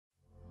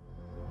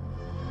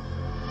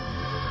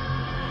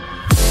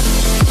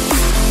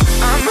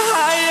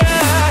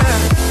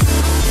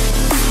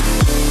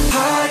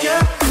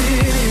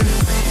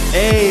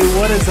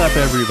What's up,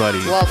 everybody?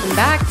 Welcome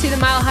back to the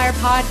Mile Higher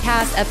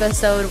Podcast,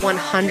 episode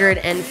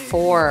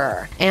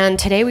 104. And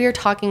today we are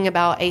talking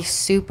about a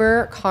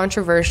super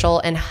controversial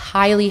and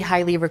highly,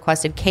 highly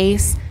requested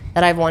case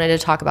that I've wanted to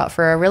talk about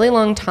for a really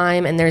long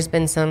time. And there's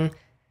been some,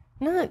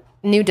 not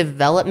new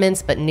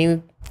developments, but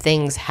new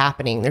things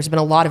happening. There's been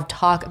a lot of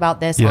talk about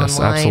this online. Yes,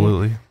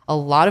 absolutely. A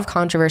lot of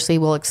controversy.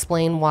 We'll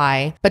explain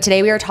why. But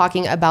today we are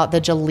talking about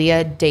the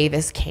Jaleayah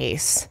Davis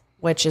case,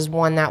 which is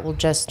one that will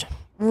just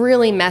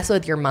really mess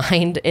with your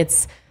mind.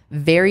 It's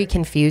very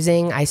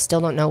confusing. I still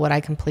don't know what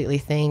I completely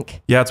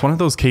think. Yeah, it's one of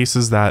those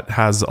cases that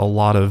has a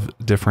lot of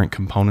different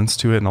components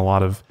to it and a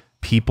lot of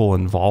people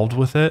involved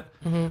with it.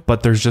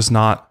 But there's just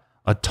not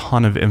a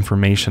ton of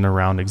information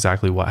around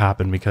exactly what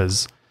happened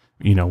because,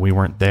 you know, we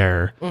weren't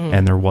there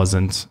and there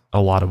wasn't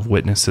a lot of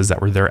witnesses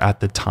that were there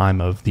at the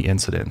time of the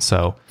incident.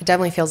 So it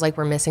definitely feels like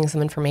we're missing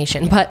some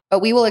information, but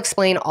we will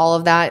explain all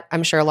of that.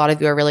 I'm sure a lot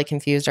of you are really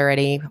confused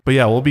already. But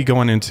yeah, we'll be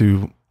going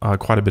into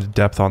quite a bit of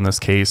depth on this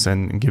case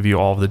and give you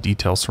all of the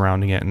details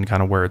surrounding it and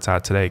kind of where it's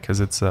at today,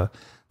 because it's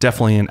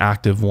definitely an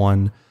active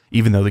one.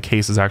 Even though the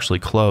case is actually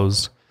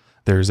closed,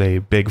 there's a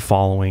big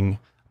following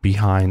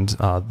behind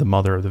the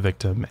mother of the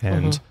victim,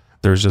 and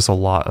there's just a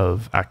lot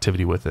of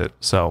activity with it.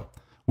 So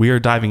we are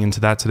diving into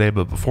that today.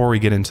 But before we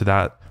get into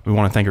that, we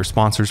want to thank our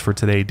sponsors for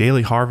today: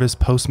 Daily Harvest,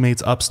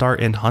 Postmates,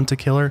 Upstart, and Hunt a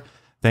Killer.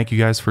 Thank you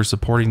guys for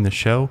supporting the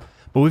show.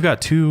 But we've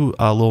got two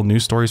little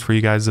news stories for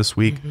you guys this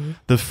week.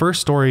 The first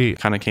story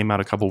kind of came out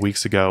a couple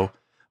weeks ago,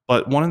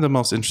 but one of the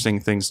most interesting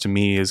things to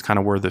me is kind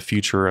of where the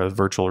future of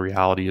virtual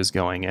reality is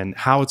going and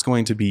how it's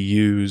going to be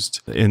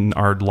used in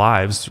our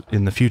lives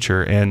in the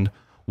future. And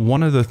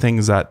one of the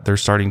things that they're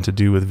starting to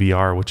do with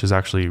VR, which is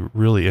actually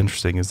really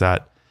interesting, is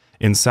that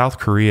in South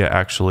Korea,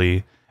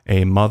 actually,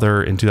 a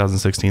mother in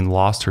 2016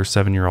 lost her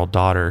 7-year-old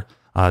daughter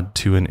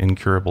to an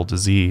incurable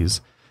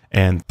disease.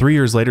 And 3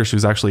 years later, she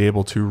was actually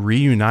able to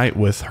reunite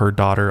with her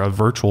daughter, a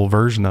virtual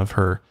version of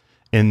her,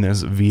 in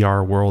this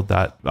VR world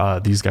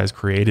that these guys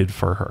created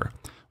for her,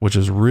 which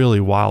is really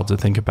wild to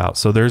think about.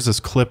 So there's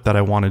this clip that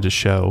I wanted to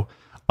show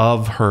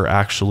of her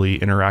actually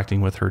interacting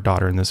with her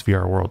daughter in this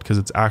VR world, because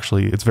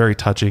it's very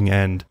touching,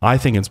 and I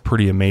think it's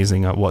pretty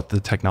amazing at what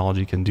the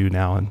technology can do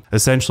now. And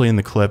essentially in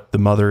the clip, the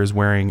mother is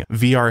wearing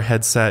VR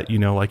headset, you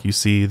know, like you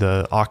see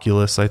the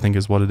Oculus, I think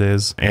is what it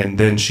is. And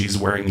then she's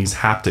wearing these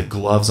haptic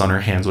gloves on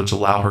her hands, which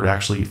allow her to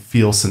actually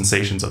feel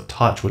sensations of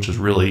touch, which is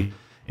really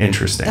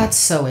interesting. That's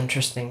so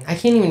interesting. I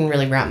can't even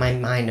really wrap my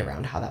mind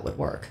around how that would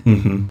work.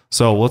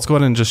 So let's go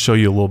ahead and just show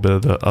you a little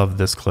bit of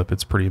this clip.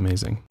 It's pretty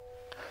amazing.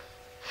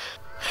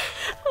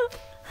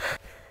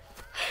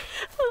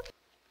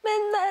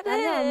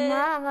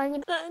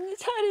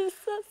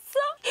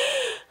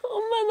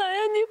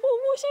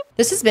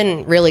 This has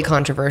been really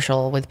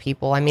controversial with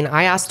people. I mean,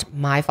 I asked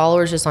my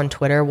followers just on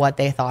Twitter what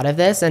they thought of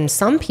this, and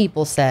some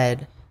people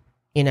said,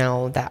 you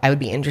know, that I would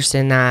be interested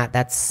in that.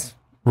 That's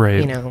right,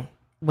 you know,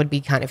 would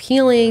be kind of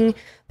healing.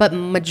 But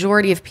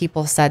majority of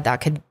people said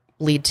that could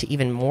lead to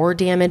even more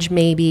damage,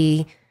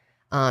 maybe.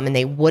 And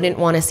they wouldn't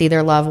want to see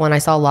their loved one. I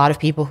saw a lot of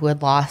people who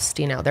had lost,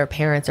 you know, their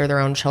parents or their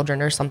own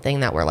children or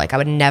something that were like, I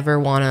would never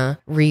want to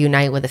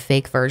reunite with a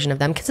fake version of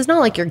them, because it's not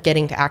like you're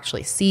getting to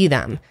actually see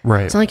them.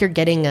 Right. It's not like you're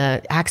getting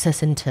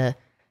access into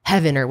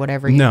heaven or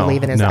whatever you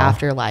believe in as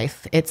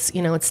afterlife. It's,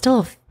 you know, it's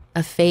still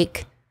a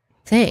fake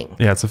thing.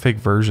 Yeah, it's a fake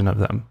version of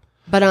them.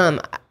 But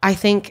I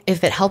think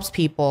if it helps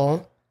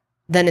people,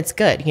 then it's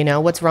good. You know,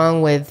 what's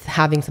wrong with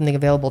having something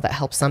available that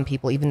helps some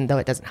people, even though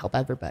it doesn't help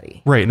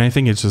everybody? Right. And I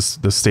think it's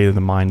just the state of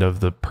the mind of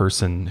the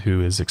person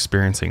who is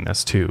experiencing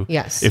this too.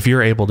 Yes. If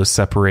you're able to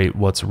separate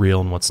what's real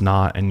and what's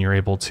not, and you're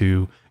able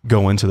to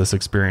go into this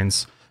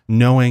experience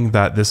knowing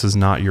that this is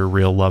not your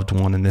real loved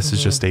one, and this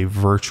is just a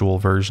virtual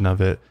version of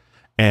it,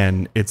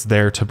 and it's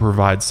there to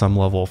provide some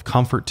level of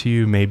comfort to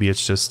you. Maybe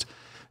it's just,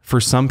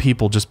 for some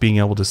people, just being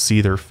able to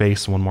see their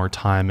face one more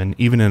time. And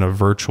even in a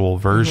virtual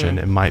version,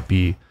 it might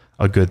be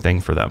a good thing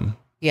for them.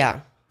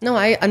 Yeah. No,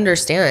 I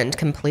understand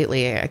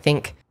completely. I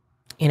think,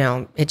 you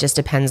know, it just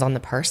depends on the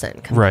person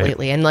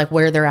completely, and like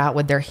where they're at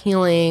with their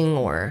healing,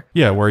 or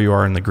where you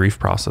are in the grief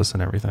process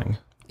and everything.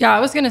 Yeah, I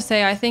was going to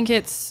say,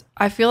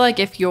 I feel like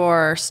if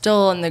you're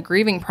still in the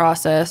grieving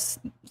process,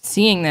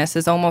 seeing this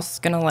is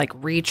almost going to like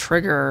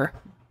re-trigger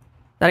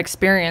that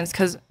experience.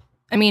 Because,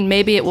 I mean,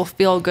 maybe it will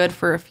feel good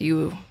for a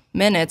few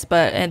minutes,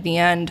 but at the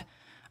end,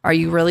 are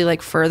you really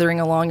like furthering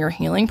along your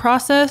healing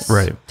process?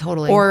 Right.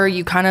 Totally. Or are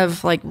you kind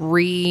of like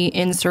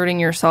reinserting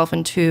yourself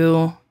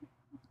into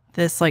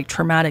this like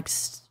traumatic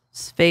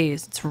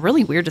phase? It's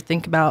really weird to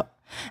think about.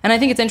 And I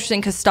think it's interesting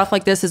because stuff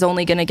like this is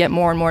only going to get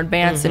more and more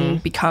advanced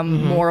and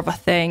become more of a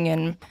thing.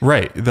 And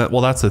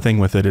well, that's the thing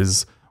with it,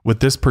 is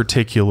with this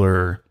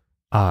particular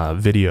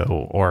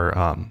video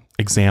or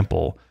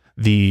example,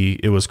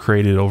 it was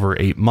created over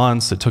 8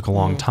 months. It took a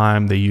long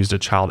time. They used a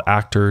child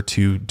actor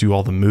to do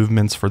all the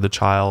movements for the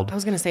child. I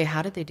was going to say,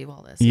 how did they do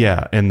all this?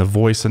 Yeah, and the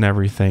voice and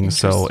everything.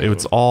 So it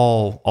was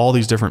all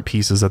these different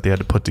pieces that they had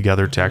to put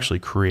together to actually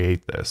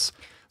create this.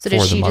 So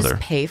did she just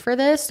pay for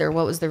this, or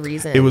what was the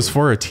reason? It was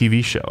for a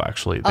TV show,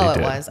 actually. It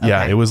was? Okay.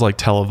 Yeah, it was like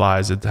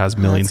televised. It has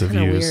millions of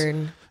views.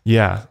 Weird.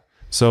 Yeah.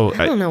 So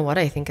I don't know what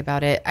I think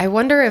about it. I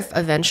wonder if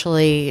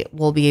eventually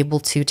we'll be able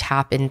to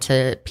tap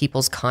into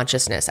people's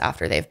consciousness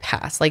after they've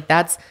passed. Like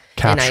that's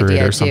an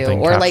idea too.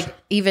 Or like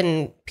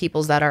even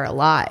people's that are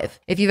alive.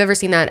 If you've ever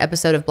seen that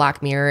episode of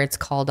Black Mirror, it's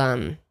called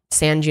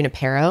San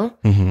Junipero.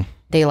 Mm-hmm.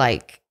 They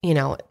like, you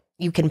know,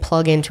 you can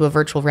plug into a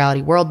virtual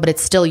reality world, but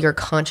it's still your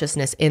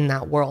consciousness in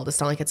that world. It's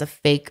not like it's a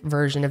fake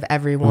version of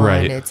everyone.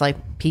 Right. It's like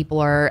people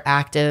are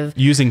active.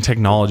 Using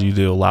technology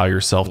to allow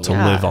yourself to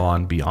live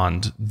on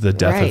beyond the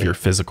death of your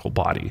physical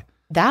body.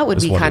 That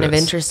would be kind of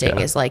interesting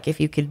is like if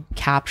you could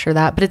capture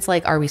that. But it's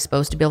like, are we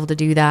supposed to be able to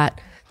do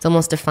that? It's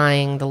almost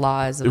defying the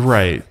laws of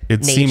It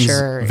nature. Seems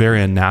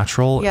very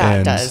unnatural. Yeah,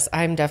 it does.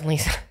 I'm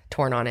definitely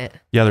torn on it.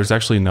 Yeah, there's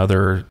actually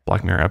another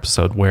Black Mirror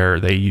episode where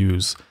they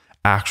use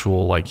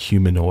actual like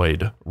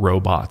humanoid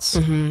robots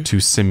to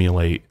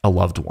simulate a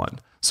loved one.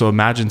 So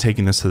imagine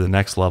taking this to the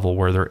next level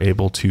where they're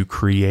able to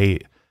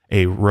create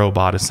a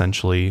robot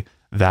essentially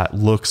that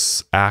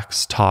looks,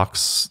 acts,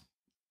 talks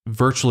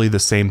virtually the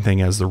same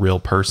thing as the real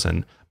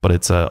person, but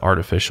it's an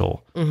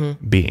artificial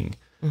being.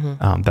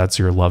 That's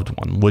your loved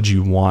one. Would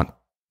you want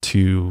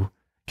to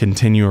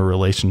continue a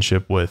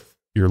relationship with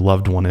your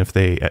loved one if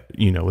they,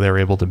 you know, they're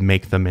able to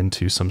make them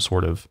into some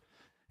sort of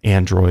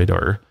android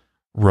or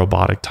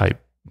robotic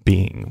type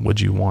being?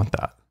 Would you want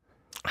that?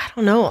 I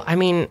don't know. I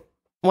mean,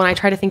 when I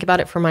try to think about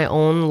it for my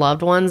own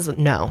loved ones,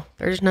 no,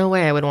 there's no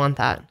way I would want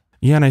that.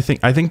 Yeah, and I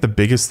think the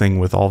biggest thing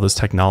with all this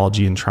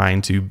technology and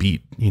trying to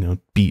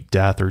beat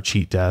death or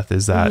cheat death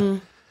is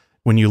that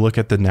when you look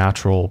at the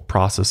natural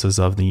processes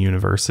of the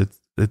universe,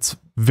 it's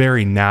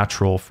very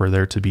natural for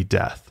there to be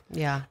death.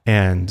 Yeah.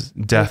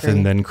 And death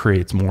and then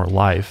creates more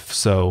life.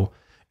 So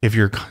if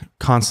you're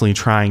constantly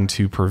trying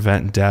to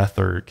prevent death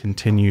or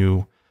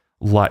continue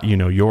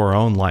your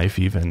own life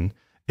even,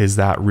 is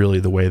that really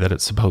the way that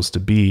it's supposed to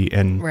be?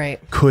 And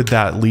could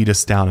that lead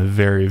us down a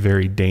very,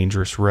 very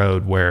dangerous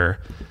road where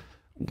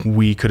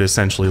we could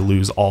essentially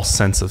lose all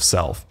sense of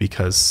self,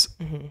 because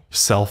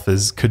self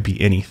could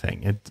be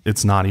anything.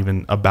 It's not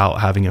even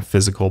about having a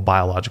physical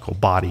biological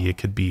body. It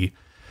could be,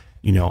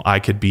 I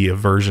could be a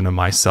version of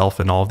myself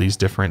in all these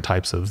different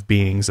types of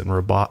beings and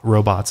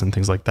robots and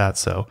things like that.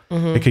 So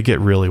it could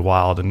get really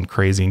wild and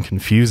crazy and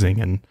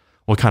confusing. And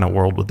what kind of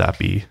world would that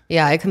be?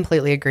 Yeah, I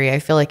completely agree. I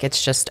feel like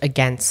it's just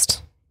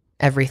against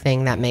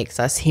everything that makes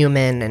us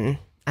human. And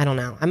I don't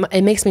know.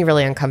 It makes me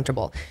really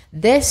uncomfortable.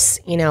 This,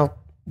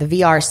 the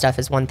VR stuff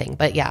is one thing,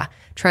 but yeah,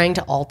 trying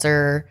to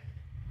alter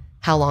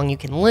how long you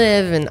can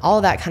live and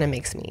all that kind of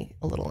makes me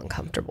a little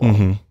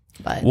uncomfortable.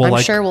 But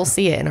I'm sure we'll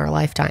see it in our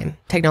lifetime.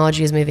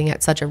 Technology is moving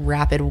at such a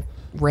rapid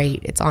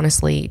rate. It's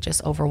honestly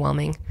just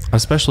overwhelming.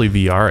 Especially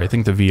VR. I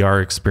think the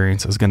VR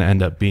experience is going to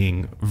end up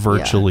being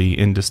virtually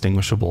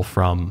indistinguishable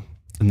from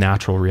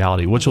natural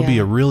reality, which will be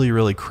a really,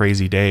 really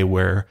crazy day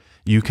where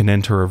you can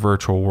enter a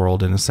virtual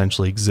world and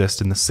essentially exist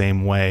in the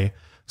same way.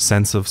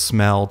 Sense of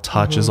smell,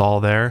 touch is all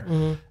there.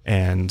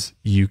 And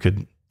you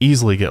could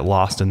easily get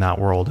lost in that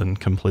world and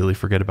completely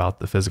forget about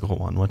the physical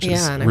one, which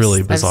is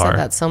really bizarre. I've said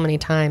that so many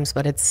times,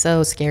 but it's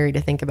so scary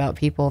to think about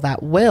people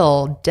that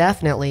will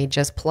definitely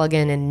just plug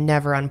in and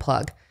never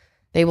unplug.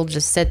 They will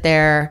just sit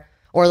there,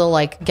 or they'll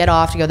like get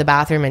off to go to the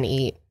bathroom and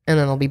eat, and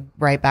then they'll be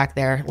right back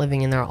there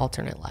living in their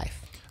alternate life.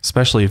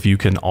 Especially if you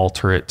can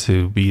alter it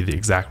to be the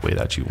exact way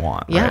that you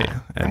want. Yeah,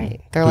 right.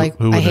 They're like,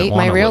 I hate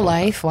my real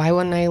life. Why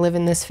wouldn't I live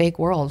in this fake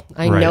world?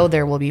 I know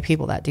there will be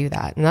people that do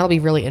that. And that'll be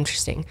really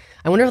interesting.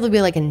 I wonder if there'll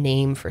be like a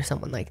name for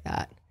someone like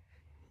that,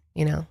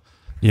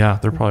 Yeah,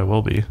 there probably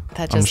will be.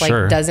 That just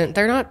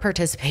they're not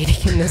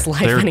participating in this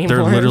life anymore.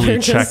 They're literally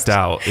checked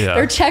out. Yeah.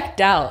 They're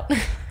checked out.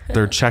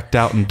 They're checked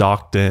out and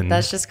docked in.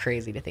 That's just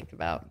crazy to think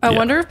about. I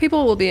wonder if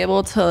people will be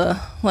able to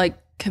like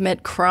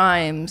commit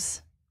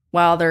crimes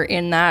while they're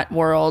in that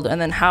world,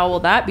 and then how will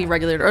that be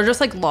regulated, or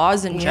just like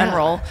laws in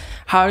general?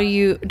 How are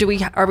we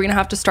gonna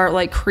have to start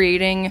like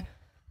creating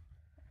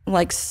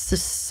like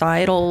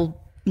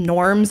societal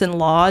norms and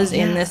laws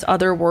in this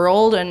other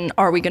world, and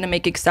are we gonna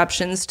make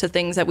exceptions to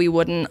things that we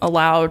wouldn't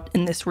allow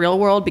in this real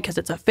world because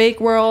it's a fake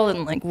world?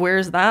 And like,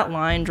 where's that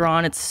line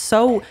drawn? It's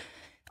so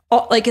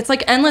it's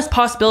like endless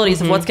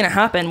possibilities of what's going to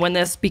happen when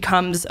this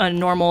becomes a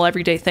normal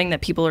everyday thing that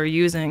people are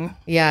using.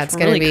 Yeah, it's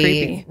going to be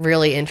creepy.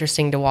 Really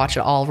interesting to watch it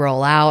all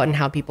roll out and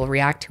how people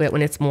react to it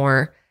when it's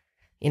more,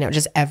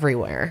 just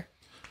everywhere.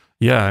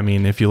 Yeah, I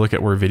mean, if you look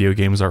at where video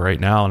games are right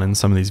now, and in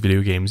some of these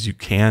video games, you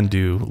can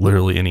do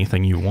literally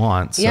anything you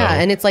want. So. Yeah,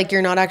 and it's like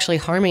you're not actually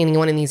harming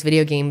anyone in these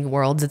video game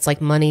worlds. It's like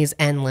money's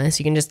endless.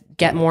 You can just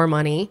get more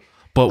money.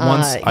 But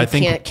once you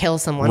can't kill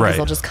someone because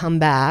they'll just come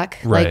back.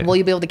 Like, will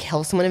you be able to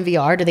kill someone in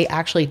VR? Do they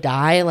actually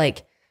die?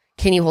 Like,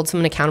 can you hold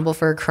someone accountable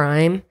for a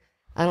crime?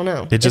 I don't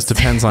know. It just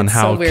depends on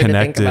how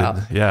connected.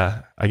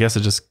 Yeah, I guess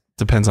it just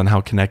depends on how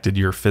connected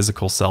your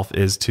physical self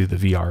is to the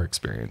VR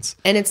experience.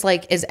 And it's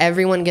like, is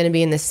everyone going to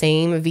be in the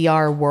same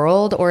VR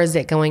world, or is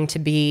it going to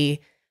be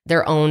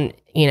their own,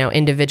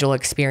 individual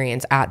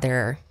experience at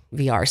their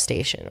VR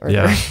station or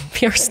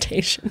VR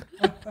station.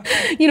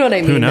 You know what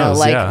I mean? Who knows? Though?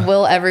 Like,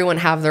 will everyone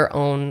have their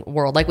own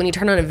world? Like when you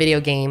turn on a video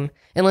game,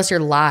 unless you're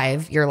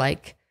live, you're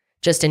like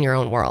just in your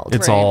own world.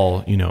 It's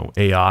all, you know,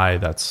 AI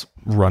that's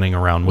running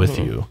around with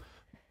you,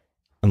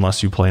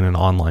 unless you play in an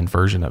online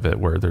version of it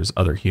where there's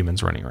other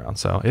humans running around.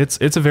 So it's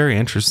a very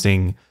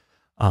interesting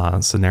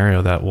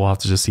scenario that we'll have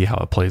to just see how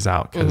it plays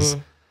out, because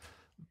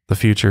the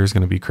future is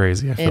going to be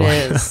crazy. I feel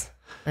like. Is.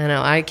 I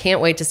know. I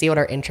can't wait to see what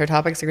our intro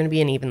topics are going to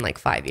be in even like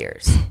 5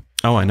 years.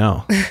 Oh, I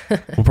know.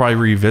 We'll probably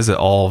revisit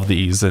all of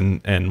these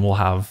and we'll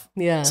have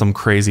some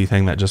crazy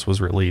thing that just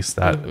was released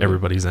that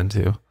everybody's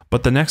into.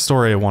 But the next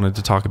story I wanted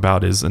to talk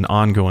about is an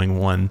ongoing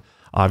one.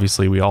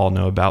 Obviously, we all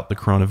know about the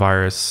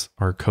coronavirus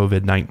or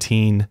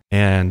COVID-19.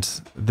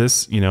 And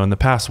this, you know, in the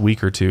past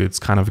week or two, it's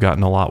kind of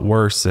gotten a lot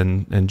worse.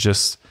 And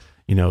just,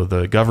 you know,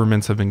 the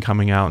governments have been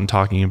coming out and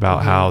talking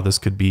about how this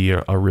could be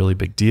a really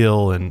big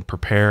deal, and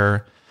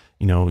prepare,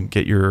 you know,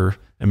 get your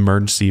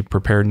emergency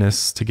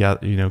preparedness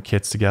together, you know,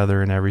 kits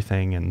together and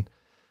everything, and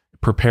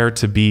prepare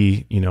to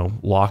be, you know,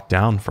 locked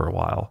down for a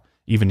while,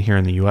 even here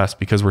in the US,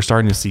 because we're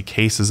starting to see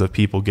cases of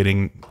people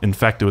getting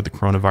infected with the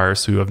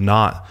coronavirus who have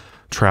not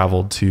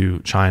traveled to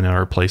China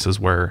or places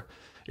where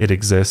it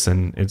exists,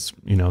 and it's,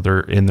 you know, they're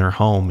in their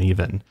home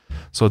even.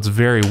 So it's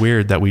very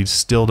weird that we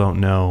still don't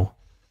know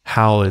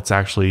how it's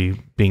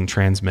actually being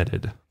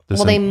transmitted.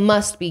 Well, they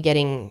must be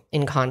getting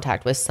in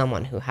contact with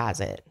someone who has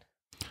it.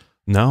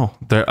 No,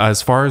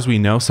 as far as we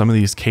know, some of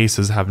these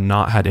cases have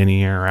not had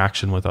any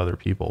interaction with other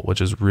people, which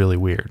is really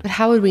weird. But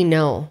how would we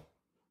know?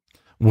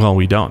 Well,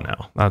 we don't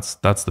know.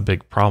 That's the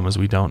big problem, is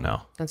we don't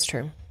know. That's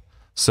true.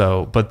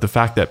 So, but the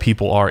fact that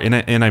people are in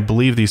it, and I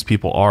believe these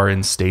people are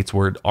in states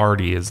where it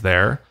already is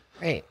there.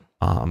 Right.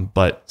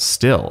 But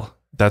still,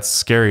 that's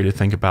scary to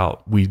think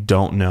about. We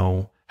don't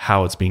know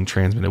how it's being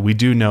transmitted. We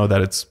do know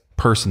that it's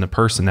person to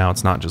person now.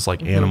 It's not just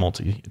like animal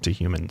to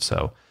human.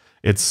 So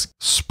it's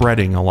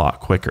spreading a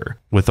lot quicker,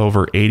 with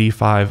over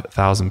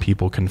 85,000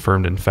 people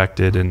confirmed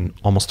infected and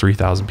almost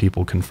 3,000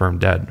 people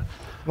confirmed dead.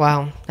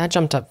 Wow, that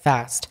jumped up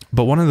fast.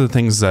 But one of the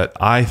things that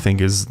I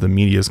think is the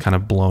media's kind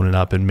of blown it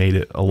up and made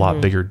it a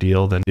lot bigger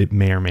deal than it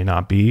may or may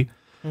not be,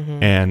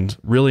 and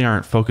really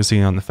aren't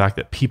focusing on the fact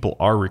that people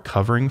are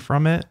recovering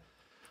from it.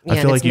 Yeah,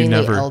 I feel like you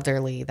never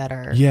elderly that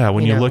are. Yeah,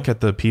 when you look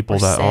at the people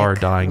that are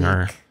dying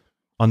are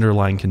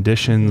underlying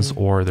conditions,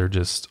 or they're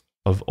just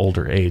of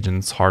older age, and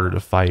it's harder to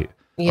fight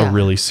a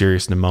really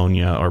serious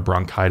pneumoniya or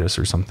bronchitis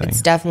or something.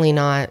 It's definitely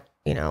not,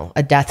 you know,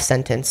 a death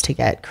sentence to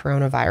get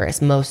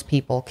coronavirus. Most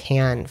people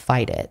can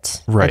fight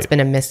it. Right. That's been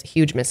a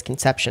huge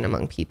misconception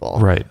among people.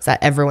 Right. It's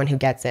that everyone who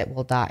gets it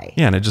will die.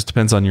 Yeah, and it just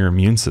depends on your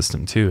immune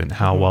system too, and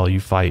how well you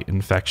fight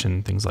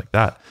infection, things like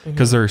that.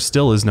 Because there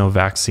still is no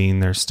vaccine,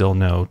 there's still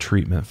no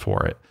treatment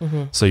for it.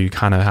 So you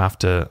kind of have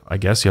to, I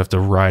guess you have to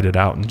ride it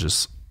out and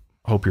just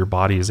hope your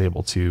body is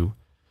able to,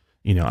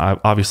 you know,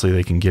 obviously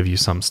they can give you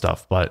some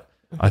stuff, but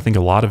I think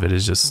a lot of it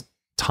is just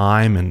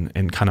time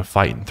and kind of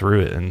fighting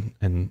through it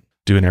and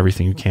doing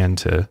everything you can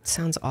to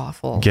sounds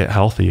awful get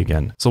healthy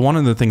again. So one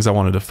of the things I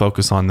wanted to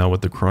focus on though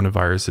with the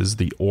coronavirus is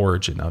the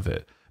origin of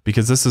it,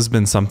 because this has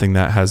been something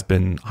that has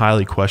been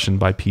highly questioned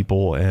by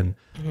people, and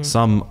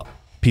some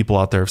people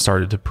out there have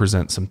started to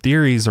present some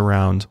theories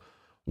around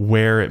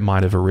where it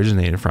might have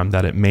originated from,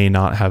 that it may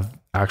not have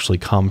actually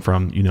come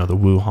from, you know, the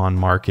Wuhan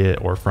market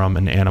or from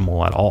an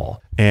animal at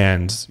all.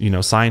 And, you know,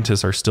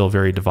 scientists are still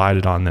very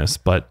divided on this,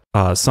 but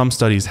some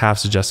studies have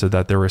suggested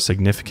that there were a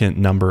significant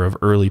number of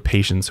early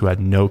patients who had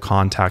no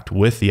contact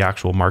with the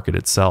actual market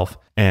itself,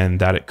 and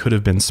that it could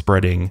have been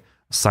spreading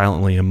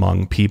silently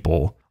among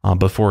people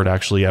before it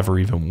actually ever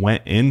even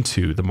went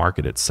into the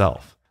market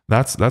itself.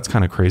 That's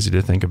kind of crazy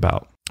to think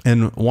about.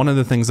 And one of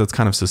the things that's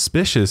kind of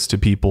suspicious to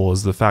people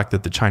is the fact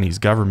that the Chinese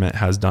government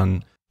has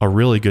done a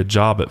really good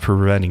job at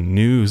preventing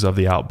news of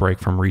the outbreak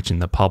from reaching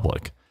the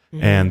public.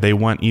 And they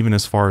went even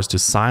as far as to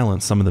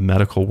silence some of the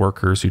medical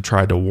workers who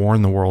tried to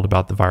warn the world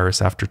about the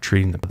virus after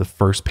treating the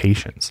first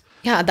patients.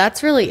 Yeah,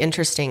 that's really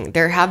interesting.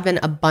 There have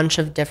been a bunch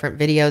of different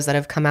videos that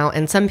have come out,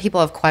 and some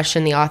people have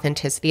questioned the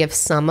authenticity of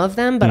some of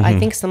them, but I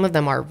think some of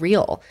them are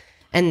real.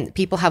 And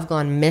people have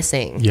gone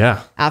missing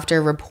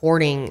after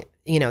reporting,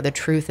 you know, the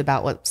truth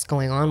about what's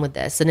going on with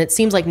this. And it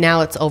seems like now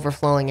it's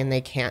overflowing and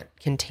they can't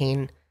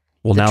contain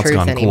Well, the now it's truth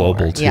gone anymore.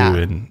 global too,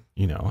 and,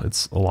 you know,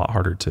 it's a lot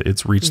harder to,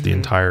 it's reached the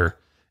entire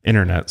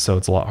internet, so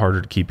it's a lot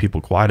harder to keep people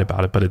quiet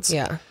about it, but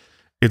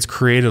it's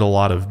created a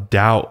lot of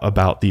doubt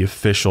about the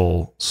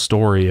official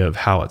story of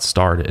how it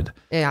started.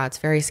 Yeah, it's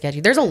very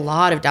sketchy. There's a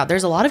lot of doubt.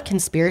 There's a lot of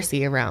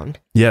conspiracy around.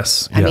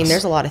 Yes. I mean,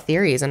 there's a lot of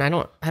theories, and I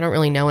don't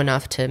really know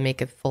enough to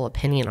make a full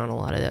opinion on a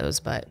lot of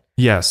those, but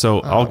yeah, so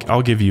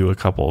I'll give you a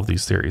couple of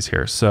these theories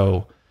here.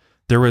 So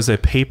there was a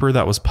paper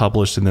that was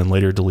published and then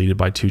later deleted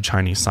by 2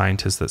 Chinese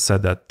scientists that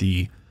said that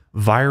the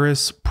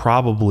virus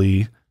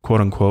probably, quote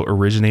unquote,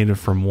 originated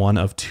from one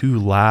of 2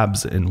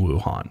 labs in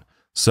Wuhan.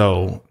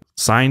 So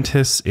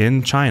scientists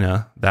in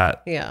China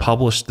that Yeah.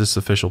 published this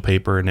official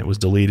paper, and it was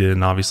deleted,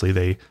 and obviously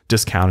they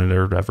discounted it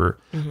or whatever.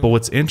 But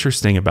what's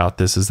interesting about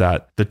this is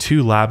that the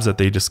two labs that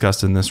they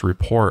discussed in this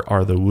report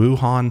are the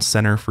Wuhan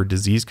Center for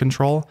Disease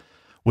Control,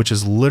 which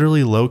is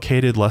literally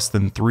located less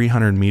than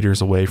 300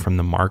 meters away from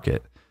the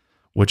market,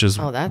 which is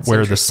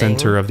where the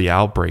center of the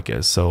outbreak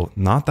is. So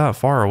not that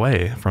far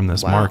away from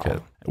this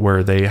market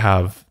where they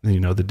have, you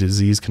know, the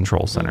disease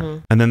control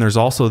center. And then there's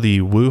also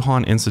the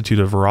Wuhan Institute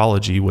of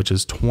Virology, which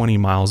is 20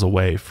 miles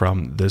away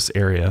from this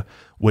area,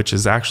 which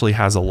is actually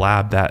has a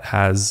lab that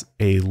has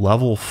a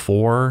level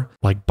 4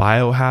 like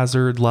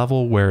biohazard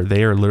level where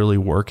they are literally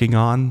working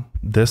on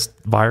this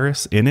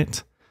virus in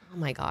it. Oh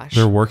my gosh.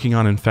 They're working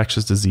on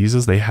infectious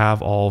diseases. They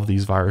have all of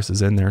these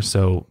viruses in there.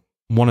 So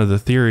one of the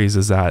theories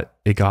is that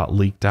it got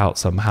leaked out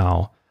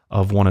somehow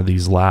of one of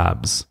these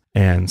labs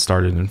and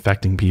started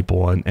infecting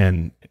people.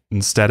 And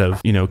instead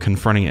of, you know,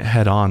 confronting it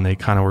head on, they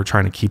kind of were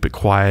trying to keep it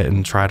quiet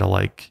and try to,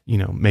 like, you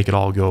know, make it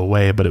all go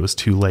away. But it was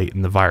too late,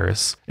 and the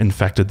virus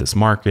infected this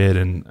market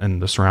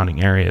and the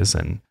surrounding areas.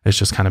 And it's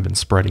just kind of been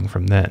spreading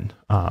from then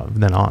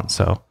on.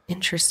 So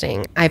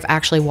interesting. I've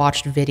actually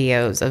watched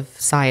videos of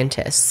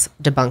scientists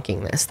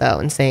debunking this, though,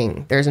 and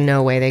saying there's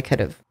no way they could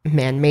have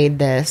man-made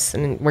this,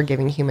 and we're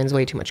giving humans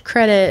way too much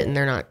credit, and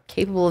they're not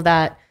capable of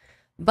that.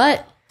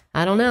 But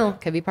I don't know.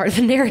 Could be part of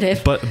the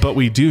narrative. But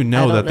we do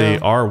know that they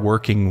are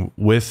working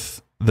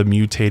with the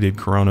mutated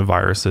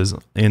coronaviruses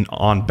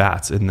on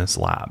bats in this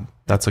lab.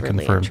 That's a really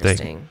confirmed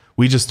thing.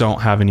 We just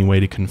don't have any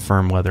way to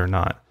confirm whether or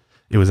not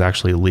it was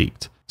actually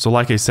leaked. So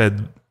like I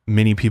said,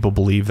 many people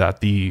believe that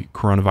the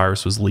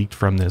coronavirus was leaked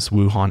from this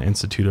Wuhan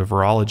Institute of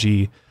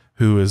Virology,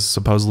 who is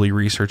supposedly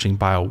researching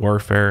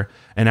biowarfare.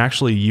 And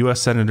actually,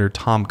 U.S. Senator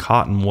Tom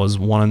Cotton was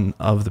one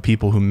of the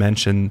people who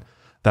mentioned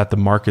that the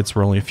markets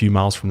were only a few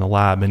miles from the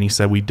lab. And he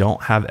said, we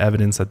don't have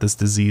evidence that this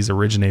disease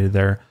originated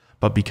there,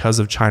 but because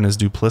of China's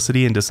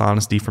duplicity and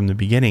dishonesty from the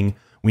beginning,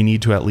 we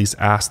need to at least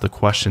ask the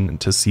question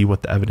to see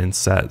what the evidence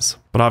says.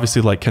 But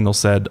obviously, like Kendall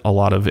said, a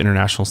lot of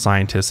international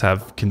scientists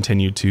have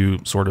continued to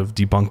sort of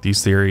debunk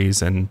these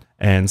theories and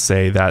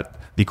say that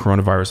the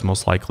coronavirus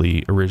most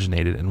likely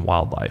originated in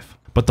wildlife.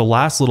 But the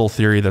last little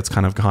theory that's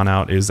kind of gone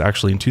out is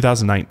actually in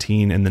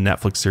 2019 in the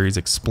Netflix series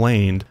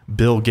Explained,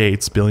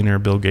 billionaire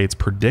Bill Gates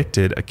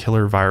predicted a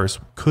killer virus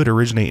could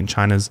originate in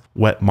China's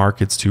wet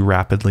markets to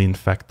rapidly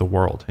infect the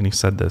world. And he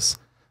said this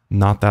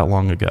not that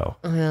long ago.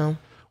 Yeah.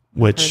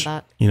 Which,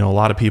 you know, a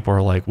lot of people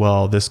are like,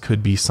 well, this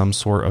could be some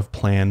sort of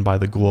plan by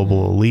the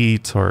global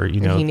elite, or, you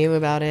know, he knew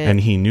about it.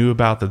 And he knew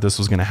about that this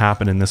was going to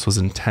happen, and this was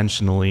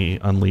intentionally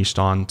unleashed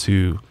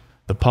onto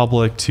the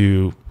public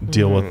to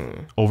deal with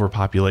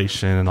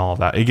overpopulation and all of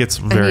that. It gets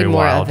very wild.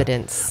 More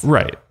evidence.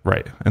 Right.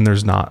 And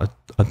there's not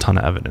a ton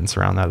of evidence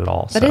around that at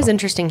all. That is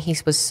interesting. He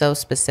was so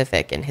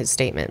specific in his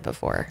statement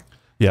before.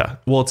 Yeah.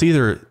 Well, it's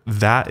either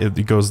that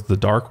it goes the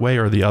dark way,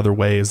 or the other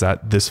way is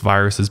that this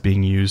virus is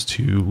being used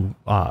to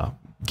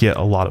get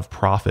a lot of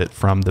profit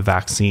from the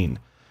vaccine,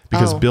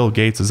 because Bill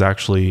Gates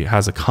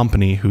has a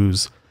company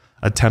who's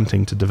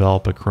attempting to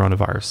develop a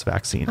coronavirus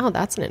vaccine. Oh,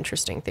 that's an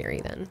interesting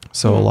theory then.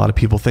 So a lot of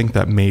people think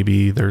that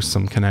maybe there's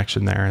some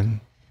connection there, and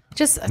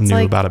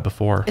knew about it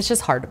before. It's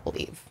just hard to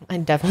believe. I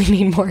definitely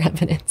need more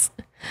evidence.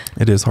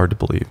 It is hard to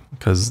believe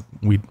because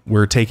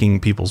we're taking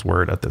people's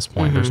word at this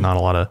point. There's not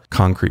a lot of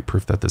concrete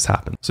proof that this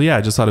happened. So yeah,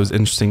 I just thought it was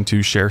interesting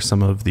to share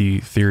some of the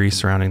theories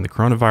surrounding the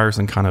coronavirus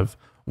and kind of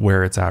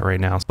where it's at right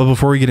now. But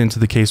before we get into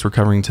the case we're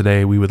covering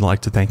today, we would like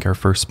to thank our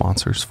first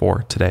sponsors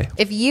for today.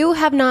 If you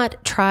have not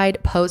tried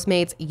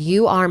Postmates,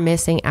 you are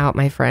missing out,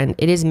 my friend.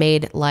 It has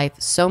made life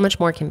so much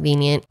more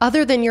convenient.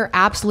 Other than your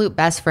absolute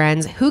best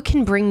friends, who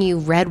can bring you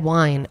red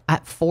wine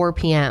at 4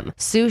 p.m.,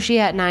 sushi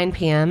at 9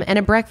 p.m., and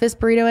a breakfast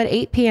burrito at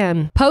 8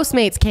 p.m.?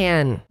 Postmates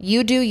can.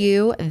 You do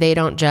you. They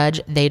don't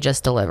judge. They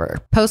just deliver.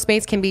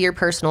 Postmates can be your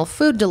personal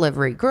food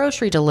delivery,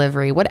 grocery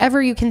delivery,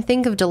 whatever you can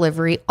think of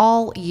delivery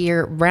all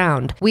year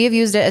round. We have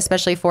used it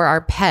especially for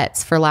our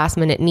pets for last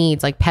minute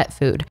needs like pet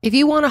food. If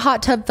you want a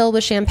hot tub filled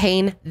with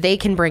champagne, they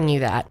can bring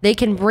you that. They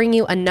can bring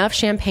you enough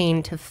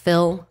champagne to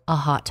fill a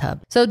hot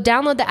tub. So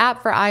download the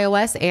app for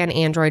iOS and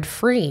Android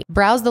free.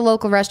 Browse the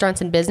local restaurants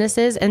and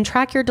businesses and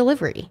track your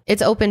delivery.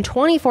 It's open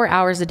 24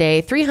 hours a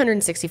day,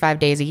 365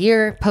 days a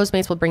year.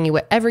 Postmates will bring you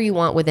whatever you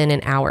want within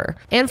an hour.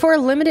 And for a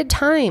limited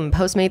time,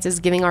 Postmates is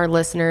giving our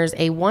listeners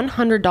a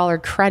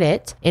 $100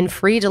 credit in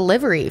free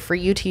delivery for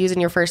you to use in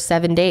your first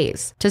 7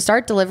 days. To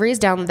start deliveries,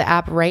 download the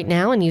app right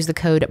now and use the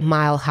code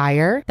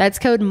MILEHIGHER. That's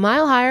code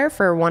MILEHIGHER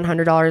for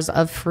 $100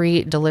 of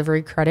free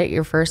delivery credit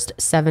your first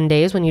 7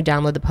 days when you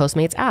download the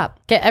Postmates app.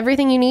 Get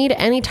everything you need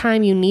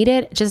anytime you need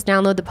it. Just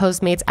download the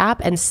Postmates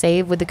app and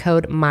save with the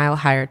code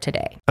MILEHIGHER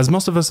today. As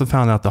most of us have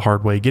found out the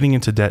hard way, getting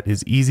into debt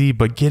is easy,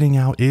 but getting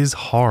out is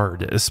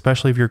hard,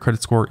 especially if your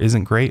credit score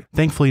isn't great.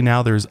 Thankfully,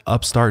 now there's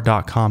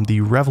Upstart.com, the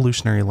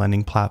revolutionary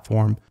lending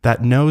platform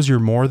that knows you're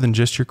more than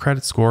just your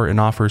credit score and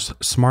offers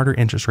smarter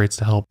interest rates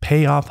to help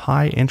pay off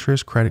high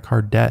interest credit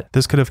card debt.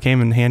 This could have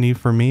came in handy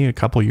for me a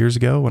couple years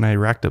ago when I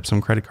racked up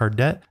some credit card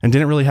debt and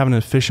didn't really have an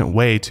efficient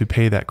way to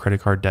pay that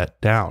credit card debt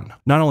down.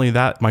 Not only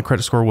that, my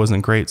credit score score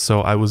wasn't great,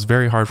 so it was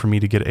very hard for me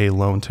to get a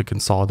loan to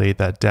consolidate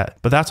that debt.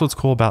 But that's what's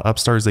cool about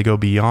Upstart is they go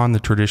beyond the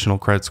traditional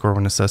credit score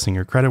when assessing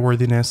your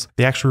creditworthiness.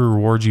 They actually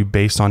reward you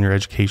based on your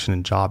education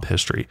and job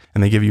history,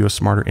 and they give you a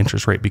smarter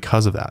interest rate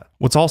because of that.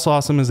 What's also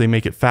awesome is they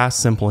make it fast,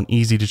 simple, and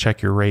easy to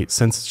check your rate.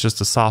 Since it's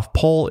just a soft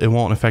pull, it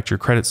won't affect your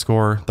credit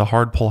score. The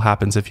hard pull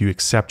happens if you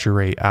accept your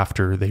rate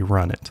after they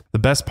run it. The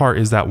best part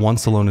is that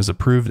once the loan is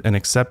approved and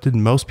accepted,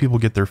 most people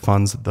get their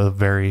funds the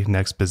very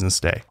next business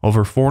day.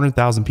 Over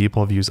 400,000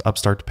 people have used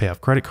Upstart to pay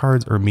off credit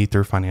cards or meet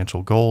their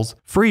financial goals.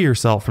 Free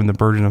yourself from the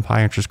burden of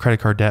high interest credit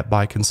card debt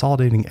by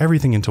consolidating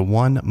everything into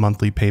one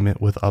monthly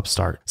payment with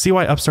Upstart. See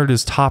why Upstart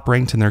is top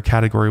ranked in their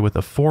category with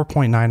a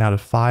 4.9 out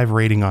of 5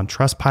 rating on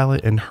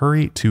Trustpilot, and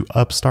hurry to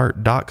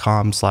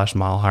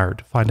upstart.com/milehigher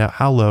to find out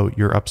how low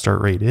your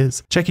Upstart rate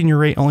is. Checking your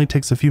rate only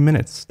takes a few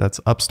minutes. That's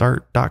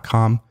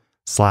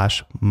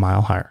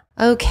upstart.com/milehigher.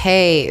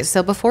 Okay,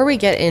 so before we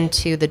get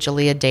into the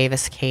Jaleayah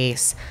Davis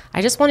case,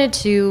 I just wanted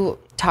to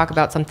talk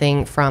about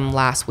something from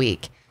last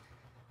week.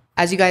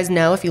 As you guys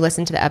know, if you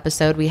listened to the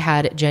episode, we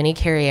had Jenny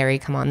Carrieri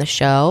come on the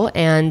show,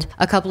 and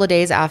a couple of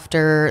days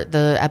after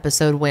the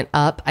episode went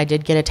up, I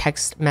did get a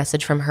text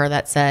message from her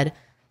that said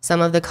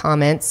some of the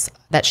comments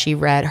that she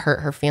read hurt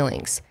her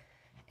feelings.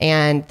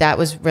 And that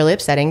was really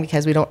upsetting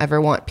because we don't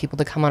ever want people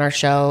to come on our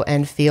show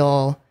and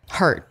feel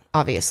hurt,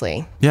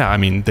 obviously. Yeah, I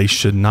mean, they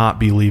should not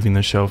be leaving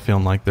the show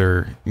feeling like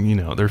their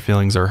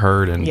feelings are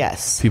hurt and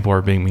people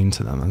are being mean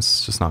to them.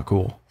 It's just not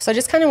cool. So I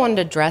just kind of wanted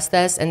to address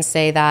this and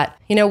say that,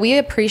 we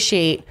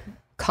appreciate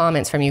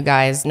comments from you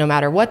guys, no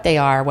matter what they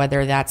are,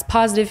 whether that's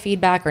positive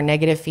feedback or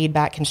negative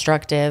feedback,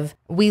 constructive.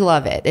 We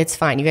love it. It's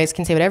fine. You guys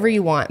can say whatever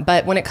you want.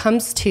 But when it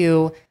comes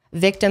to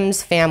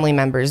victims' family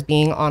members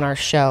being on our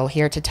show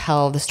here to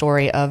tell the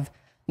story of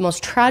the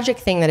most tragic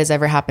thing that has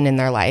ever happened in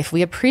their life,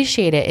 we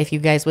appreciate it if you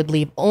guys would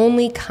leave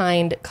only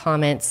kind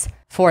comments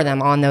for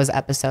them on those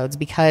episodes,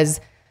 because,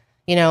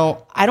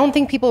 I don't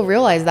think people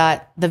realize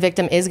that the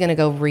victim is going to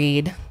go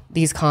read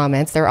these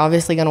comments. They're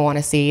obviously going to want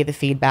to see the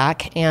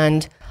feedback.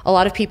 And a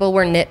lot of people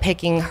were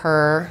nitpicking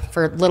her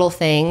for little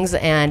things.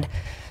 And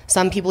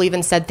some people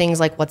even said things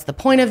like, what's the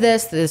point of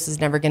this? This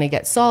is never going to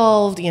get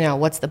solved.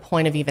 What's the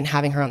point of even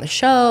having her on the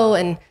show?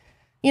 And,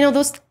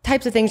 those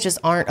types of things just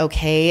aren't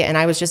okay. And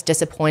I was just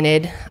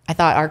disappointed. I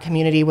thought our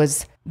community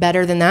was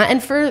better than that.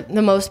 And for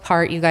the most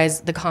part, you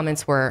guys, the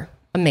comments were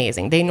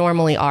amazing. They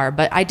normally are.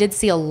 But I did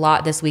see a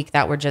lot this week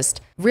that were just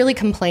really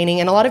complaining.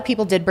 And a lot of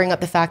people did bring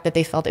up the fact that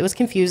they felt it was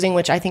confusing,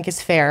 which I think is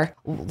fair.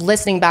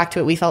 Listening back to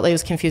it, we felt it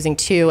was confusing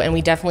too. And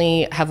we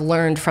definitely have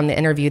learned from the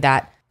interview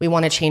that we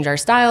want to change our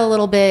style a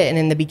little bit. And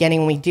in the beginning,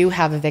 when we do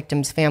have a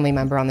victim's family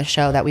member on the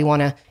show, that we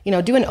want to,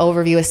 do an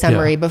overview, a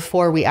summary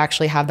before we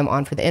actually have them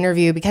on for the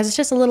interview, because it's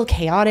just a little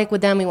chaotic with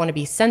them. We want to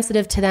be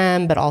sensitive to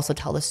them, but also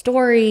tell the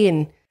story.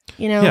 And,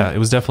 Yeah, it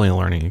was definitely a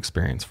learning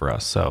experience for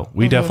us. So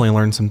we definitely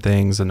learned some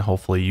things, and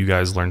hopefully you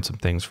guys learned some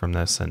things from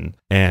this, and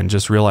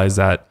just realize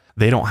that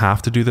they don't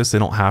have to do this. They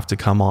don't have to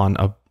come on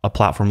a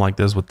platform like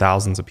this with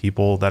thousands of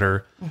people that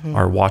are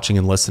watching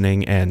and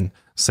listening and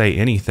say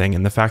anything.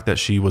 And the fact that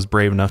she was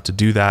brave enough to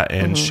do that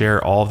and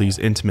share all these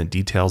intimate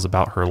details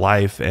about her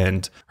life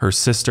and her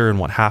sister and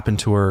what happened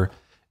to her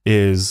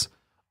is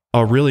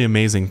a really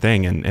amazing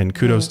thing. And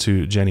kudos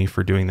to Jenny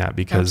for doing that,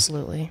 because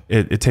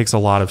it takes a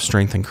lot of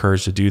strength and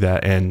courage to do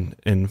that. And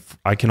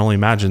I can only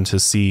imagine to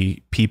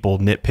see people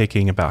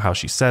nitpicking about how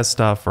she says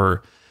stuff,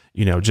 or,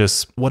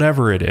 just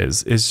whatever it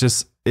is, it's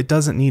just, it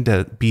doesn't need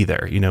to be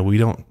there. We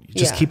don't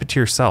just keep it to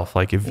yourself.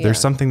 Like if there's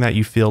something that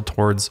you feel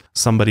towards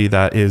somebody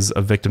that is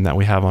a victim that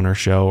we have on our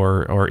show,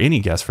 or any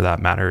guest for that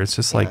matter, it's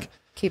just like,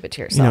 keep it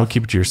to yourself.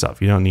 Keep it to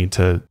yourself. You don't need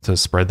to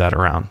spread that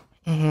around.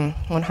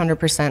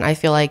 100%. I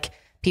feel like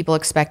people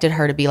expected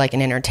her to be like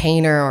an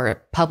entertainer or a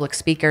public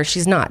speaker.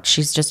 She's not.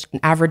 She's just an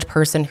average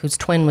person whose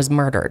twin was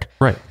murdered.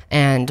 Right.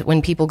 And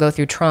when people go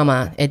through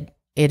trauma, it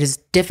is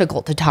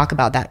difficult to talk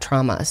about that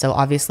trauma. So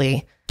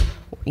obviously,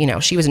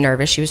 she was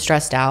nervous, she was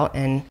stressed out.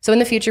 And so in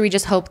the future, we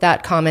just hope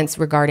that comments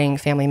regarding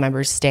family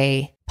members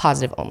stay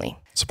positive only.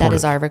 Supportive. That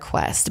is our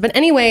request. But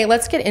anyway,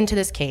 let's get into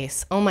this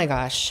case. Oh my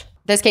gosh.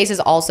 This case is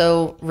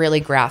also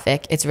really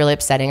graphic. It's really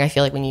upsetting. I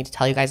feel like we need to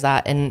tell you guys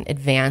that in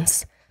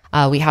advance.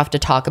 We have to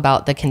talk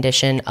about the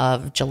condition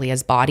of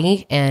Jaleayah's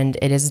body, and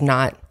it is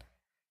not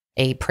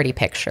a pretty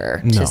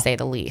picture, to say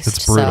the least.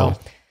 It's brutal. So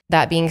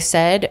that being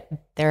said,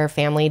 their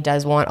family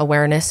does want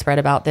awareness spread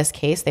about this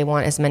case. They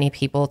want as many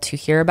people to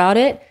hear about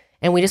it.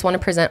 And we just want to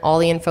present all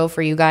the info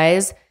for you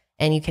guys,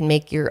 and you can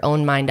make your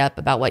own mind up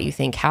about what you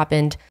think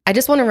happened. I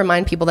just want to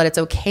remind people that it's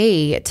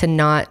okay to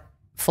not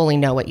fully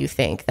know what you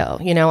think, though.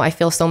 I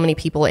feel so many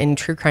people in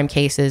true crime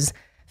cases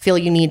feel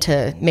you need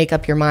to make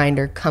up your mind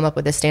or come up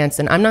with a stance.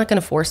 And I'm not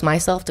going to force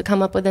myself to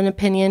come up with an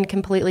opinion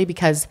completely,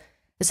 because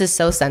this is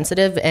so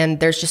sensitive and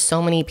there's just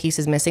so many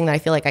pieces missing that I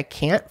feel like I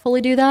can't fully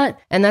do that.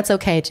 And that's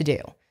okay to do.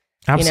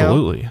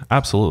 Absolutely.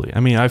 Absolutely.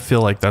 I mean, I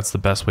feel like that's the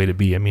best way to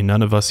be. I mean,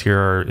 none of us here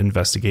are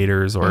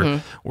investigators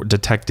or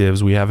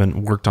detectives. We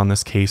haven't worked on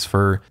this case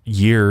for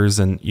years.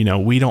 And,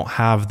 we don't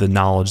have the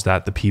knowledge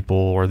that the people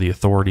or the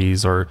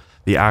authorities or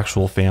the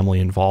actual family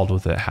involved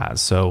with it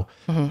has. So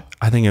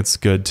I think it's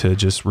good to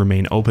just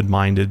remain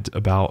open-minded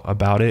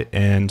about it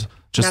and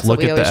just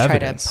look at the evidence. That's what we always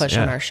try to push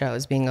on our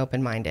shows, being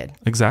open-minded.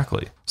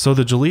 Exactly. So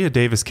the Jaleayah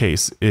Davis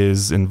case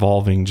is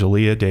involving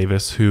Jaleayah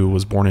Davis, who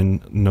was born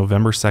in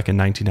November 2nd,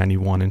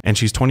 1991, and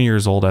she's 20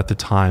 years old at the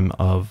time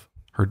of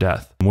her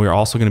death. We're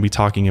also going to be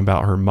talking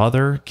about her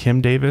mother, Kim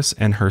Davis,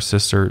 and her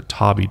sister,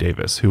 Toby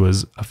Davis, who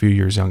was a few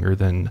years younger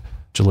than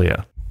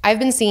Jaleayah. I've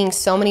been seeing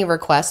so many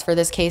requests for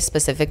this case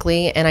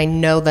specifically, and I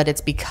know that it's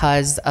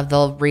because of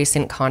the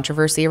recent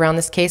controversy around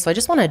this case, so I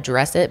just want to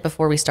address it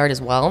before we start as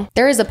well.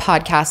 There is a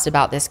podcast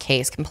about this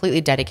case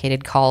completely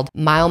dedicated called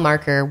Mile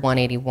Marker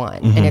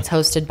 181, and it's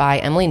hosted by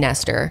Emily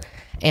Nestor,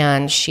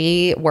 and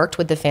she worked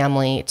with the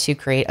family to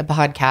create a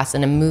podcast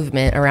and a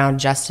movement around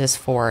justice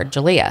for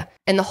Jaleayah.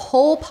 And the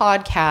whole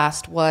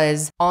podcast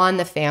was on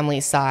the family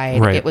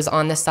side. Right. It was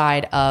on the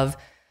side of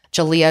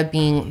Jaleayah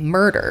being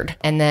murdered.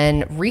 And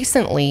then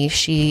recently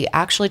she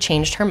actually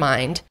changed her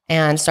mind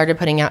and started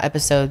putting out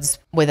episodes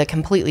with a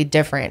completely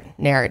different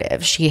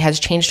narrative. She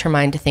has changed her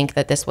mind to think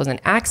that this was an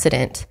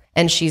accident.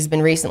 And she's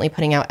been recently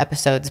putting out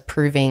episodes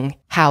proving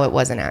how it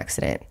was an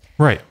accident.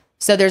 Right.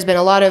 So there's been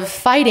a lot of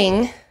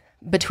fighting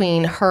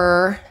between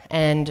her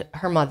and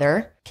her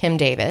mother, Kim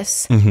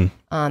Davis.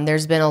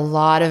 There's been a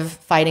lot of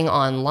fighting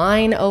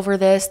online over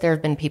this. There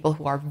have been people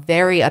who are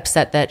very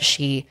upset that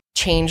she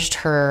changed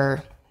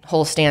her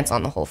whole stance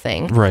on the whole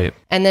thing. Right.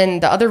 And then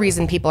the other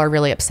reason people are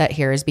really upset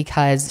here is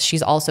because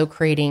she's also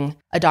creating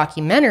a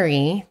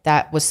documentary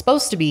that was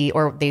supposed to be,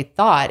 or they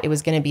thought it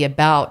was going to be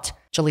about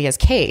Jaleayah's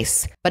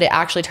case, but it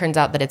actually turns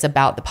out that it's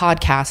about the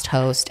podcast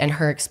host and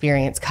her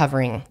experience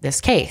covering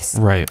this case.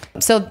 Right.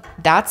 So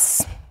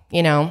that's,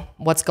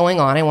 what's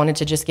going on. I wanted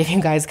to just give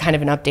you guys kind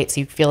of an update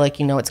so you feel like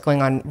you know what's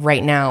going on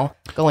right now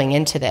going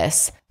into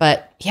this.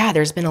 But yeah,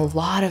 there's been a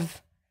lot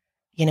of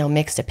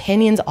mixed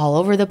opinions all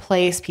over the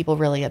place. People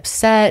really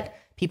upset,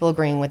 people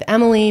agreeing with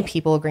Emily,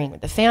 people agreeing with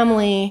the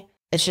family.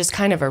 It's just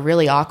kind of a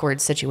really awkward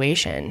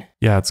situation.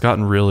 Yeah, it's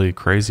gotten really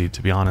crazy,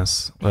 to be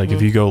honest. Like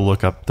if you go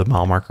look up the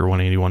Mile Marker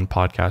 181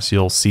 podcast,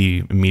 you'll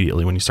see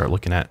immediately when you start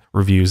looking at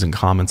reviews and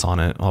comments on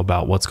it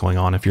about what's going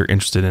on, if you're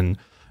interested in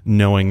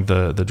knowing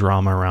the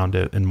drama around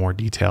it in more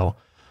detail.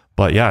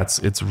 But yeah,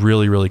 it's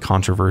really, really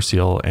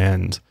controversial,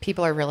 and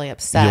people are really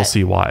upset. You'll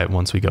see why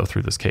once we go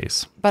through this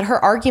case. But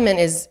her argument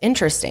is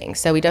interesting.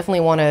 So we definitely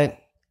want to,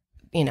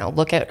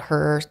 look at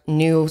her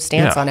new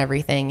stance on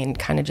everything and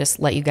kind of just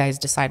let you guys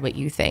decide what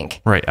you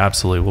think. Right.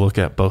 Absolutely. We'll look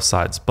at both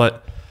sides.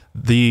 But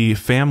the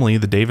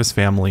Davis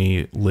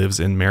family lives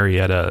in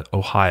Marietta,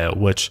 Ohio,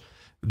 which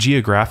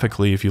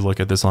geographically, if you look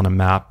at this on a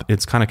map,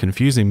 it's kind of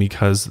confusing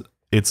because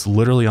it's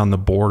literally on the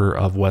border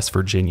of West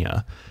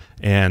Virginia.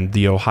 And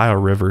the Ohio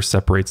River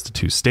separates the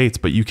two states,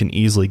 but you can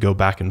easily go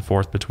back and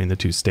forth between the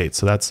two states.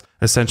 So that's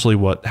essentially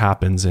what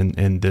happens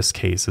in this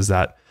case, is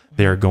that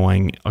they're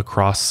going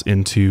across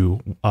into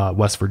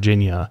West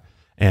Virginia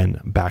and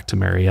back to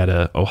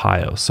Marietta,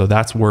 Ohio. So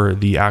that's where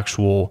the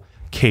actual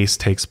case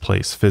takes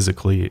place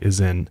physically, is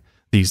in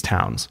these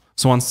towns.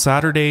 So on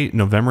Saturday,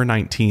 November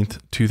 19th,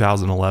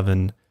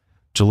 2011,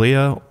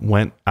 Jaleayah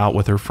went out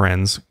with her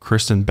friends,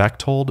 Kristen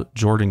Bechtold,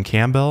 Jordan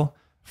Campbell,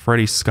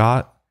 Freddie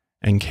Scott,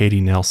 and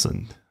Katie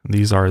Nelson.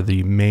 These are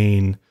the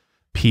main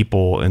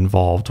people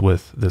involved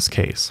with this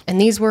case.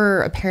 And these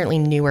were apparently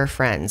newer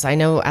friends. I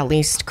know at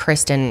least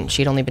Kristen,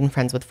 she'd only been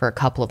friends with for a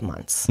couple of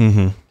months.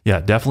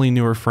 Yeah, definitely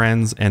newer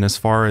friends. And as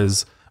far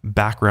as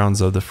backgrounds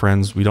of the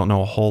friends, we don't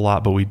know a whole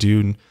lot, but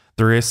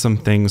there is some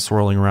things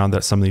swirling around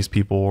that some of these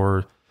people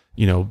were,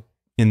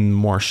 in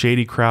more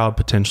shady crowd,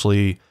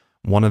 potentially.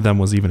 One of them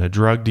was even a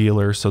drug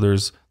dealer. So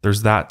there's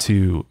that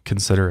to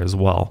consider as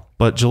well.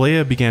 But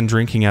Jaleayah began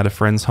drinking at a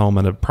friend's home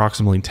at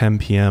approximately 10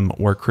 p.m.,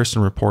 where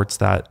Kristen reports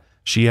that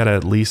she had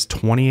at least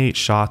 28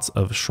 shots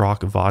of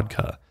Schrock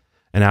vodka.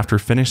 And after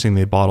finishing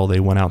the bottle, they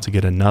went out to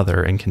get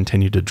another and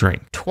continued to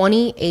drink.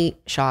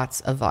 28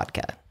 shots of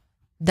vodka.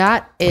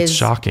 That's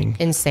shocking.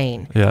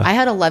 Insane. Yeah. I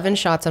had 11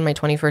 shots on my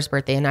 21st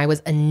birthday and I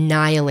was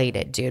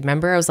annihilated, dude.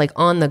 Remember, I was like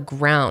on the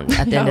ground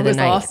at the end of the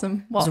night.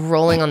 Awesome. I was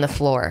rolling on the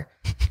floor.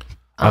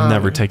 I've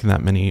never taken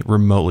that many,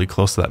 remotely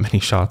close to that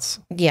many shots.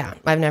 Yeah,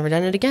 I've never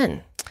done it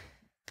again.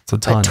 It's a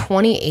ton. But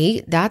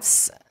 28,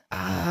 that's,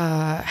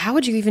 how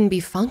would you even be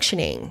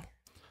functioning?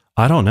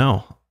 I don't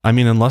know. I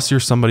mean, unless you're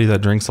somebody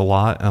that drinks a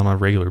lot on a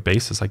regular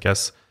basis, I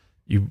guess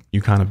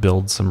you kind of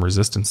build some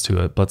resistance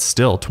to it. But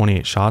still,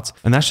 28 shots.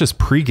 And that's just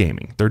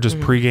pre-gaming. They're just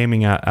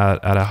pre-gaming at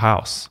a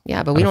house.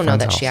 Yeah, but we don't know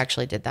that she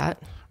actually did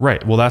that.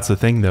 Right. Well, that's the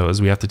thing, though,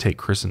 is we have to take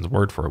Kristen's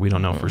word for it. We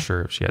don't know for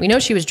sure if she had. We know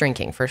she was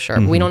drinking for sure,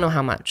 but we don't know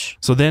how much.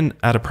 So then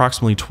at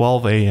approximately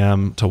 12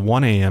 a.m. to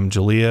 1 a.m.,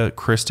 Jaleayah,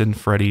 Kristen,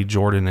 Freddie,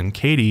 Jordan, and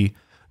Katie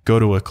go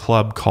to a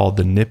club called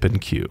the Nip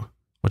and Q,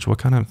 which what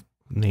kind of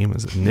name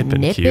is it? Nip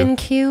and Nip Q. and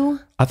Q?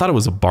 I thought it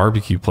was a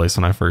barbecue place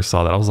when I first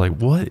saw that. I was like,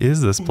 what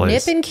is this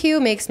place? Nip and Q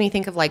makes me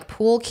think of like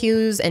pool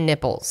cues and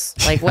nipples.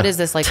 Like, what is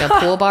this? Like a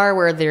pool bar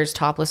where there's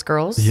topless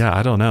girls? Yeah,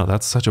 I don't know.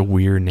 That's such a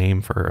weird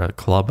name for a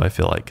club, I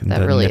feel like.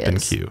 That really Nip and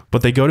is. Q.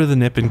 But they go to the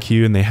Nip and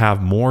Q and they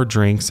have more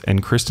drinks.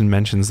 And Kristen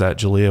mentions that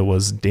Jaleayah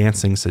was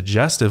dancing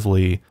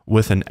suggestively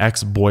with an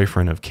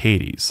ex-boyfriend of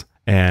Katie's.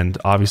 And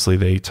obviously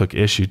they took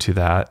issue to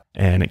that,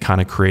 and it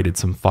kind of created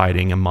some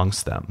fighting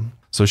amongst them.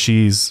 So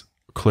she's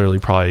clearly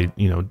probably,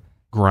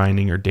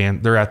 grinding or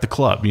they're at the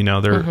club,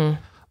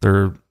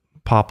 they're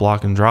pop,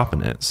 lock, and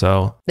dropping it.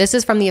 So this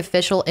is from the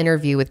official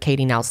interview with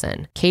Katie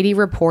Nelson. Katie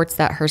reports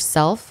that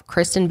herself,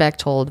 Kristen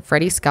Bechtold,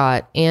 Freddie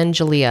Scott, and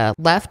Jaleayah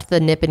left the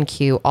Nip and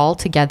Q all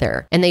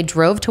together, and they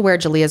drove to where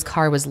Jaleah's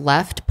car was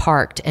left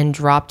parked and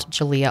dropped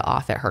Jaleayah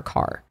off at her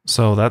car.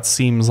 So that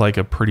seems like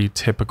a pretty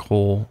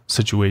typical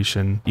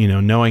situation.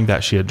 Knowing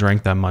that she had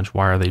drank that much,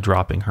 why are they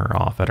dropping her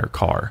off at her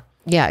car?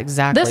 Yeah,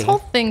 exactly. This whole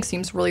thing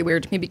seems really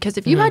weird to me because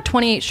if you had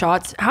 28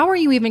 shots, how are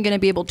you even going to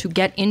be able to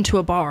get into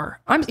a bar?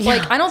 I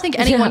don't think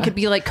anyone could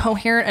be like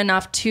coherent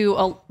enough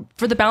to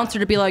for the bouncer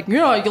to be like,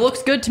 yeah, it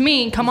looks good to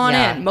me. Come on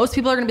in. Most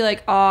people are going to be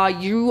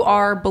like, you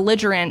are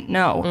belligerent.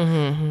 No.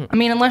 I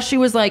mean, unless she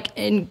was like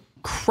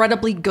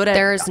incredibly good at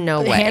There's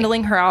no way.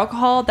 handling her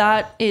alcohol,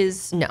 that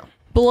is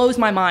blows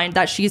my mind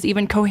that she's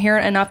even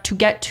coherent enough to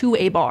get to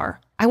a bar.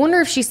 I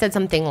wonder if she said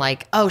something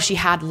like, oh, she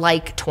had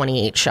like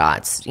 28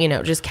 shots,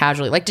 just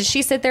casually. Like, did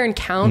she sit there and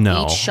count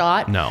each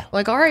shot? No.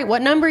 Like, all right,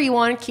 what number you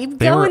want? Keep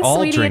going,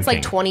 sweetie. Drinking. It's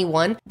like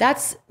 21.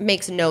 That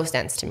makes no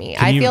sense to me.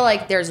 I feel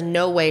like there's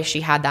no way she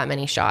had that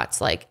many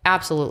shots. Like,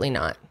 absolutely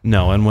not.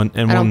 No, and when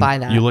don't buy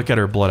that. You look at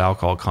her blood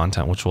alcohol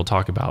content, which we'll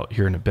talk about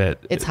here in a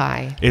bit. It's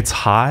high. It's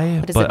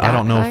high, but I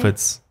don't know if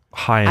it's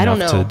high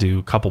enough to do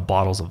a couple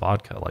bottles of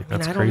vodka. Like,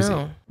 that's crazy.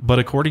 But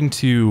according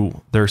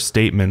to their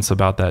statements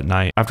about that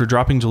night, after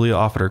dropping Jaleayah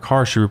off at her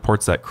car, she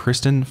reports that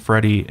Kristen,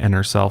 Freddie, and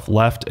herself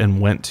left and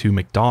went to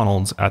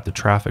McDonald's at the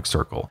traffic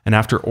circle. And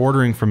after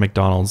ordering from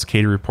McDonald's,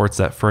 Katie reports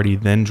that Freddie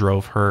then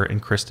drove her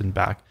and Kristen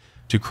back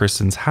to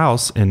Kristen's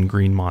house in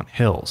Greenmont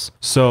Hills.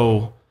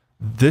 So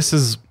this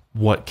is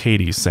what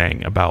Katie's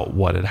saying about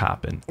what had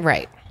happened.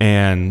 Right.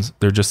 And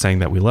they're just saying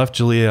that we left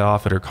Jaleayah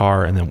off at her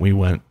car and then we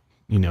went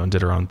and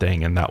did her own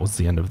thing, and that was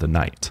the end of the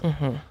night.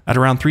 At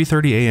around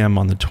 3:30 a.m.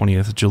 on the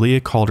 20th,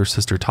 Jaleayah called her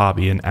sister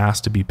Tabi and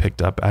asked to be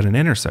picked up at an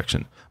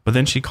intersection. But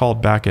then she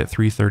called back at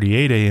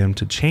 3:38 a.m.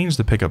 to change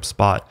the pickup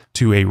spot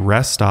to a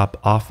rest stop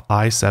off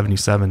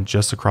I-77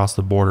 just across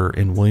the border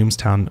in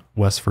Williamstown,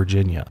 West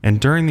Virginia. And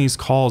during these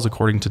calls,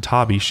 according to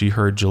Tabi, she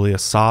heard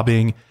Jaleayah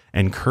sobbing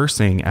and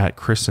cursing at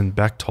Kristen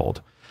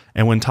Bechtold.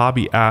 And when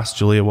Tabi asked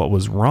Jaleayah what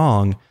was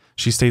wrong,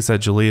 she states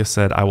that Jaleayah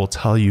said, "I will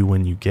tell you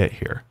when you get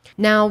here."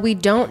 Now, we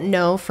don't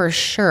know for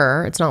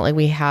sure. It's not like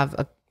we have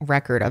a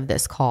record of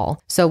this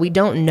call. So we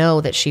don't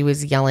know that she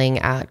was yelling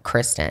at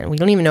Kristen. We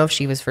don't even know if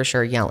she was for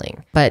sure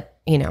yelling. But,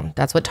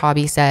 that's what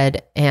Tabi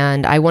said.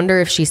 And I wonder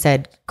if she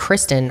said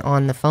Kristen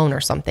on the phone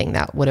or something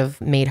that would have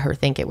made her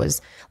think it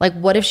was like,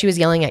 what if she was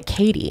yelling at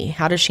Katie?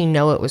 How does she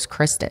know it was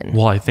Kristen?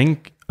 Well, I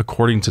think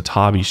according to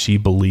Tabi, she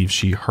believes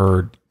she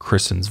heard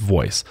Kristen's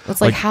voice.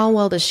 It's like how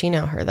well does she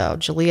know her though?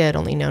 Jaleayah had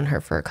only known her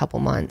for a couple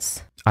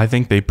months. I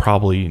think they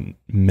probably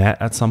met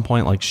at some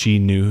point. Like, she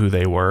knew who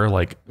they were.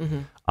 Like,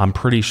 I'm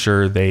pretty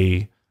sure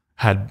they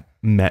had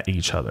met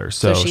each other.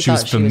 So she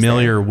was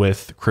familiar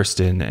with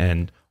Kristen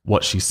and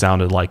what she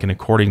sounded like. And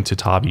according to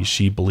Tabi,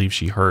 she believes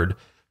she heard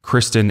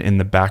Kristen in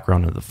the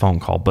background of the phone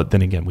call. But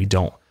then again, we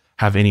don't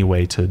have any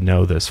way to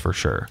know this for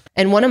sure.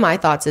 And one of my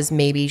thoughts is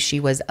maybe she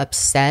was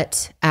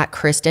upset at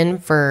Kristen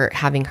for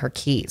having her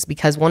keys,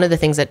 because one of the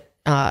things that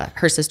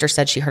her sister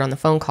said she heard on the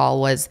phone call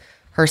was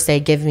her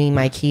say, "Give me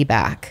my key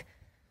back."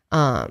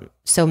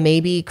 So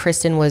maybe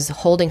Kristen was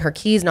holding her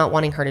keys, not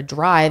wanting her to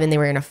drive, and they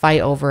were in a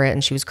fight over it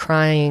and she was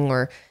crying,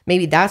 or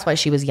maybe that's why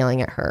she was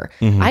yelling at her.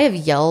 I have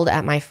yelled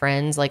at my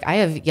friends. Like, I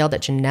have yelled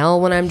at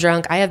Janelle when I'm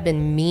drunk. I have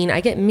been mean.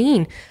 I get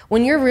mean.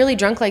 When you're really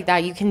drunk like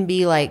that, you can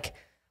be like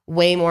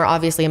way more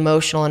obviously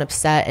emotional and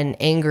upset and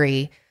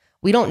angry.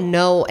 We don't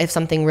know if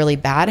something really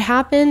bad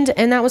happened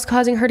and that was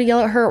causing her to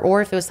yell at her,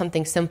 or if it was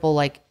something simple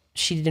like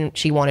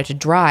she wanted to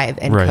drive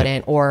and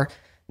couldn't, or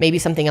maybe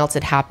something else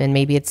had happened.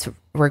 Maybe it's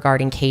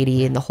regarding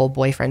Katie and the whole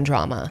boyfriend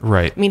drama.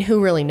 Right. I mean,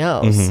 who really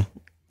knows?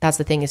 That's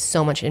the thing, is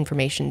so much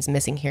information is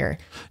missing here.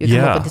 You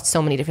come up with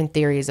so many different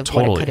theories of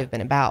what it could have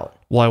been about.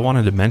 Well, I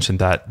wanted to mention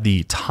that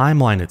the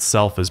timeline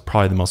itself is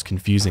probably the most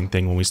confusing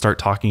thing. When we start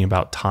talking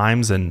about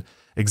times and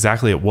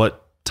exactly at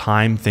what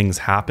time things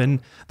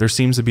happen, there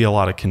seems to be a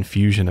lot of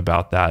confusion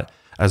about that,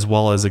 as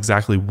well as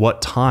exactly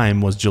what time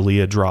was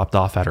Jaleayah dropped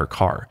off at her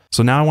car.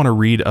 So now I want to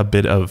read a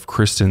bit of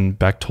Kristen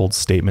Bechtold's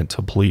statement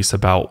to police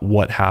about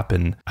what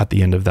happened at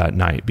the end of that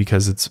night,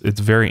 because it's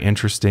very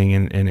interesting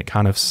and it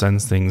kind of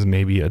sends things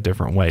maybe a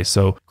different way.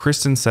 So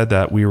Kristen said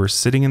that we were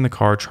sitting in the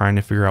car trying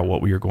to figure out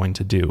what we were going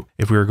to do,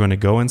 if we were going to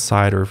go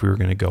inside or if we were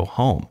going to go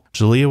home.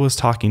 Jaleayah was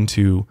talking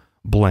to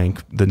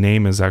blank. The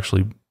name is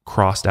actually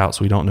crossed out,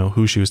 so we don't know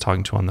who she was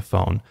talking to on the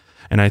phone.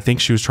 And I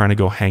think she was trying to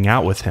go hang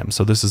out with him.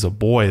 So this is a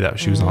boy that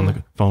she was on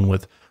the phone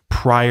with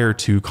prior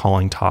to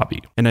calling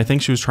Tabby. And I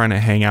think she was trying to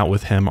hang out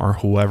with him or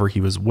whoever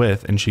he was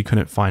with, and she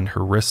couldn't find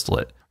her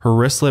wristlet. Her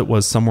wristlet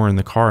was somewhere in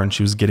the car, and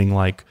she was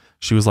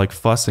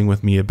fussing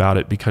with me about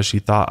it because she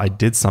thought I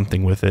did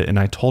something with it. And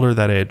I told her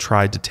that I had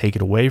tried to take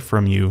it away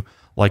from you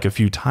like a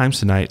few times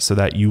tonight so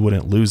that you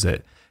wouldn't lose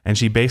it. And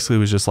she basically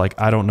was just like,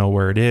 I don't know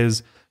where it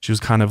is. She was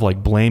kind of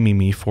like blaming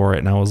me for it.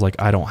 And I was like,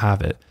 I don't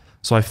have it.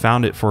 So I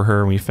found it for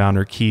her, and we found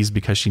her keys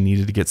because she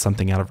needed to get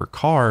something out of her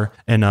car.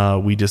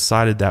 And we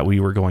decided that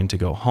we were going to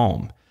go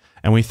home.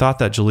 And we thought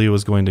that Jaleayah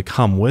was going to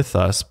come with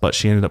us, but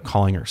she ended up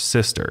calling her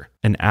sister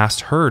and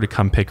asked her to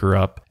come pick her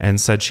up and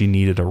said she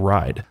needed a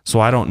ride. So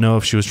I don't know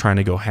if she was trying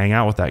to go hang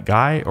out with that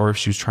guy or if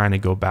she was trying to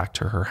go back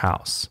to her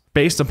house.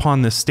 Based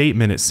upon this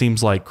statement, it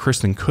seems like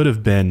Kristen could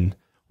have been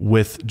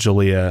with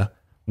Jaleayah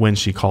when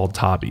she called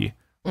Tabby.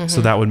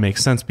 So that would make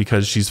sense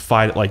because she's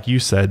fighting, like you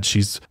said,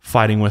 she's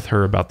fighting with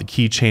her about the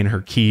keychain,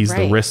 her keys,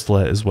 the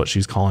wristlet is what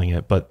she's calling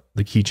it, but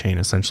the keychain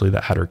essentially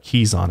that had her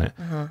keys on it.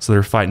 So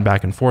they're fighting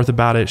back and forth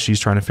about it. She's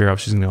trying to figure out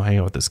if she's going to go hang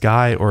out with this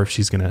guy or if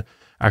she's going to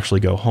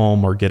actually go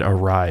home or get a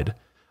ride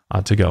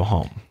to go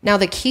home. Now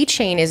the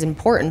keychain is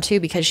important too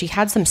because she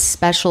had some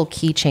special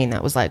keychain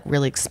that was like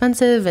really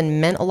expensive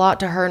and meant a lot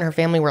to her and her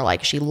family. Were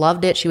like, she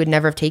loved it. She would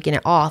never have taken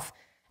it off,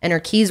 and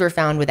her keys were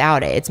found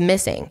without it. It's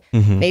missing.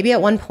 Maybe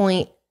at one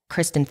point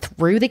Kristen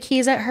threw the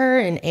keys at her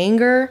in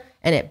anger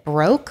and it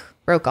broke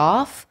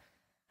off.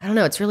 I don't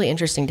know. It's really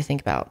interesting to think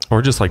about.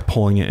 Or just like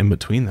pulling it in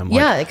between them.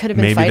 Yeah, it could have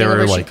been fighting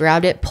over. She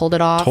grabbed it, pulled it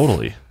off.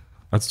 Totally.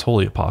 That's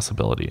totally a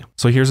possibility.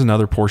 So here's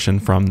another portion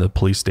from the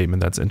police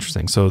statement that's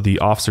interesting. So the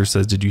officer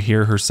says, did you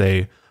hear her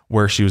say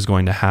where she was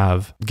going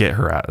to get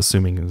her at,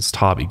 assuming it's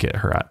Tabby, get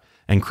her at?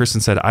 And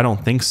Kristen said, I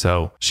don't think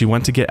so. She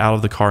went to get out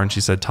of the car and she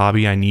said,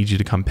 Tabby, I need you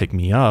to come pick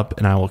me up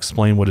and I will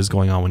explain what is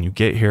going on when you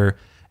get here.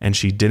 And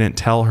she didn't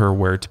tell her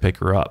where to pick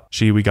her up.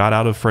 We got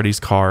out of Freddie's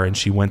car and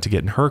she went to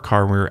get in her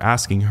car. And we were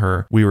asking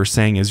her, we were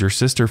saying, is your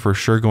sister for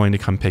sure going to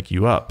come pick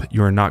you up?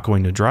 You are not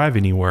going to drive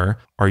anywhere.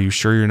 Are you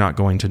sure you're not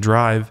going to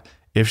drive?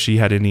 If she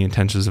had any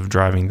intentions of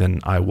driving,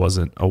 then I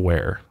wasn't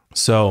aware.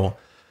 So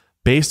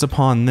based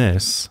upon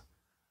this,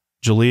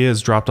 Jaleayah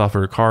is dropped off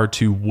her car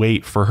to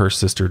wait for her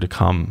sister to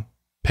come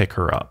pick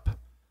her up,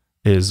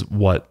 is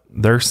what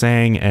they're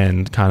saying,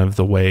 and kind of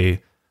the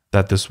way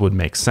that this would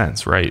make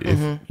sense, right? If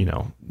you're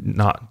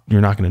not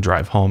going to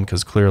drive home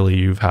because clearly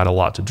you've had a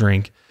lot to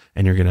drink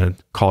and you're going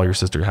to call your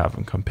sister to have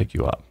him come pick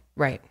you up.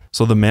 Right.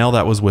 So the male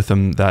that was with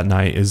him that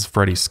night is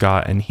Freddie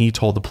Scott, and he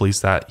told the police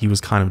that he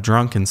was kind of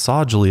drunk and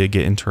saw Jaleayah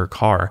get into her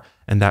car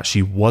and that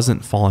she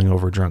wasn't falling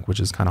over drunk, which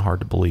is kind of hard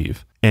to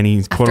believe. And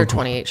he's after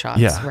 28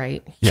 shots,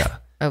 right? Yeah.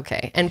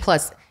 Okay. And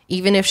plus,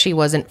 even if she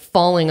wasn't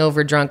falling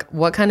over drunk,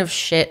 what kind of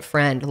shit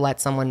friend let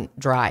someone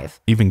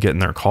drive? Even get in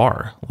their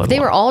car. They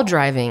were all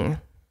driving.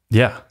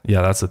 Yeah,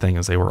 that's the thing,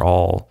 is they were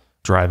all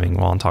driving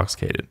while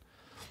intoxicated.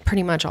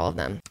 Pretty much all of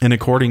them. And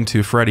according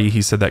to Freddie,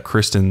 he said that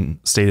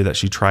Kristen stated that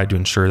she tried to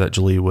ensure that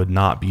Jaleayah would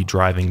not be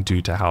driving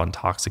due to how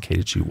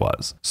intoxicated she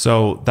was.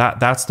 So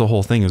that's the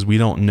whole thing, is we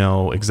don't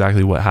know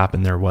exactly what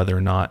happened there, whether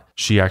or not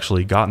she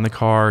actually got in the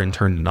car and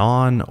turned it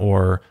on,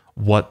 or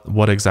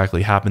what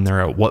exactly happened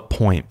there, at what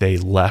point they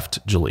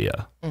left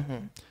Jaleayah.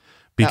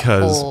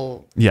 Because that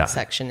whole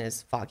section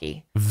is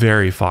foggy.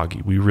 Very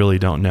foggy. We really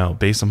don't know.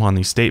 Based upon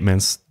these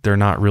statements, they're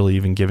not really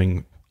even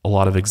giving a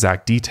lot of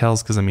exact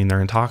details because,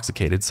 they're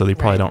intoxicated. So they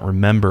probably don't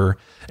remember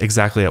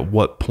exactly at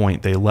what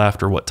point they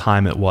left or what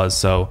time it was.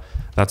 So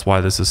that's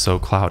why this is so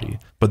cloudy.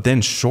 But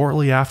then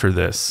shortly after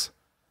this,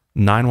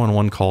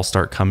 911 calls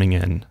start coming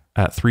in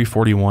at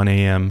 3:41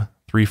 a.m.,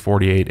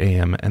 3:48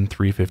 a.m., and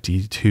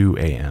 3:52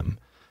 a.m.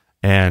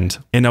 And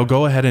I'll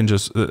go ahead and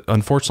just,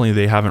 unfortunately,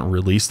 they haven't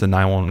released the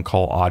 911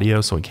 call audio,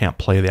 so we can't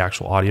play the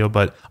actual audio,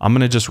 but I'm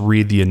going to just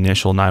read the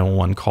initial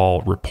 911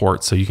 call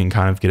report so you can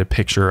kind of get a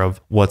picture of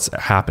what's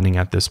happening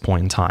at this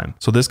point in time.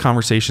 So this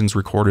conversation is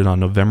recorded on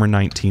November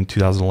 19,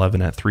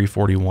 2011 at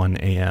 3:41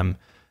 a.m.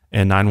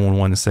 And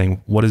 911 is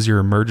saying, what is your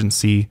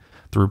emergency?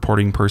 The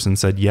reporting person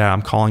said, yeah,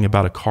 I'm calling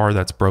about a car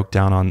that's broke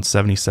down on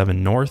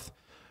 77 North.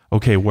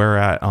 Okay, where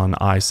at on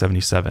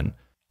I-77?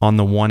 On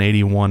the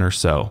 181 or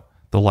so.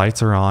 The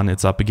lights are on,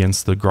 it's up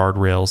against the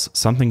guardrails.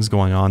 Something's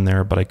going on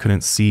there, but I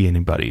couldn't see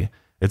anybody.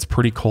 It's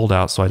pretty cold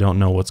out, so I don't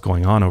know what's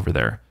going on over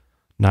there.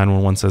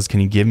 911 says, can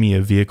you give me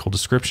a vehicle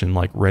description,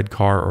 like red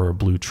car or a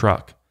blue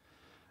truck?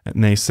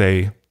 And they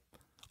say,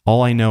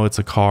 all I know, it's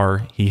a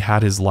car. He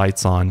had his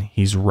lights on.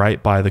 He's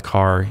right by the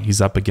car.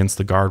 He's up against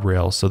the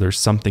guardrail, so there's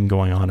something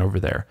going on over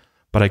there.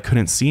 But I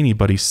couldn't see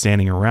anybody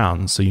standing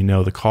around, so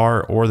the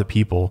car or the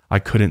people I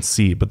couldn't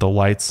see, but the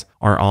lights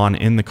are on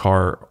in the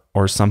car,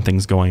 or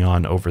something's going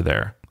on over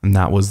there. And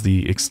that was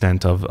the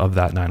extent of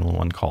that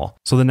 911 call.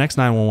 So the next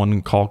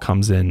 911 call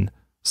comes in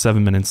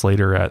 7 minutes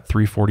later at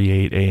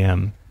 3:48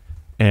 a.m.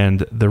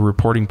 And the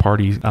reporting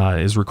party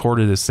is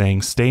recorded as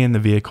saying, stay in the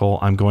vehicle.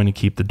 I'm going to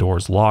keep the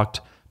doors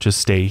locked. Just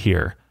stay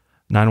here.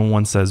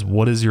 911 says,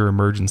 what is your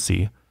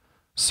emergency?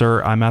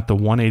 Sir, I'm at the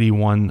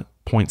 181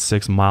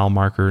 4.6 mile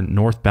marker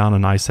northbound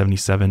on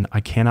I-77. I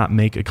cannot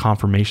make a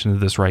confirmation of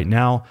this right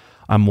now.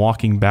 I'm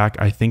walking back.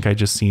 I think I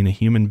just seen a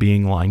human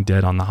being lying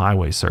dead on the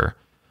highway, sir.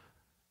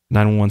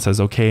 911 says,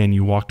 okay, and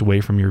you walked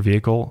away from your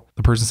vehicle?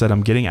 The person said,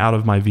 I'm getting out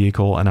of my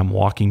vehicle and I'm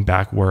walking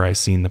back where I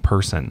seen the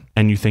person.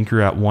 And you think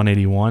you're at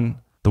 181?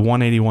 The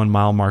 181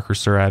 mile marker,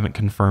 sir, I haven't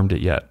confirmed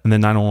it yet. And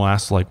then 911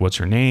 asked, like, what's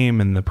your name?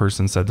 And the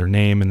person said their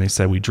name, and they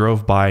said, we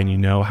drove by and you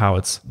know how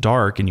it's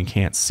dark and you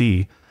can't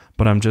see,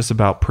 but I'm just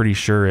about pretty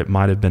sure it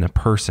might have been a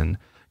person.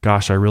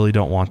 Gosh, I really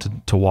don't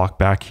want to walk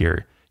back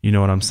here. You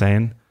know what I'm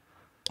saying?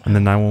 And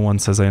then 911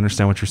 says, I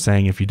understand what you're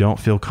saying. If you don't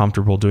feel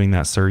comfortable doing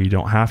that, sir, you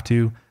don't have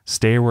to.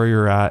 Stay where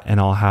you're at and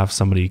I'll have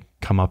somebody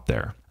come up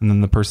there. And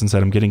then the person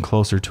said, I'm getting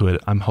closer to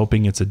it. I'm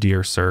hoping it's a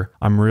deer, sir.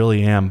 I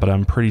really am, but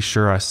I'm pretty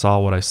sure I saw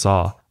what I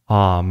saw.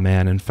 Aw,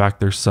 man. In fact,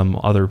 there's some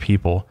other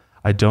people.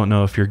 I don't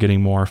know if you're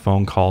getting more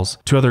phone calls.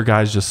 2 other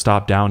guys just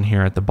stopped down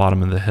here at the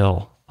bottom of the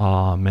hill.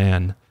 Aw,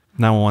 man.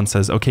 911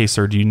 says, okay,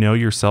 sir, do you know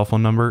your cell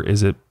phone number?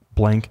 Is it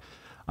blank?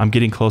 I'm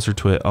getting closer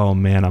to it. Oh,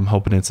 man, I'm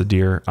hoping it's a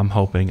deer. I'm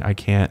hoping. I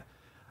can't.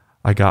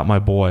 I got my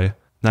boy.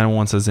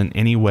 911 says, in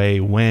any way,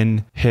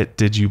 when hit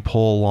did you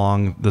pull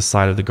along the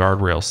side of the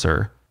guardrail,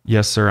 sir?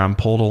 Yes, sir, I'm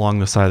pulled along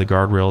the side of the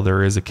guardrail.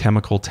 There is a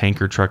chemical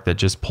tanker truck that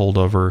just pulled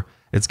over.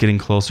 It's getting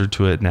closer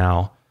to it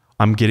now.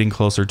 I'm getting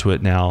closer to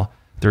it now.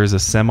 There is a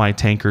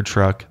semi-tanker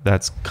truck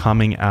that's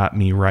coming at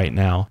me right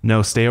now.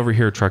 No, stay over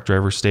here, truck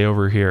driver. Stay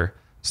over here.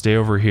 Stay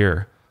over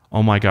here.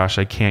 Oh my gosh,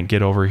 I can't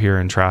get over here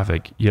in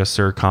traffic. Yes,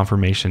 sir,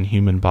 confirmation,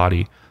 human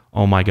body.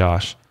 Oh my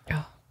gosh.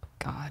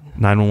 God.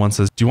 911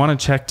 says, do you want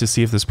to check to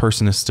see if this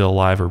person is still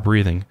alive or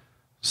breathing?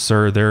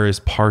 Sir, there is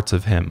parts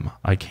of him.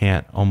 I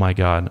can't. Oh my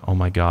God. Oh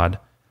my God.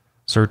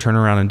 Sir, turn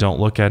around and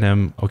don't look at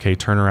him. Okay,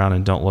 turn around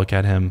and don't look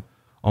at him.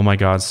 Oh my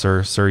God,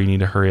 sir. Sir, you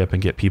need to hurry up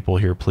and get people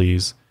here,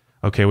 please.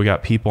 Okay, we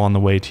got people on the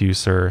way to you,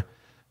 sir.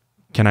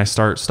 Can I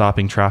start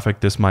stopping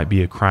traffic? This might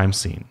be a crime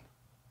scene.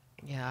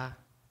 Yeah.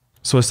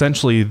 So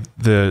essentially,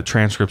 the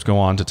transcripts go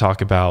on to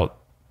talk about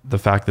the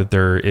fact that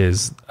there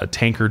is a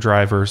tanker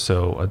driver.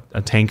 So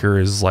a tanker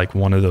is like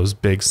one of those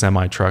big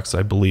semi trucks,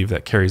 I believe,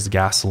 that carries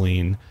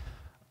gasoline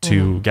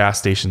to gas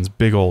stations.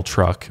 Big old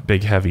truck,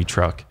 big heavy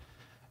truck.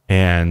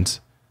 And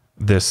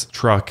this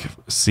truck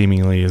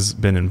seemingly has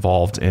been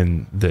involved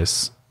in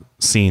this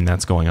scene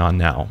that's going on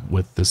now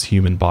with this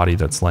human body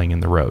that's laying in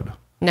the road.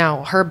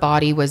 Now, her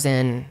body was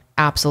in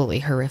absolutely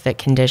horrific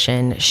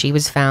condition. She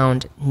was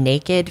found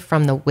naked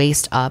from the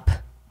waist up,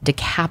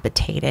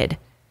 decapitated.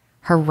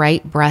 Her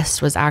right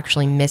breast was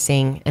actually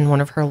missing and one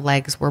of her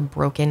legs were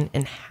broken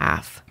in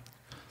half.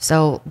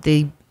 So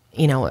the,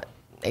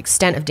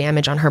 extent of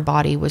damage on her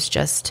body was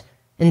just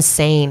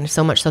insane.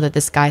 So much so that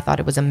this guy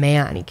thought it was a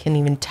man. He couldn't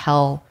even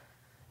tell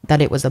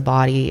that it was a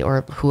body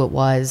or who it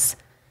was.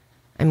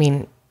 I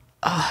mean,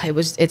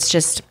 it's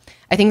just,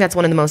 I think that's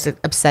one of the most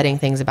upsetting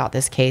things about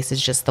this case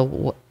is just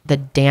the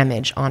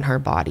damage on her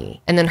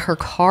body. And then her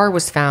car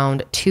was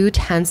found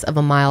 0.2 of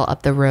a mile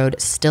up the road,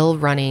 still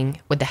running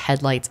with the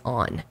headlights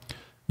on.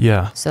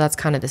 Yeah. So that's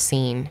kind of the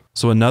scene.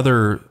 So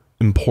another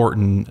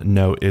important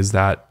note is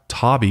that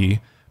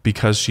Tabi,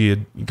 because she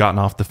had gotten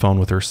off the phone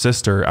with her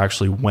sister,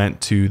 actually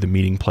went to the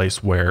meeting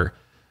place where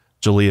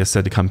Jaleayah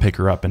said to come pick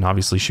her up. And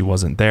obviously she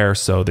wasn't there.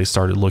 So they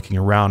started looking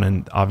around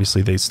and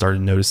obviously they started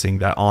noticing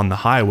that on the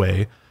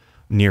highway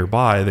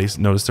nearby, they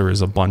noticed there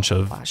was a bunch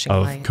of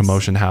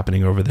commotion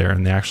happening over there.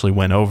 And they actually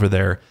went over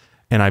there.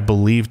 And I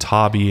believe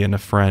Tabi and a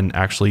friend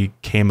actually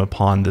came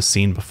upon the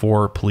scene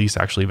before police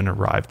actually even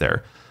arrived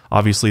there.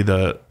 Obviously,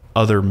 the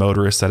other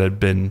motorists that had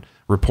been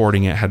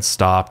reporting it had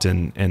stopped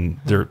and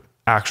their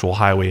actual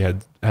highway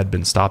had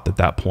been stopped at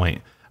that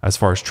point as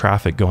far as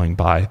traffic going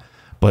by.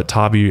 But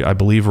Tabi, I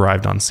believe,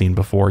 arrived on scene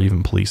before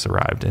even police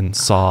arrived and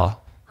saw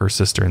her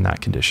sister in that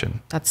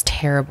condition. That's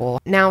terrible.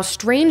 Now,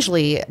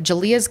 strangely,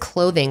 Jaleayah's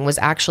clothing was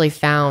actually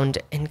found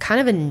in kind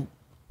of an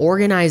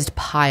organized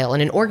pile, in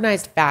an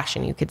organized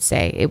fashion, you could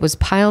say. It was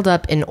piled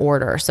up in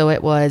order. So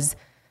it was,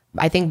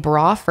 I think,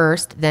 bra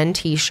first, then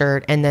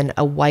t-shirt, and then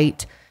a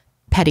white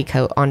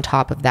petticoat on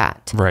top of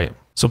that. Right.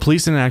 So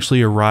police didn't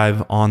actually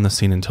arrive on the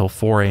scene until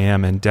 4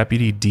 a.m. and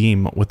Deputy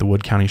Deem with the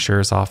Wood County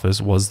Sheriff's Office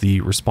was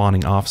the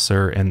responding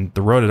officer, and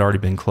the road had already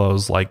been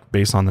closed. Like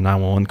based on the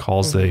 911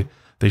 calls, they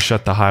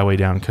shut the highway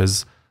down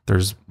because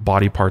there's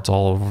body parts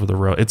all over the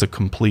road. It's a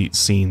complete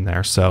scene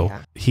there. So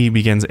he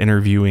begins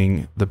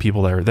interviewing the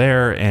people that are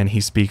there, and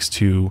he speaks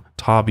to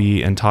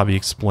Tabi, and Tabi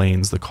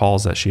explains the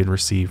calls that she had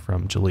received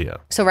from Jaleayah.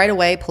 So right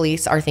away,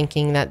 police are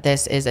thinking that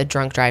this is a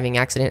drunk driving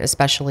accident,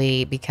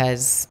 especially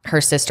because her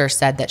sister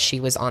said that she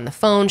was on the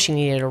phone, she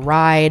needed a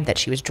ride, that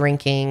she was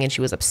drinking, and she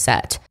was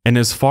upset. And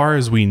as far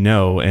as we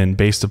know, and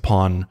based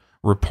upon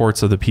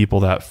reports of the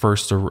people that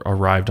first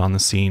arrived on the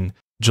scene,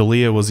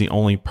 Jaleayah was the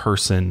only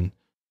person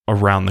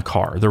around the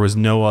car. There was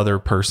no other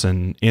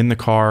person in the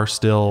car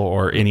still,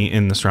 or any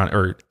in the surround,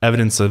 or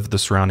evidence of the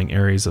surrounding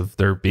areas of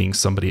there being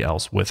somebody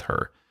else with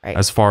her,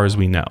 as far as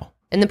we know.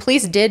 And the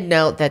police did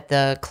note that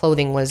the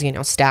clothing was,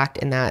 stacked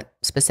in that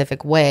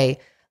specific way.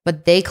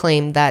 but they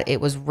claimed that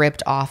it was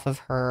ripped off of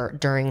her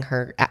during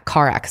her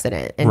car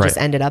accident and just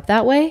ended up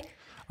that way.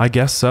 I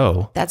guess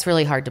so. That's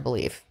really hard to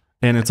believe.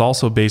 And it's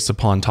also based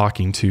upon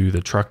talking to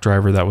the truck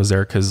driver that was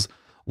there, because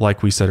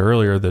like we said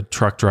earlier, the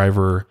truck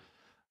driver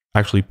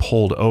actually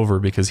pulled over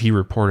because he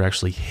reported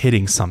actually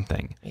hitting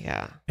something.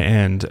 Yeah.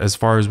 And as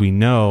far as we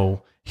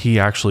know, he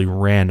actually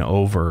ran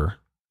over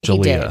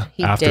Jaleayah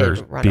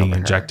after being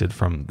ejected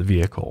from the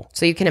vehicle.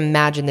 So you can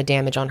imagine the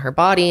damage on her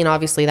body. And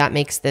obviously that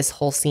makes this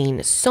whole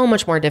scene so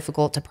much more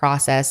difficult to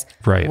process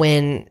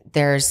when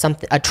there's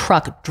a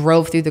truck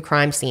drove through the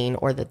crime scene,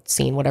 or the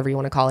scene, whatever you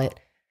want to call it,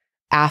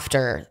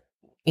 after,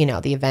 you know,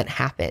 the event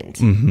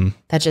happened.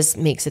 That just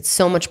makes it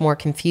so much more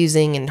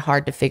confusing and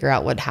hard to figure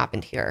out what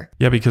happened here.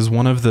 Yeah, because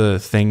one of the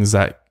things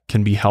that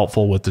can be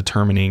helpful with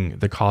determining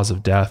the cause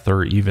of death,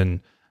 or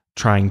even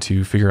trying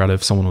to figure out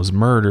if someone was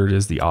murdered,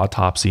 is the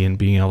autopsy and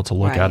being able to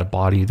look at a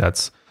body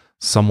that's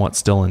somewhat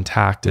still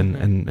intact.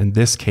 And in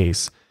this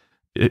case,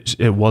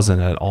 it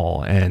wasn't at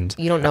all. And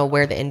you don't know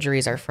where the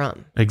injuries are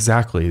from.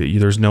 Exactly.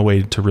 There's no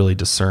way to really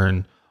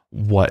discern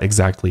what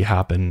exactly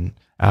happened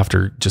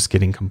after just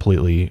getting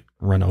completely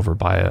run over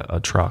by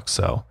a truck.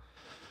 So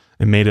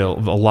it made it a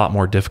lot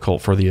more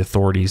difficult for the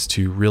authorities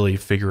to really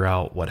figure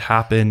out what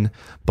happened.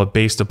 But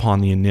based upon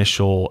the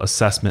initial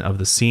assessment of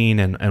the scene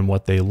and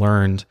what they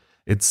learned,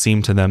 it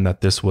seemed to them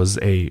that this was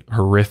a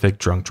horrific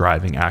drunk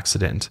driving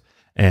accident,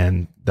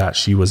 and that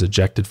she was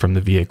ejected from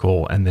the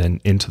vehicle and then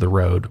into the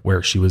road,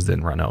 where she was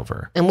then run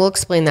over. And we'll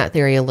explain that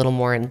theory a little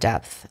more in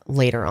depth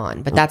later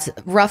on. But that's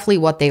roughly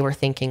what they were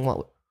thinking,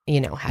 what, you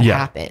know, had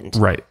happened.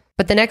 Right.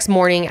 But the next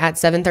morning at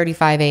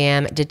 7:35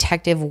 a.m.,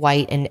 Detective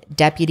White and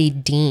Deputy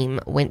Deem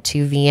went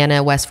to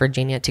Vienna, West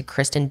Virginia, to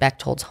Kristen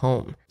Bechtold's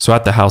home. So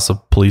at the house, the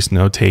police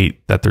notate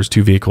that there's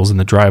two vehicles in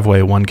the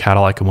driveway, one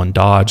Cadillac and one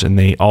Dodge. And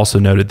they also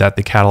noted that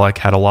the Cadillac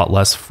had a lot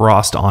less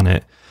frost on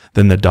it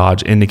than the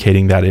Dodge,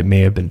 indicating that it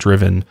may have been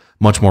driven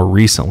much more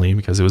recently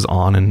because it was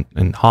on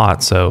and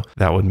hot. So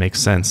that would make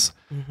sense.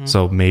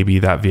 So maybe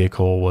that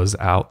vehicle was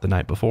out the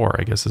night before,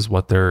 I guess is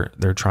what they're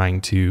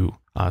trying to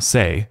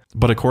say.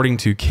 But according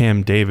to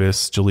Kim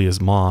Davis,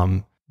 Jaleayah's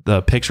mom,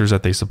 the pictures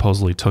that they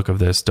supposedly took of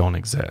this don't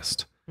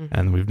exist,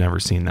 and we've never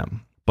seen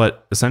them.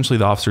 But essentially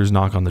the officers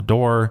knock on the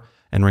door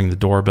and ring the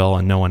doorbell,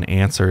 and no one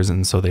answers.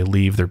 And so they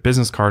leave their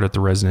business card at the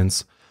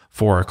residence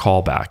for a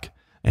callback,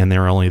 and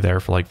they're only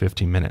there for like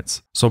 15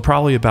 minutes. So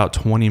probably about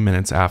 20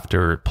 minutes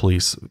after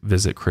police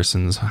visit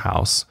Kristen's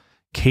house,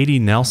 Katie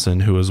Nelson,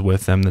 who was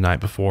with them the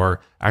night before,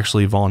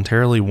 actually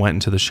voluntarily went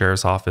into the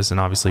sheriff's office, and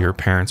obviously her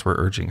parents were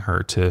urging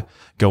her to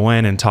go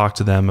in and talk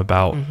to them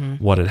about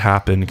what had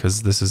happened,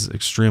 because this is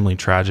extremely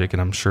tragic,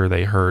 and I'm sure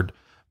they heard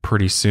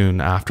pretty soon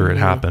after it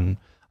happened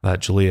that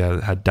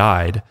Jaleayah had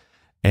died.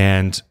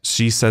 And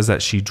she says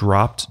that she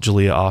dropped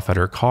Jaleayah off at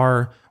her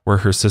car where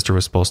her sister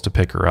was supposed to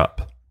pick her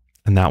up.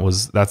 And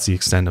that's the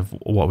extent of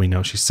what we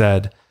know she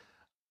said.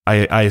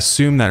 I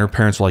assume that her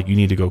parents were like, you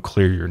need to go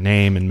clear your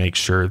name and make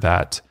sure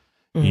that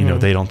you know,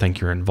 they don't think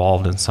you're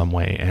involved in some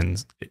way,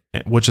 and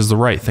which is the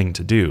right thing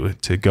to do,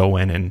 to go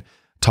in and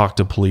talk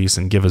to police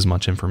and give as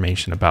much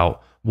information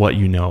about what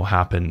you know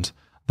happened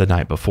the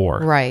night before.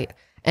 Right.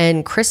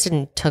 And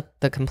Kristen took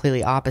the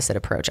completely opposite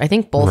approach. I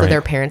think both of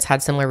their parents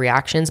had similar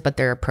reactions, but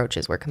their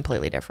approaches were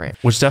completely different.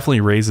 Which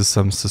definitely raises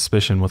some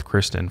suspicion with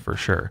Kristen for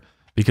sure.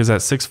 Because at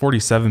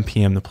 6:47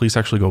 p.m., the police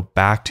actually go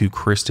back to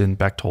Kristen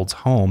Bechtold's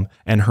home,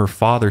 and her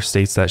father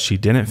states that she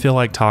didn't feel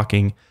like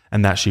talking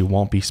and that she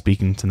won't be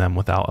speaking to them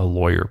without a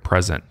lawyer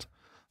present.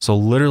 So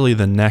literally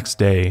the next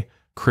day,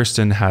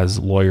 Kristen has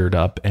lawyered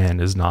up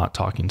and is not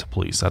talking to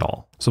police at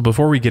all. So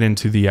before we get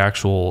into the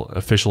actual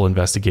official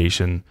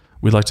investigation,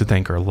 we'd like to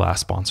thank our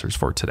last sponsors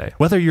for today.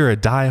 Whether you're a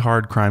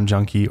die-hard crime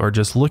junkie or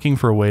just looking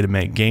for a way to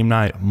make game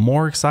night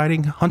more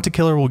exciting, Hunt a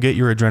Killer will get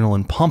your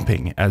adrenaline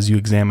pumping as you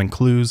examine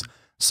clues,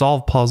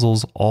 solve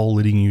puzzles, all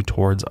leading you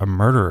towards a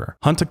murderer.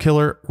 Hunt a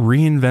Killer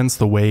reinvents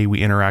the way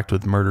we interact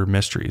with murder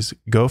mysteries.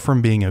 Go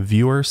from being a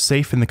viewer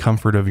safe in the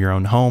comfort of your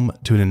own home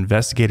to an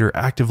investigator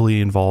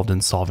actively involved in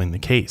solving the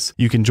case.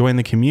 You can join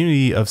the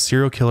community of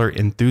serial killer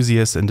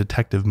enthusiasts and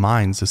detective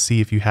minds to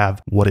see if you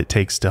have what it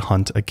takes to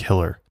hunt a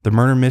killer. The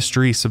Murder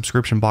Mystery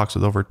subscription box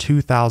with over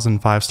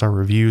 2,000 5-star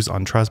reviews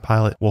on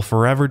Trustpilot will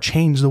forever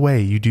change the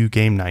way you do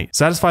game night.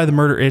 Satisfy the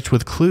murder itch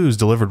with clues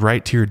delivered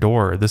right to your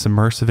door. This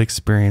immersive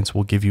experience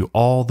will give you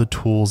all the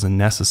tools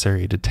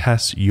necessary to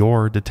test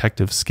your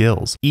detective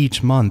skills.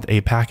 Each month, a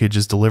package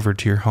is delivered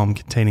to your home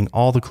containing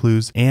all the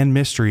clues and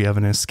mystery of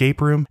an escape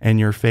room and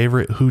your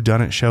favorite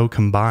whodunit show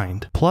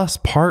combined. Plus,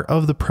 part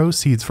of the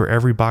proceeds for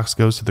every box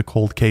goes to the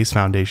Cold Case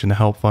Foundation to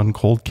help fund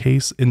cold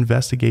case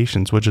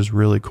investigations, which is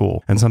really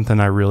cool and something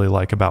I really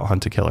like about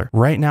Hunt a Killer.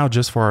 Right now,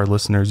 just for our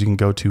listeners, you can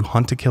go to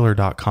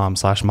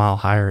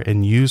huntakiller.com/milehigher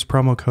and use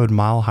promo code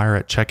milehigher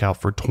at checkout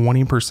for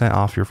 20%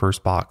 off your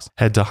first box.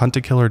 Head to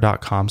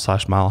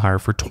huntakiller.com/milehigher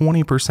for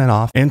 20%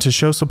 off and to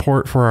show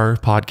support for our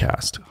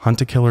podcast,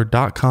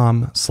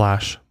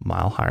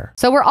 huntakiller.com/milehigher.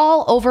 So we're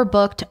all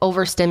overbooked,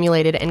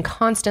 overstimulated, and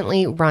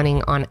constantly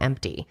running on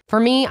empty. For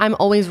me, I'm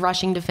always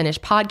rushing to finish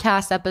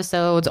podcast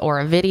episodes or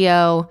a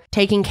video,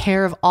 taking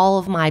care of all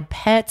of my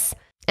pets,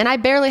 and I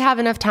barely have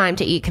enough time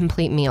to eat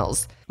complete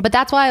meals. But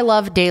that's why I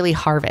love Daily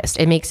Harvest.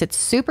 It makes it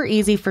super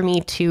easy for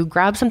me to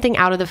grab something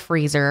out of the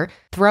freezer,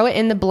 throw it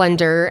in the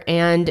blender,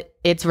 and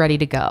it's ready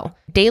to go.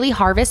 Daily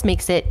Harvest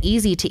makes it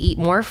easy to eat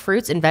more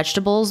fruits and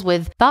vegetables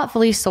with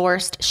thoughtfully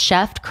sourced,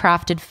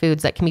 chef-crafted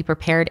foods that can be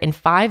prepared in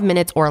 5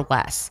 minutes or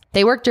less.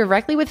 They work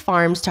directly with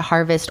farms to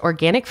harvest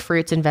organic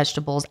fruits and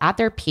vegetables at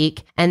their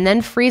peak and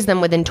then freeze them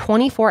within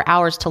 24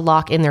 hours to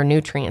lock in their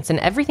nutrients, and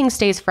everything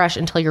stays fresh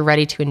until you're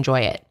ready to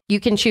enjoy it.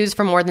 You can choose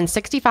from more than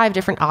 65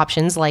 different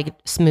options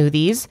like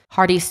smoothies,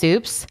 hearty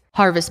soups,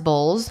 harvest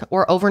bowls,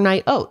 or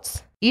overnight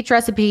oats. Each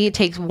recipe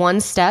takes one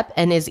step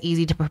and is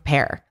easy to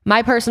prepare.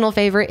 My personal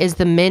favorite is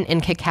the mint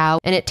and cacao,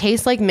 and it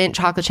tastes like mint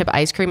chocolate chip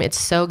ice cream. It's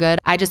so good.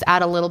 I just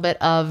add a little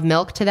bit of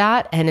milk to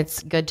that and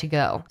it's good to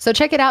go. So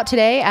check it out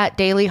today at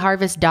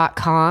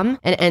dailyharvest.com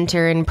and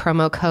enter in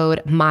promo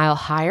code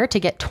MileHigher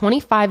to get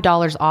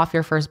 $25 off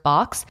your first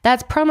box.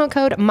 That's promo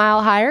code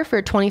MileHigher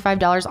for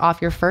 $25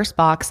 off your first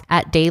box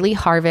at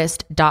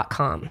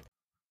dailyharvest.com.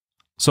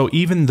 So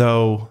even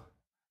though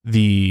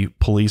the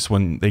police,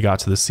 when they got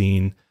to the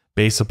scene,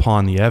 based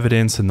upon the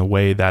evidence and the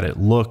way that it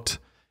looked,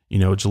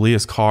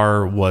 Jaleayah's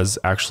car was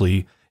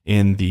actually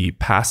in the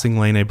passing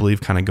lane, I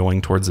believe, kind of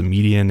going towards the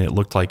median. It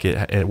looked like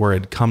it where it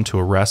had come to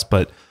a rest,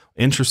 but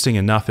interesting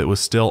enough, it was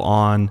still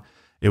on.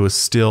 It was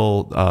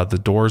still, the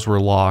doors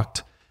were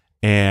locked,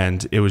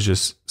 and it was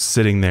just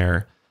sitting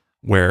there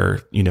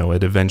where,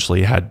 it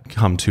eventually had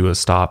come to a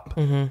stop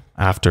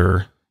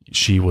after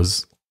she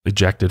was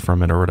ejected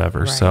from it or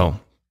whatever. Right. So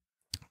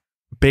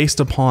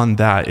based upon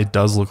that, it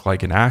does look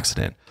like an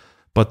accident.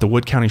 But the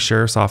Wood County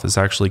Sheriff's Office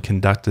actually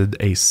conducted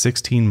a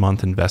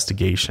 16-month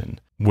investigation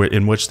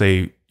in which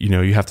they,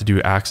 you have to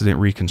do accident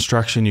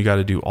reconstruction. You got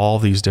to do all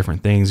these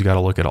different things. You got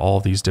to look at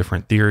all these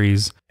different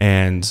theories.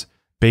 And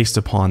based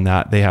upon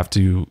that, they have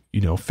to,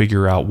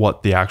 figure out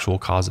what the actual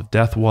cause of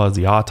death was,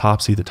 the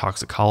autopsy, the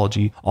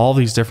toxicology, all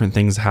these different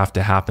things have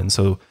to happen.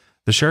 So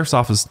the Sheriff's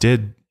Office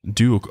did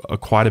do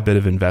quite a bit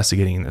of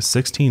investigating in this.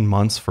 16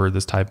 months for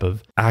this type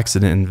of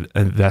accident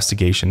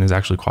investigation is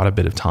actually quite a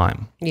bit of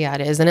time. Yeah,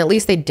 it is. And at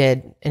least they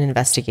did an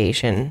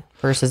investigation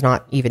versus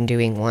not even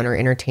doing one or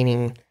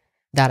entertaining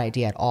that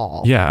idea at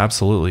all. Yeah,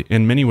 absolutely.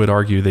 And many would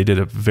argue they did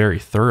a very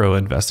thorough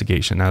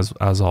investigation, as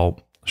I'll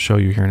show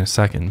you here in a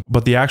second.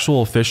 But the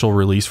actual official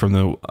release from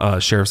the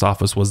Sheriff's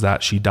Office was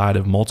that she died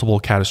of multiple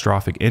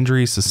catastrophic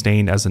injuries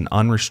sustained as an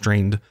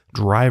unrestrained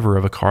driver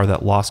of a car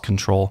that lost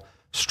control,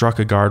 struck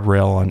a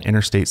guardrail on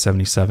Interstate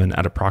 77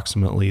 at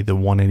approximately the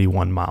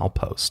 181 mile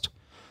post.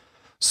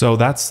 So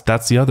that's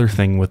the other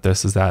thing with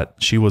this, is that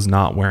she was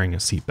not wearing a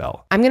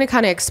seatbelt. I'm going to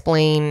kind of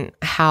explain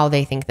how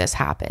they think this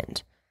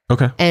happened.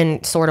 Okay.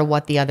 And sort of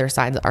what the other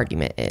side's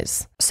argument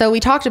is. So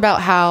we talked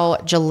about how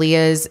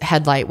Jaleayah's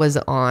headlight was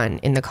on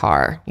in the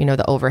car,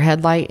 the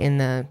overhead light in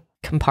the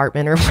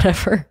compartment or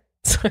whatever.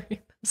 Sorry,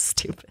 that's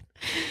stupid.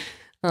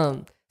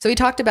 So we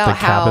talked about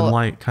how cabin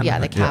light kind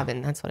of the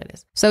cabin, that's what it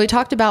is. So we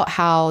talked about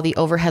how the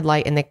overhead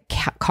light in the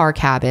car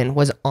cabin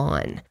was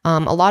on.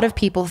 A lot of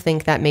people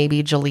think that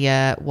maybe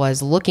Jaleayah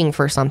was looking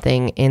for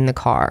something in the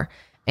car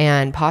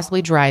and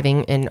possibly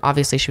driving, and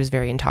obviously she was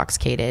very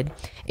intoxicated.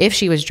 If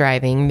she was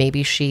driving,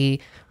 maybe she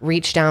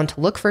reached down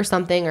to look for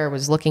something or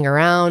was looking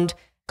around,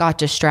 got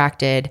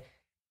distracted,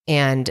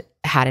 and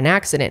had an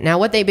accident. Now,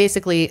 what they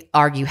basically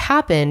argue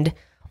happened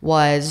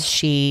was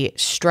she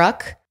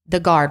struck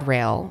the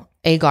guardrail,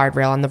 a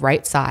guardrail on the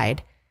right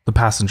side. The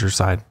passenger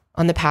side.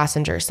 On the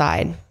passenger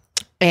side.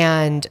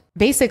 And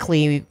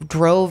basically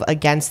drove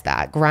against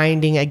that,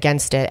 grinding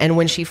against it. And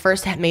when she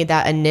first had made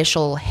that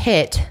initial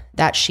hit,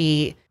 that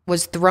she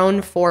was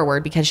thrown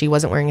forward because she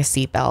wasn't wearing a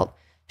seatbelt,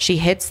 she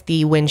hits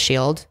the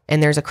windshield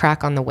and there's a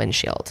crack on the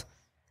windshield.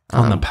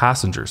 On the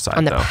passenger side,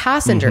 on the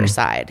passenger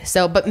side.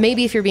 So, but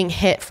maybe if you're being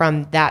hit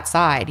from that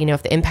side,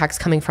 if the impact's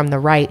coming from the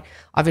right,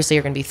 obviously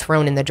you're going to be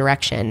thrown in the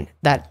direction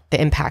that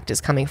the impact is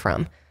coming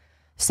from.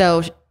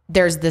 So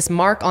there's this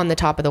mark on the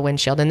top of the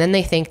windshield. And then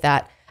they think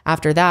that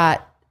after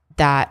that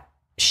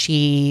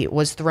she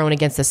was thrown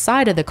against the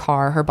side of the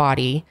car, her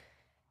body,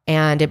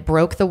 and it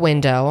broke the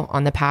window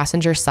on the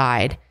passenger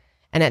side.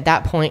 And at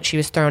that point, she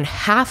was thrown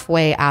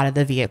halfway out of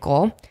the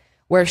vehicle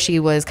where she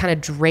was kind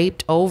of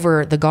draped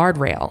over the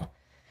guardrail.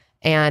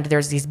 And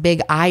there's these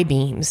big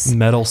I-beams.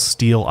 Metal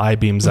steel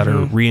I-beams that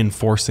are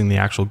reinforcing the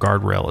actual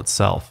guardrail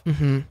itself.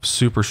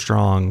 Super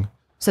strong.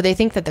 So they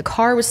think that the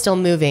car was still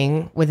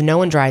moving with no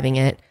one driving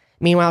it.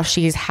 Meanwhile,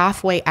 she's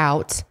halfway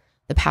out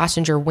the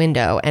passenger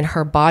window and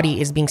her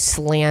body is being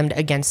slammed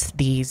against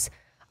these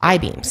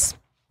I-beams.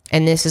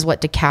 And this is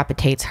what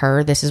decapitates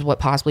her. This is what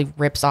possibly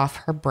rips off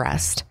her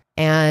breast.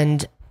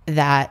 And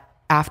that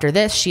after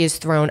this, she is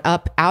thrown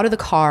up out of the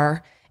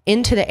car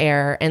into the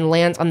air and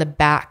lands on the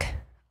back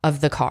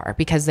of the car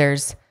because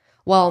there's,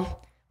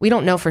 well, We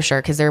don't know for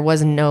sure because there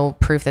was no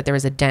proof that there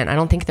was a dent. I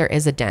don't think there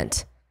is a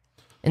dent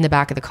in the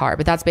back of the car,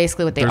 but that's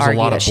basically what they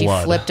argue, that she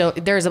flipped.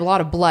 There's a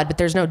lot of blood, but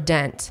there's no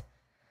dent.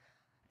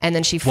 And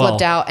then she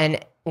flipped out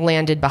and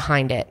landed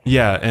behind it.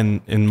 Yeah,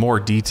 and in more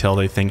detail,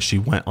 they think she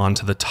went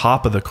onto the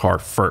top of the car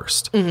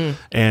first.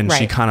 And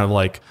she kind of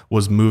like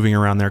was moving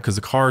around there because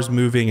the car's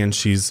moving and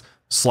she's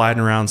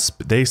sliding around.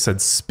 They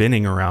said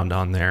spinning around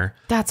on there.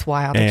 That's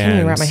wild. I can't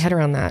even wrap my head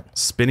around that.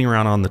 Spinning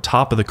around on the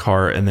top of the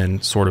car and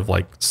then sort of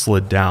like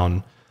slid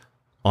down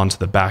onto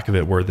the back of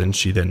it, where then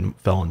she then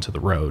fell into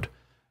the road.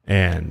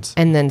 And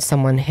then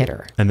someone hit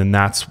her. And then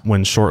that's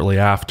when shortly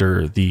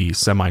after the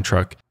semi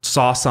truck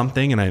saw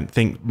something and I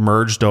think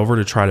merged over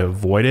to try to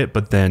avoid it.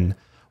 But then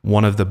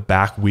one of the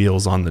back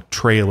wheels on the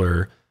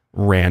trailer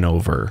ran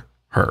over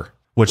her,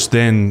 which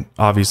then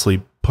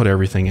obviously put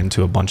everything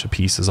into a bunch of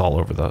pieces all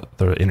over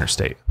the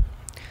interstate.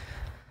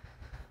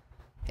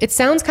 It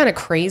sounds kind of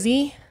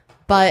crazy,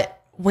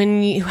 but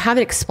when you have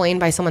it explained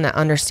by someone that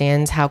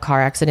understands how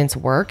car accidents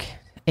work,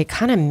 it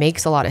kind of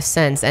makes a lot of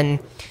sense. And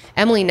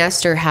Emily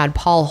Nestor had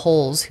Paul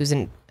Holes, who's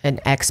an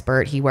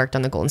expert. He worked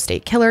on the Golden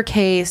State Killer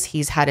case.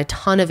 He's had a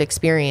ton of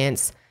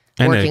experience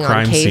working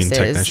on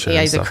cases.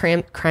 Yeah, he's a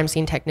crime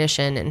scene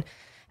technician.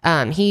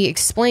 And he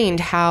explained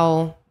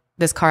how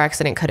this car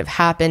accident could have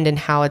happened and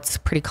how it's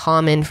pretty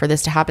common for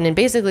this to happen, and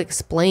basically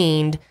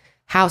explained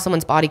how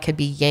someone's body could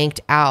be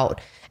yanked out.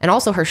 And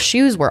also her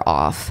shoes were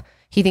off.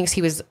 He thinks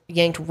he was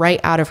yanked right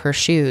out of her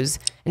shoes,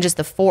 and just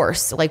the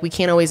force, like we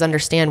can't always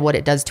understand what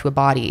it does to a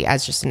body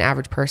as just an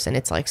average person.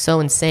 It's like so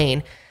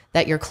insane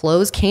that your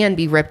clothes can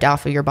be ripped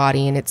off of your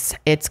body. And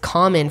it's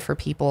common for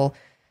people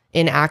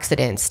in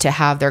accidents to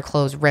have their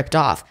clothes ripped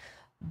off.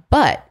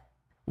 But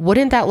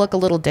wouldn't that look a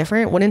little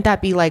different? Wouldn't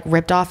that be like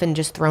ripped off and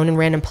just thrown in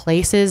random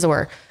places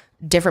or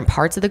different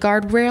parts of the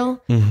guardrail?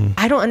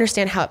 I don't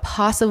understand how it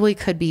possibly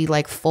could be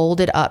like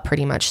folded up,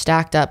 pretty much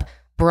stacked up,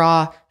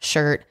 bra,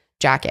 shirt,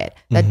 jacket.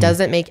 That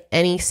doesn't make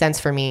any sense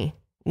for me,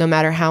 no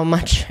matter how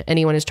much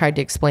anyone has tried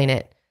to explain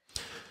it.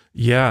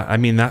 Yeah, I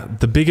mean,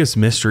 the biggest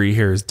mystery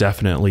here is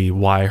definitely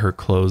why her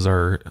clothes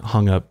are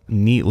hung up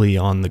neatly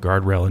on the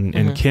guardrail.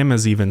 And Kim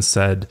has even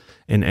said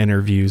in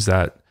interviews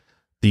that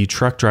the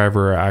truck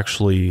driver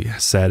actually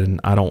said,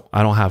 and I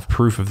don't have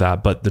proof of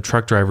that, but the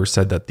truck driver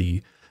said that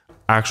the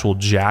actual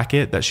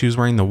jacket that she was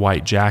wearing, the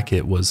white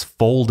jacket, was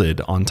folded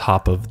on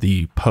top of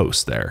the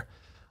post there.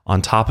 On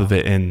top of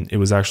it, and it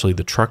was actually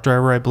the truck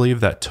driver, I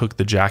believe, that took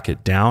the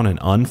jacket down and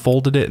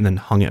unfolded it and then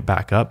hung it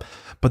back up.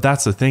 But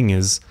that's the thing,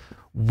 is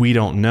we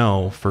don't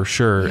know for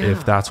sure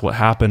if that's what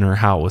happened or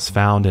how it was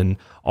found. And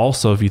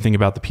also, if you think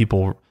about the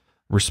people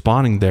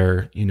responding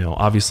there, you know,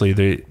 obviously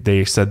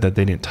they said that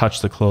they didn't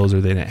touch the clothes or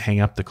they didn't hang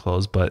up the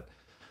clothes, but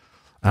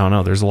I don't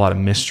know, there's a lot of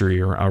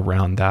mystery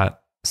around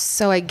that.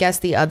 So I guess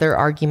the other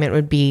argument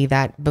would be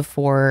that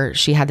before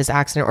she had this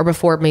accident, or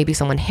before maybe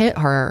someone hit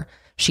her,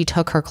 she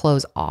took her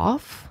clothes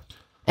off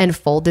and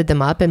folded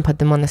them up and put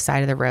them on the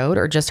side of the road,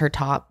 or just her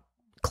top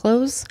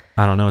clothes.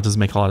 I don't know. It doesn't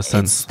make a lot of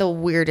sense. It's the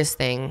weirdest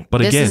thing.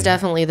 But this is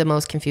definitely the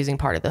most confusing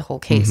part of the whole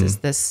case, is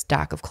this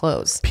stack of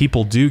clothes.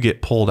 People do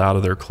get pulled out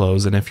of their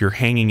clothes. And if you're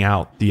hanging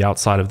out the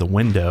outside of the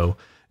window,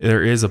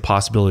 there is a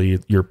possibility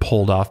you're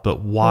pulled off. But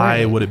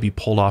why would it be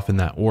pulled off in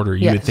that order?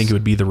 You would think it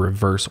would be the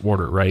reverse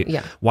order, right?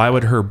 Yeah. Why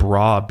would her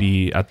bra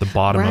be at the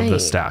bottom of the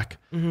stack?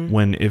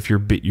 When if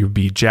you'd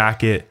be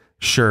jacket,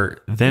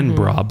 shirt, then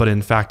bra, but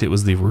in fact it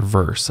was the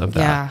reverse of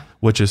that,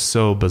 which is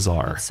so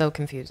bizarre. It's so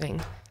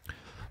confusing.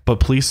 But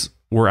police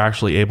were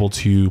actually able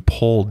to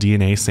pull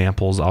DNA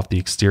samples off the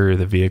exterior of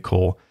the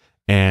vehicle,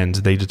 and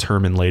they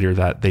determined later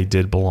that they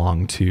did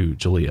belong to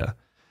Jaleayah.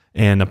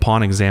 And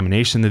upon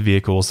examination, the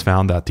vehicle was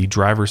found that the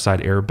driver's side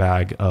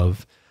airbag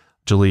of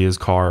Jaleayah's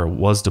car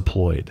was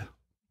deployed.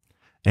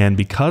 And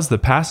because the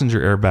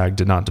passenger airbag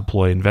did not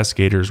deploy,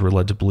 investigators were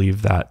led to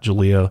believe that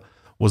Jaleayah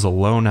was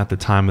alone at the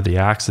time of the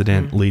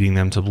accident, leading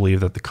them to believe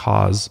that the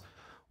cause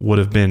would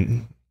have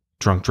been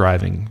drunk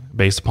driving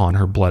based upon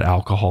her blood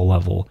alcohol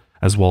level,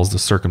 as well as the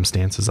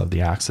circumstances of the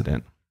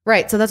accident.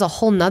 Right. So that's a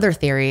whole nother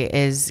theory,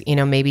 is, you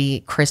know,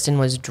 maybe Kristen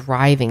was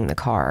driving the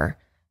car,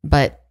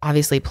 but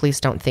obviously police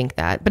don't think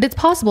that. But it's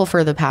possible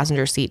for the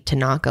passenger seat to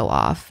not go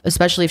off,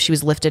 especially if she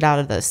was lifted out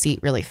of the seat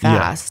really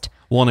fast. Yeah.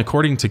 Well, and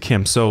according to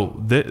Kim, so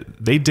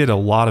they did a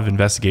lot of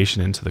investigation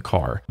into the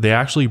car. They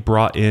actually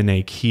brought in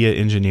a Kia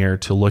engineer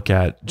to look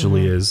at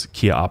Jaleayah's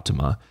Kia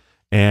Optima.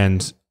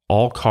 And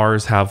all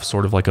cars have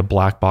sort of like a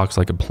black box,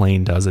 like a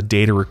plane does, a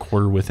data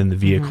recorder within the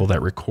vehicle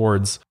that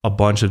records a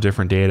bunch of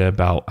different data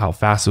about how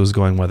fast it was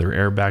going, whether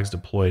airbags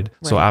deployed.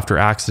 Right. So after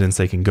accidents,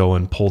 they can go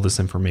and pull this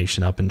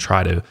information up and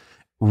try to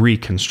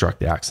reconstruct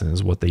the accident,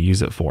 is what they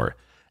use it for.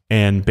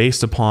 And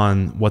based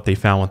upon what they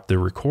found with the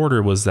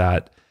recorder was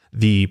that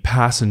the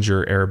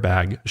passenger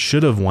airbag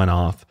should have went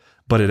off,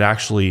 but it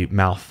actually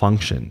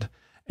malfunctioned.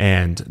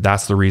 And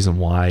that's the reason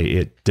why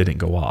it didn't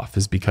go off,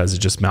 is because it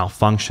just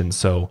malfunctioned.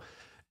 So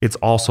it's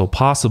also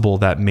possible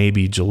that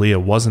maybe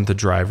Jaleayah wasn't the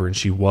driver and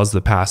she was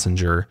the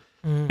passenger,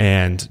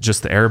 and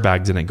just the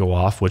airbag didn't go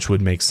off, which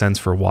would make sense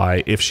for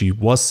why, if she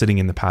was sitting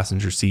in the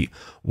passenger seat,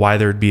 why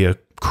there'd be a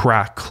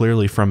crack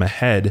clearly from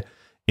ahead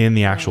in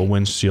the actual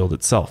windshield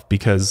itself,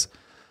 because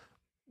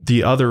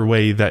the other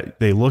way that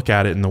they look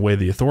at it and the way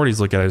the authorities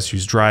look at it is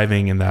she's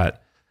driving and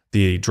that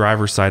the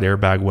driver's side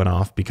airbag went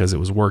off because it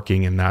was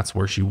working and that's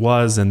where she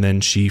was. And then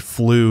she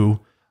flew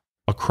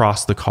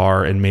across the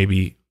car and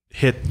maybe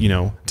hit,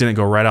 didn't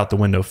go right out the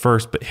window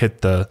first, but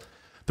hit the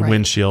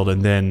windshield.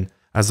 And then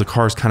as the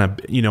car's kind of,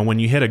 when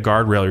you hit a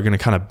guardrail, you're going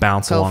to kind of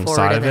bounce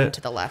alongside of it.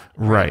 To the left.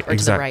 Right. Or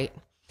exactly. To the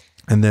right.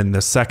 And then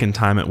the second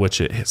time at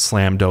which it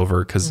slammed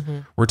over, because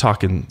we're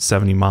talking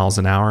 70 miles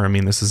an hour. I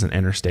mean, this is an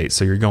interstate,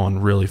 so you're going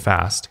really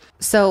fast.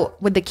 So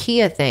with the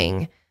Kia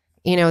thing,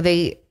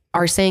 they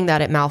are saying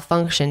that it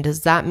malfunctioned.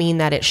 Does that mean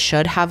that it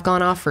should have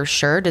gone off for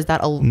sure? Does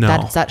that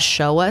does that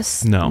show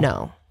us?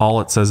 No. All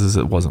it says is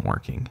it wasn't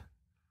working.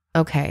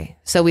 Okay.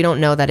 So we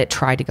don't know that it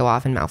tried to go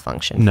off and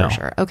malfunction for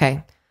sure.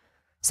 Okay.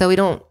 So we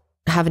don't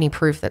have any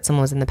proof that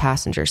someone was in the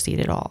passenger seat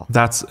at all.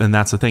 That's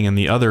the thing. And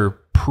the other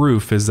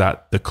proof is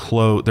that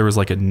there was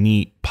like a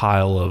neat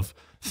pile of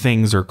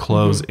things or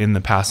clothes in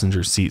the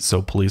passenger seat.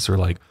 So police are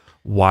like,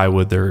 why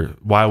would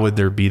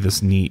there be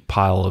this neat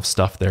pile of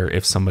stuff there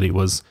if somebody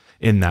was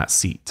in that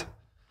seat?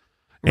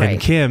 Right.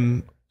 And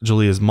Kim,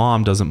 Jaleayah's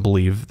mom, doesn't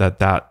believe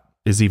that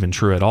is even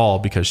true at all,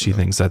 because she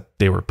thinks that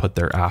they were put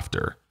there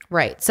after.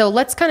 Right. So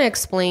let's kind of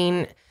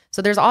explain.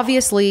 So there's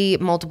obviously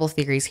multiple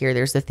theories here.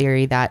 There's the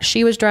theory that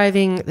she was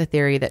driving, the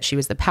theory that she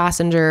was the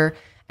passenger.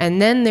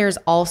 And then there's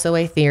also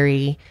a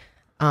theory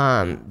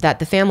that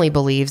the family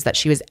believes that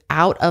she was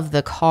out of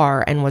the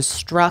car and was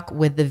struck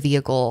with the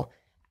vehicle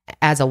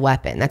as a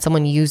weapon, that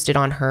someone used it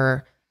on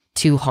her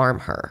to harm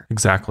her.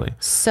 Exactly.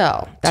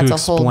 So that's a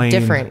whole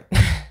different.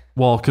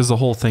 Well, because the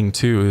whole thing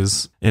too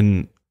is,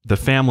 in the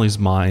family's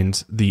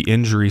mind, the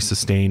injury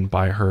sustained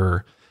by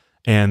her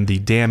and the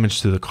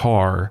damage to the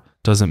car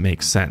doesn't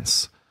make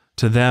sense.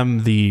 To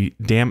them, the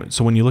damage.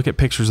 So when you look at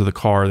pictures of the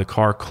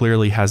car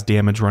clearly has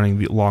damage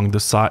running along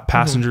the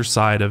passenger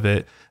side of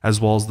it, as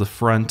well as the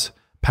front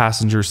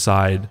passenger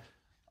side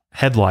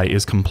headlight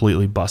is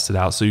completely busted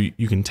out. So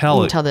you can tell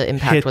the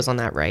impact was on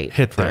that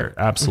hit there.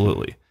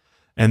 Absolutely.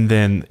 And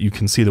then you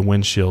can see the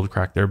windshield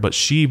crack there. But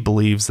she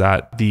believes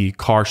that the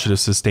car should have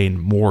sustained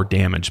more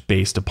damage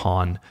based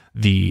upon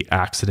the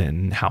accident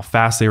and how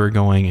fast they were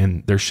going.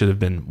 And there should have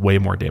been way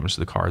more damage to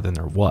the car than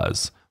there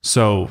was.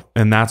 So,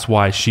 and that's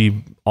why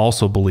she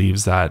also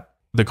believes that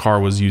the car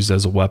was used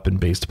as a weapon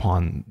based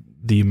upon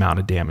the amount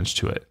of damage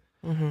to it.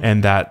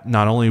 And that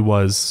not only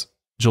was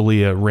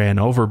Jaleayah ran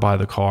over by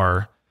the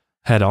car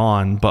head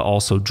on, but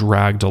also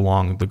dragged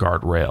along the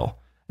guardrail,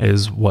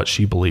 is what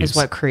she believes. Is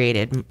what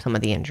created some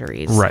of the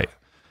injuries. Right.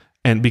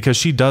 And because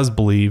she does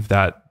believe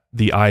that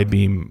the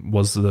I-beam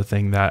was the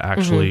thing that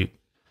actually...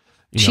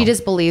 She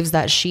just believes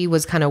that she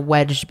was kind of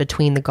wedged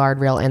between the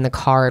guardrail and the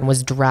car and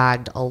was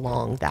dragged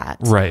along that.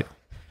 Right.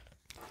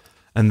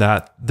 And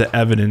that the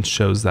evidence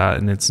shows that,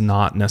 and it's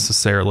not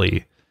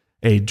necessarily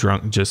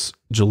just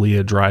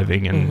Jaleayah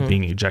driving and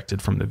being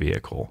ejected from the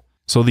vehicle.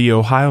 So the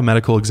Ohio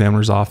Medical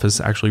Examiner's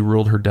Office actually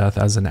ruled her death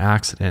as an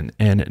accident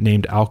and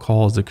named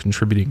alcohol as a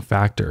contributing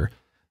factor.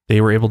 They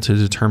were able to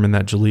determine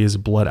that Jaleayah's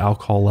blood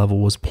alcohol level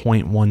was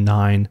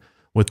 0.19,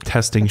 with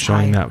testing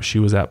showing that she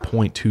was at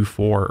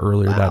 0.24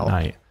 earlier that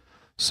night.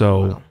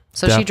 So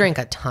she drank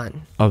a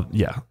ton.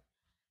 Yeah.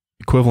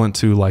 Equivalent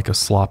to like a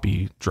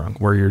sloppy drunk,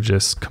 where you're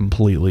just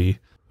completely...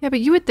 Yeah, but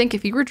you would think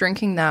if you were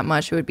drinking that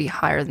much, it would be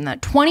higher than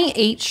that.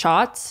 28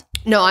 shots?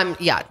 No,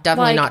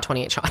 definitely not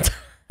 28 shots.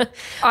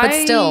 But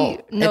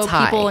still, know it's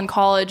people high. in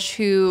college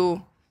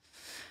who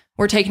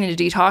were taken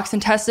into detox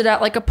and tested at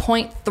like a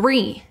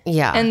 0.3.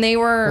 Yeah. And they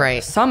were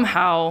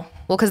somehow...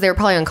 Well, because they were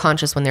probably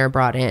unconscious when they were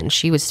brought in.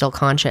 She was still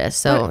conscious,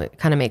 so it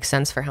kind of makes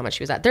sense for how much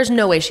she was at. There's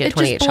no way she had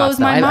 28 shots, though. It just blows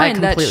my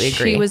mind I completely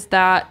agree. She was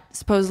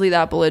supposedly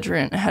that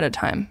belligerent ahead of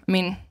time. I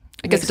mean,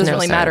 I guess it doesn't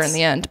really matter in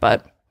the end,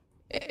 but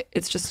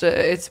it's just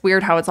it's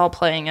weird how it's all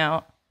playing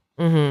out.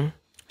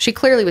 She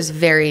clearly was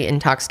very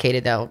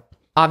intoxicated, though.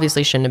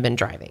 Obviously shouldn't have been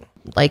driving.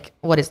 Like,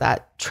 what is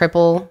that?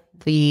 Triple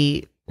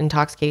the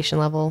intoxication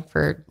level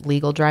for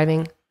legal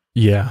driving?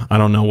 Yeah, I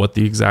don't know what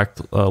the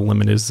exact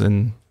limit is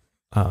in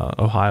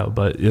Ohio,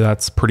 but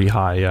that's pretty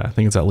high. Yeah, I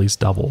think it's at least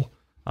double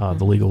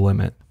the legal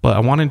limit. But I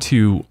wanted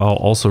to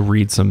also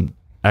read some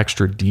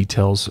extra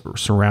details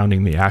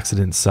surrounding the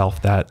accident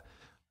itself that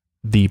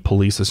the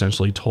police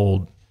essentially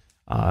told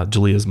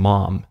Jaleayah's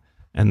mom.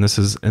 And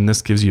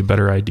this gives you a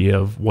better idea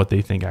of what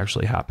they think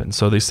actually happened.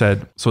 So they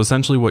said,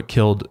 essentially what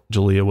killed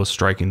Jaleayah was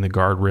striking the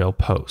guardrail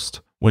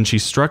post. When she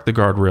struck the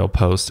guardrail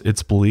post,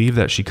 it's believed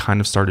that she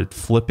kind of started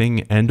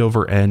flipping end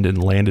over end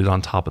and landed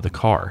on top of the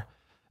car.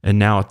 And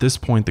now at this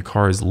point, the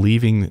car is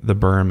leaving the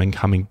berm and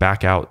coming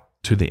back out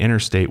to the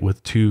interstate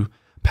with two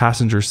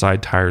passenger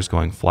side tires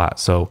going flat.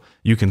 So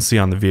you can see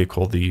on the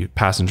vehicle, the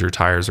passenger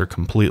tires are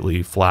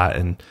completely flat,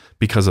 and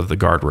because of the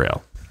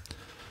guardrail.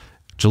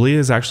 Jaleayah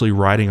is actually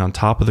riding on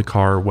top of the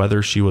car,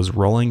 whether she was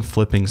rolling,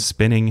 flipping,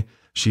 spinning.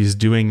 She's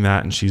doing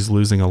that, and she's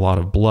losing a lot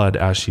of blood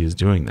as she is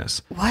doing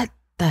this. What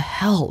the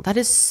hell? That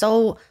is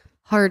so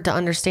hard to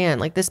understand.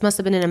 Like, this must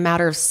have been in a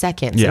matter of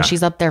seconds. Yeah. And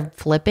she's up there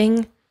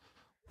flipping.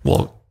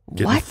 Well,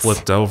 getting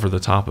flipped over the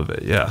top of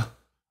it. Yeah.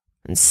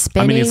 And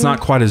spinning. I mean, it's not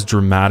quite as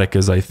dramatic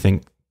as I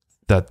think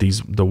that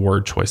the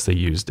word choice they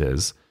used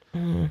is.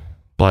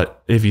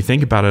 But if you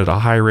think about it, at a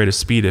high rate of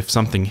speed, if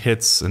something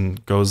hits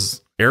and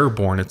goes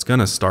airborne, it's going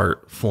to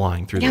start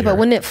flying through the air. Yeah, but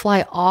wouldn't it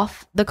fly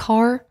off the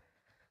car?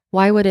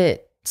 Why would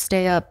it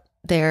stay up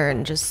there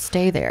and just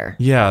stay there?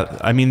 Yeah.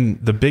 I mean,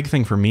 the big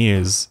thing for me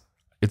is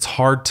it's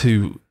hard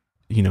to,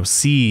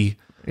 see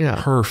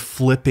her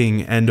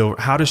flipping end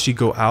over. How does she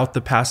go out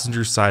the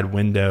passenger side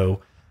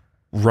window,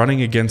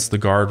 running against the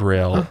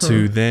guardrail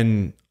to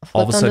then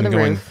all of a sudden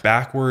going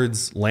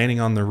backwards, landing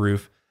on the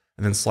roof,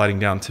 and then sliding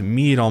down? To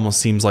me, it almost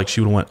seems like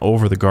she would have went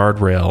over the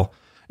guardrail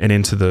and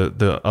into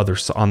the other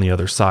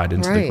side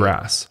into the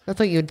grass. That's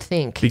what you'd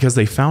think. Because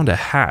they found a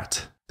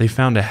hat. They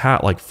found a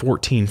hat like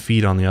 14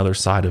 feet on the other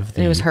side of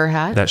it was her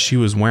hat that she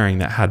was wearing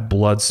that had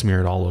blood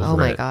smeared all over it. Oh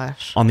my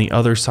gosh. On the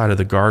other side of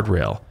the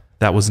guardrail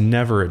that was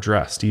never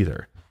addressed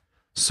either.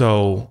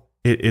 So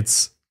it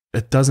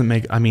doesn't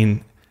make, I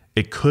mean,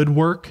 it could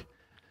work,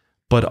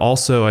 but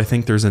also I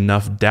think there's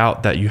enough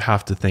doubt that you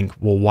have to think,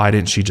 well, why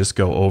didn't she just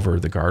go over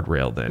the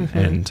guardrail then?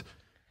 And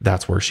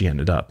that's where she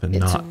ended up. And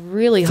it's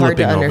really hard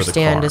to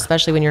understand,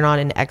 especially when you're not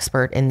an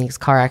expert in these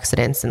car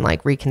accidents and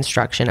like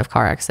reconstruction of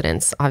car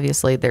accidents.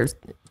 Obviously, there's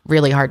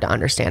really hard to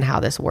understand how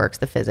this works,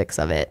 the physics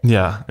of it.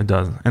 Yeah, it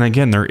does. And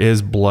again, there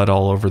is blood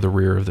all over the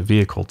rear of the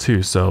vehicle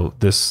too. So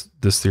this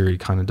theory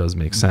kind of does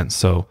make sense.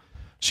 So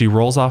she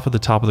rolls off of the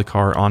top of the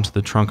car onto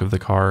the trunk of the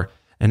car.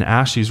 And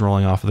as she's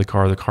rolling off of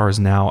the car is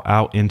now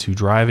out into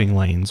driving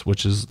lanes,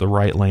 which is the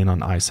right lane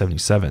on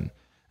I-77.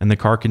 And the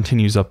car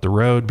continues up the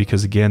road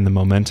because, again, the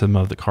momentum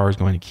of the car is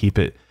going to keep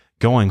it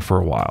going for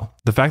a while.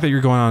 The fact that you're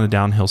going on a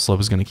downhill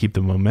slope is going to keep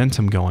the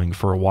momentum going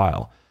for a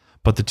while.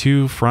 But the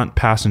two front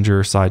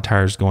passenger side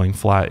tires going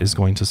flat is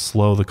going to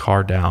slow the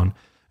car down,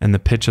 and the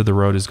pitch of the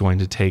road is going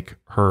to take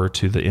her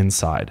to the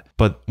inside.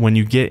 But when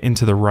you get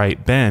into the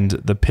right bend,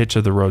 the pitch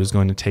of the road is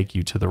going to take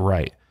you to the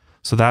right.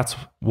 So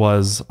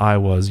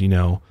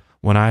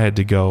when I had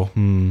to go,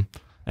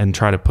 and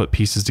try to put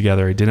pieces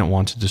together, I didn't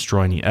want to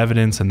destroy any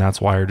evidence, and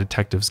that's why our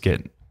detectives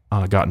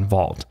got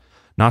involved.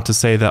 Not to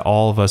say that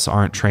all of us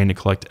aren't trained to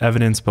collect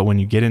evidence, but when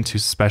you get into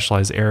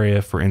specialized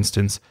area, for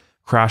instance,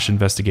 crash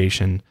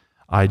investigation,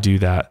 I do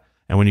that.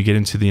 And when you get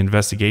into the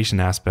investigation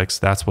aspects,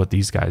 that's what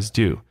these guys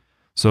do.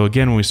 So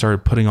again, when we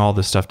started putting all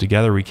this stuff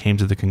together, we came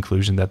to the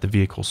conclusion that the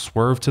vehicle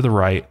swerved to the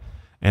right,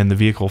 and the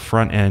vehicle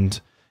front end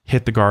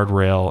hit the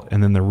guardrail,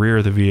 and then the rear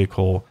of the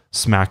vehicle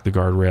smacked the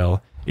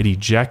guardrail. It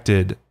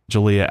ejected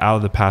Jaleayah out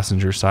of the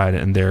passenger side,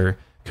 and there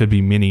could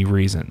be many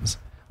reasons.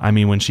 I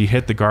mean, when she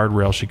hit the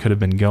guardrail, she could have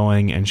been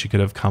going, and she could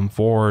have come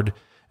forward,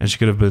 and she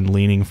could have been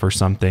leaning for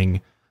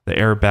something. The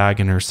airbag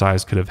in her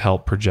size could have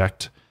helped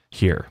project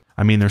here.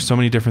 I mean, there's so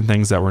many different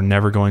things that we're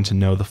never going to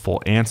know the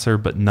full answer,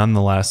 but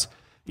nonetheless,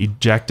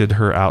 ejected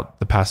her out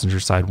the passenger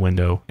side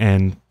window,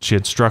 and she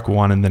had struck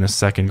one and then a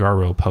second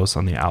guardrail post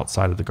on the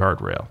outside of the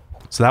guardrail.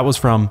 So that was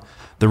from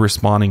the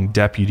responding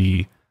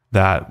deputy,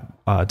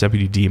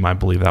 Deputy Deem, I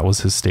believe that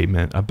was his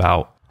statement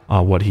about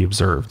what he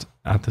observed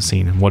at the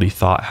scene and what he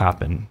thought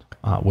happened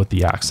with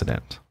the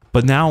accident.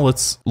 But now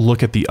let's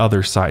look at the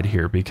other side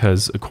here,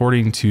 because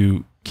according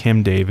to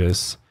Kim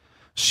Davis,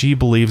 she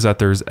believes that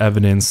there's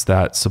evidence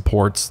that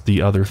supports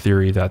the other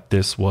theory that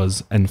this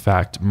was in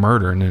fact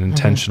murder and an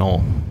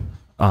intentional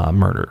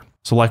murder.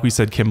 So like we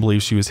said, Kim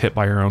believes she was hit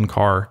by her own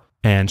car,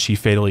 and she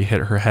fatally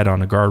hit her head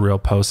on a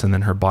guardrail post, and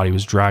then her body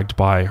was dragged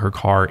by her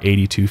car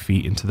 82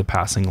 feet into the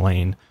passing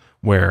lane,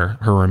 where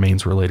her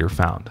remains were later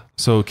found.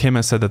 So Kim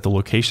has said that the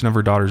location of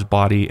her daughter's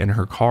body and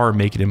her car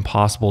make it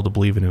impossible to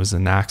believe it was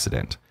an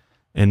accident.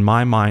 In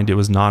my mind, it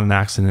was not an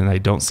accident. I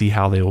don't see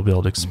how they will be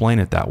able to explain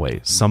it that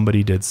way.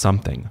 Somebody did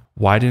something.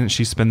 Why didn't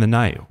she spend the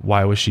night?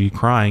 Why was she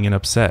crying and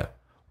upset?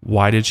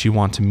 Why did she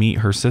want to meet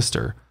her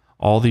sister?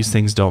 All these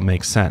things don't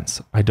make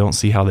sense. I don't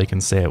see how they can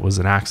say it was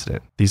an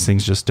accident. These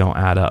things just don't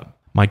add up.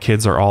 My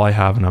kids are all I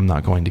have, and I'm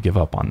not going to give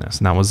up on this.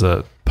 And that was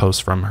a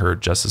post from her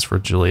Justice for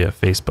Jaleayah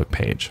Facebook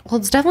page. Well,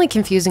 it's definitely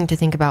confusing to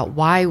think about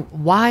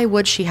why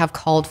would she have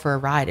called for a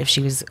ride if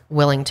she was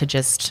willing to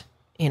just,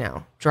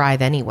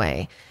 drive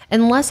anyway?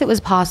 Unless it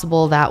was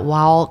possible that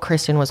while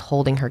Kristen was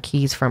holding her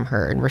keys from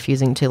her and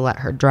refusing to let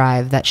her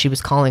drive, that she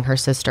was calling her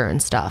sister and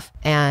stuff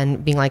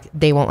and being like,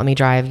 they won't let me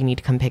drive, you need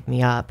to come pick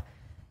me up.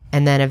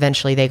 And then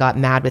eventually they got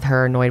mad with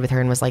her, annoyed with her,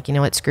 and was like, you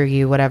know what, screw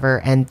you,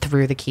 whatever, and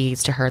threw the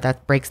keys to her.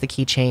 That breaks the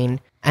keychain.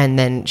 And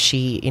then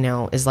she,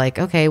 is like,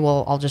 okay,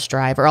 well, I'll just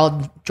drive, or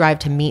I'll drive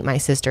to meet my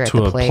sister at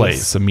the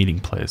place. A meeting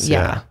place.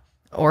 Yeah.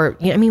 Or,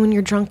 when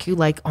you're drunk, you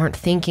aren't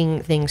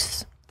thinking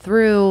things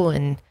through.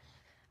 And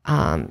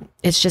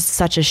it's just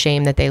such a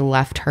shame that they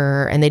left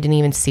her and they didn't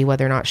even see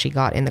whether or not she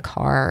got in the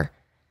car.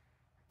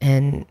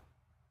 And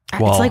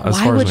it's like,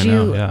 why would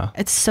you?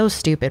 It's so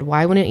stupid.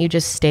 Why wouldn't you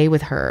just stay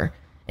with her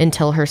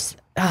until her? It's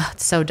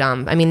so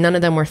dumb. I mean, none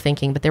of them were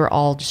thinking, but they were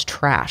all just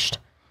trashed.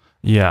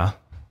 Yeah.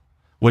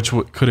 Which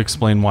could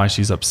explain why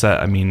she's upset.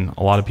 I mean,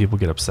 a lot of people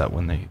get upset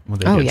when they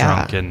get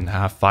drunk and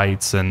have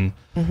fights, and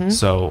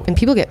and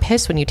people get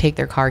pissed when you take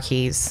their car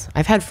keys.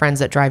 I've had friends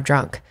that drive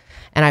drunk,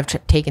 and I've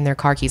taken their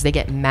car keys, they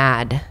get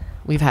mad.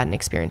 We've had an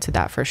experience with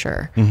that for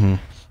sure.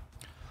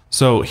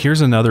 So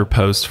here's another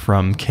post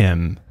from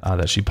Kim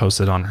that she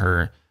posted on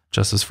her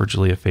Justice for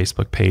Jaleayah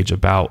Facebook page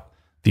about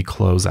the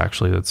clothes,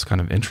 actually. That's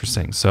kind of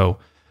interesting. So,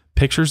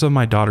 pictures of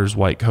my daughter's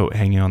white coat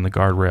hanging on the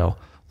guardrail.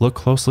 Look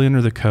closely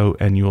under the coat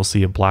and you will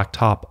see a black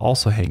top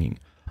also hanging.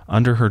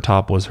 Under her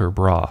top was her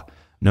bra.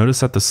 Notice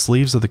that the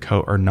sleeves of the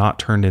coat are not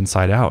turned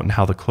inside out and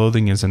how the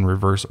clothing is in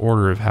reverse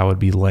order of how it would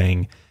be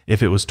laying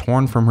if it was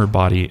torn from her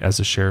body, as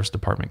the sheriff's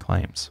department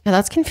claims. Yeah,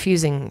 that's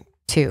confusing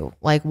too.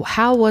 Like,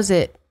 how was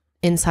it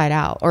inside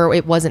out? Or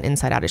it wasn't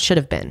inside out. It should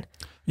have been.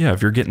 Yeah,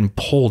 if you're getting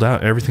pulled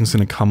out, everything's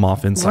going to come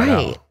off inside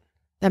out.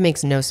 That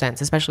makes no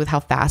sense, especially with how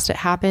fast it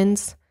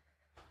happens.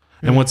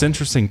 And what's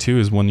interesting too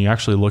is when you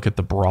actually look at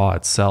the bra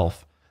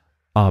itself,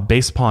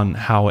 based upon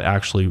how it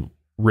actually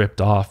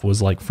ripped off,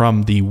 was like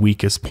from the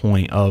weakest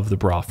point of the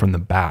bra, from the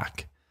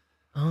back.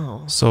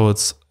 Oh. So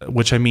it's,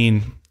 which I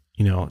mean,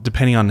 you know,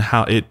 depending on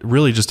how, it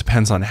really just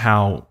depends on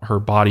how her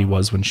body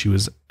was when she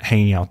was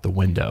hanging out the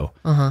window,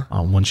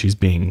 when she's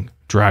being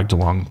dragged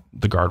along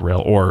the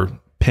guardrail or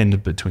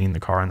pinned between the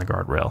car and the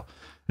guardrail.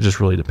 It just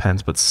really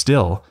depends. But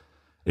still,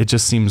 it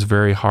just seems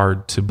very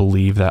hard to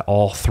believe that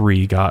all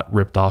three got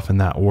ripped off in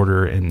that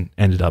order and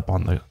ended up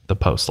on the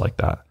post like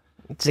that.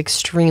 It's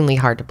extremely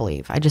hard to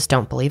believe. I just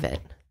don't believe it.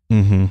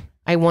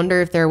 I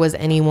wonder if there was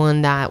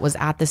anyone that was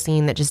at the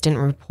scene that just didn't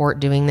report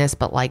doing this,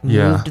 but like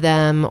moved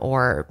them,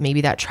 or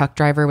maybe that truck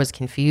driver was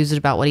confused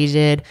about what he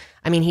did.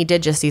 I mean, he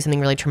did just see something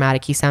really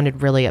traumatic. He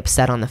sounded really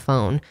upset on the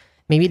phone.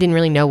 Maybe he didn't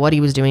really know what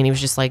he was doing. He was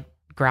just like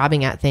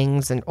grabbing at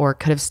things, and or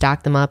could have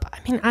stacked them up. I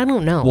mean, I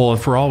don't know. Well,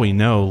 for all we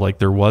know, like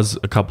there was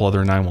a couple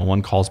other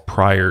 911 calls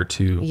prior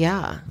to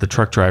the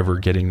truck driver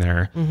getting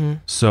there.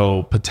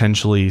 So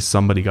potentially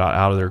somebody got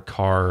out of their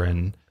car,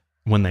 and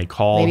when they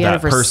called maybe that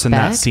person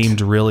that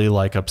seemed really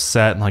like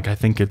upset and like, I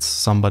think it's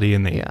somebody,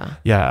 and they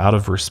out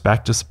of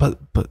respect, just but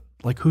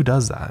like, who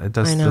does that? It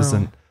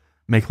doesn't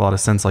make a lot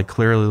of sense. Like,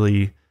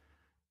 clearly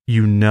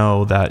you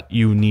know that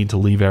you need to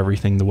leave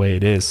everything the way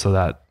it is so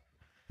that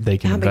they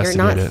can investigate it.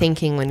 But you're not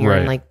thinking when you're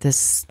in like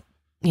this,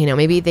 you know,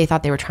 maybe they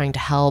thought they were trying to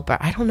help,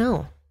 but I don't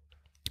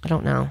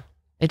know.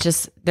 It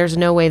just, there's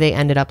no way they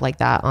ended up like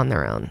that on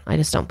their own. I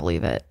just don't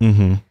believe it.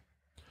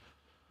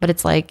 But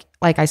it's like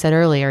I said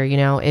earlier, you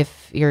know,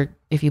 if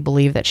you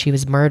believe that she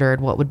was murdered,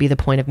 what would be the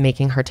point of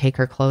making her take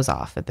her clothes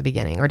off at the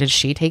beginning? Or did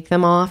she take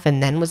them off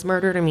and then was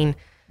murdered? I mean,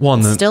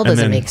 it still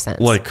doesn't make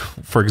sense. Like,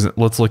 for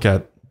example, let's look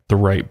at the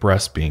right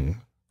breast being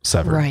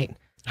severed. Right.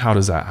 How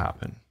does that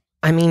happen?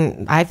 I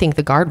mean, I think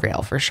the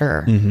guardrail for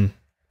sure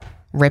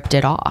ripped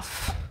it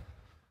off.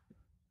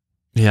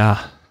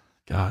 Yeah.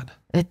 God.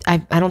 I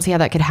don't see how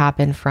that could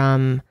happen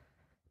from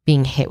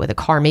being hit with a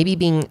car. Maybe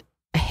being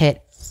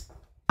hit,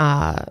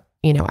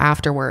 you know,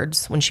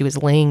 afterwards when she was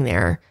laying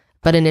there.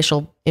 But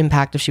initial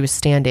impact, if she was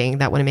standing,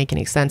 that wouldn't make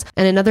any sense.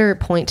 And another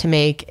point to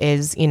make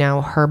is, you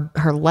know,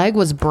 her leg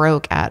was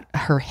broke at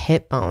her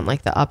hip bone,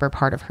 like the upper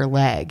part of her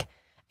leg.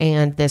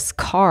 And this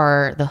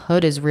car, the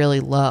hood is really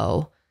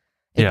low.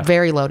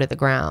 Very low to the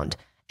ground.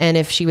 And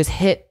if she was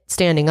hit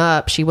standing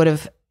up, she would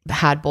have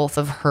had both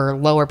of her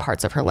lower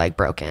parts of her leg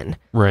broken.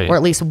 Right. Or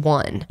at least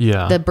one.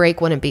 Yeah. The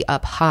break wouldn't be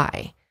up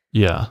high.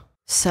 Yeah.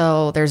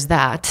 So there's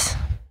that.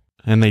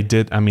 And they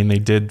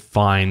did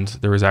find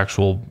there was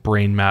actual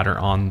brain matter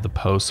on the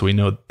post. So we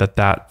know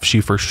that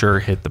she for sure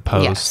hit the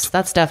post. Yes,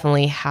 that's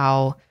definitely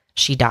how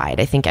she died.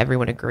 I think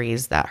everyone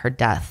agrees that her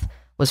death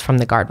was from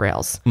the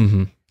guardrails.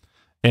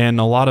 And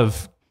a lot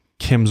of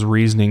Kim's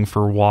reasoning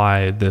for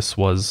why this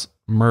was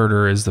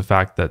murder is the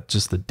fact that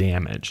just the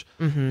damage.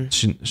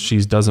 She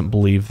doesn't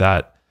believe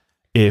that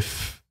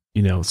if,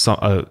 you know,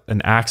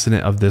 an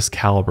accident of this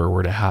caliber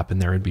were to happen,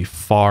 there would be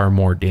far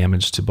more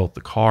damage to both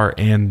the car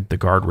and the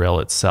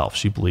guardrail itself.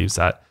 She believes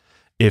that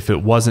if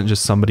it wasn't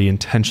just somebody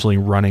intentionally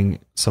running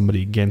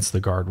somebody against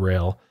the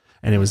guardrail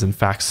and it was in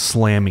fact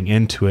slamming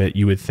into it,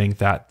 you would think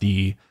that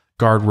the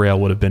guardrail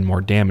would have been more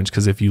damaged.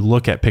 Because if you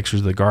look at pictures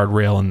of the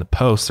guardrail and the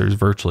post, there's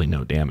virtually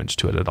no damage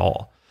to it at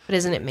all. But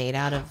isn't it made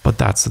out of... But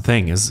that's the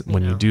thing is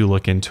when you do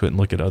look into it and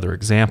look at other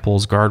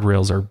examples,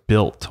 guardrails are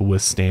built to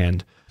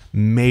withstand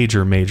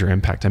major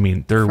impact. I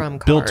mean, they're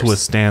built to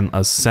withstand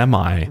a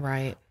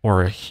semi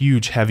or a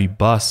huge heavy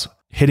bus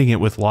hitting it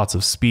with lots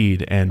of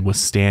speed and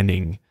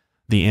withstanding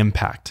the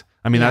impact.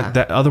 I mean,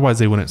 that otherwise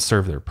they wouldn't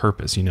serve their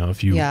purpose. You know,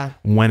 if you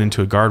went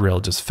into a guardrail,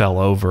 it just fell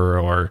over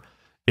or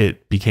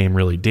it became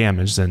really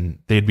damaged, then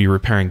they'd be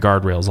repairing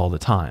guardrails all the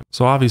time.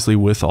 So obviously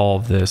with all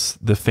of this,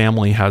 the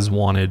family has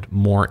wanted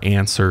more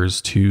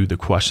answers to the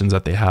questions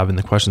that they have and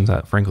the questions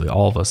that frankly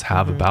all of us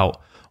have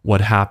about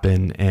what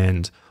happened.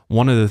 And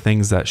one of the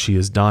things that she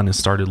has done is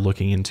started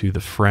looking into the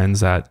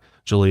friends that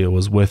Jaleayah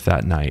was with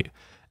that night.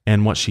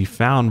 And what she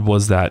found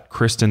was that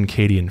Kristen,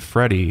 Katie, and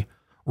Freddie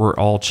were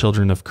all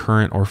children of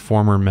current or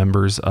former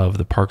members of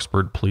the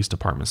Parksburg Police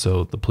Department.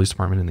 So the police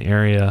department in the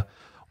area,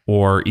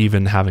 or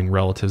even having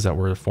relatives that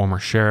were the former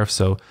sheriff.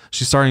 So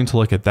she's starting to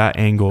look at that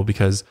angle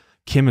because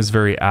Kim is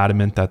very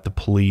adamant that the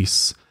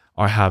police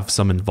have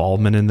some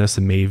involvement in this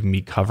and may even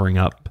be covering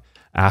up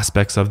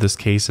aspects of this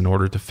case in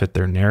order to fit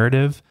their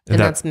narrative. And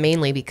that's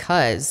mainly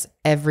because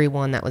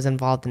everyone that was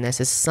involved in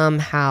this is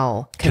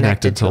somehow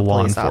connected to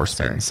law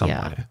enforcement in some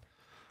way.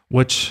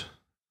 Which,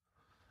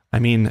 I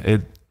mean,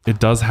 it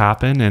does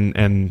happen,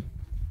 and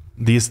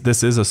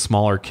this is a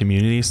smaller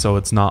community, so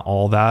it's not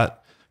all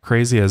that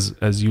crazy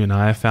as you and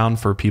I have found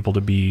for people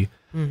to be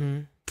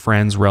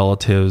friends,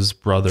 relatives,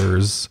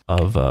 brothers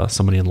of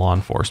somebody in law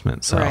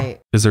enforcement. So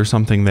is there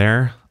something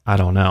there? I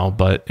don't know,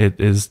 but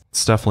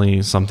it's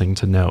definitely something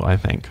to know, I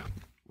think.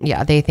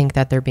 Yeah, they think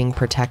that they're being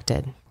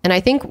protected. And I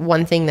think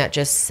one thing that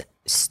just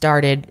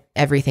started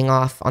everything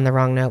off on the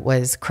wrong note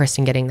was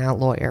Kristen getting that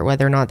lawyer,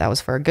 whether or not that was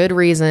for a good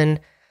reason.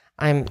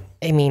 I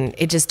mean,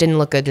 it just didn't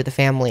look good to the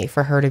family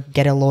for her to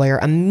get a lawyer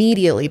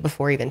immediately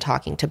before even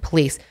talking to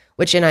police,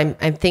 which, and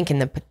I'm thinking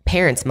the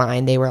parents'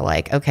 mind, they were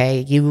like,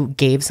 okay, you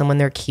gave someone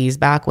their keys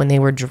back when they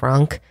were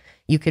drunk.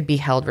 You could be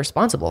held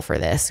responsible for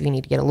this. You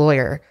need to get a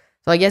lawyer.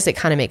 So I guess it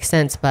kind of makes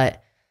sense,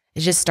 but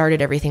it just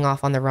started everything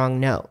off on the wrong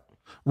note.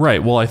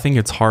 Right. Well, I think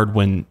it's hard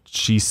when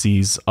she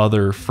sees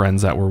other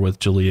friends that were with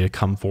Jaleayah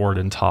come forward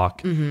and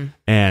talk,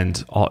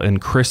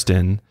 and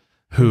Kristen,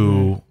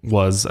 who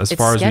was, as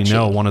far as we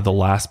know, one of the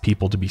last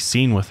people to be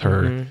seen with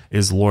her,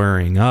 is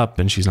lawyering up,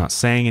 and she's not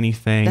saying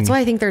anything. That's why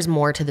I think there's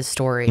more to the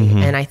story,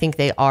 and I think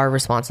they are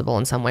responsible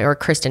in some way, or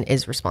Kristen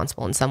is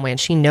responsible in some way, and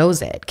she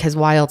knows it, because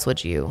why else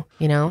would you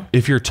know?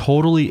 If you're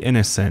totally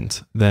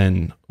innocent,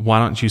 then why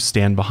don't you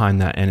stand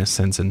behind that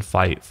innocence and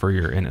fight for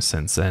your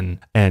innocence? And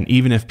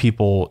even if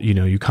people,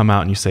 you come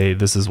out and you say,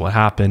 this is what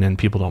happened, and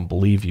people don't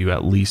believe you,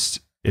 at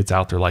least it's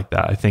out there like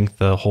that. I think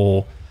the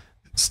whole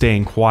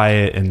staying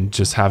quiet and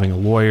just having a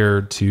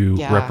lawyer to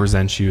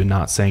represent you and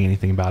not saying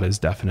anything about it is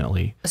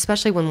definitely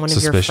especially when one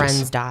of your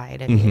friends died.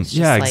 And it's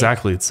just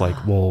exactly. It's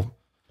like, well,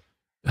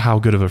 how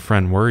good of a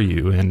friend were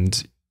you?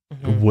 And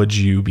would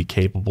you be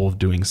capable of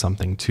doing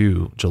something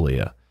to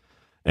Jaleayah?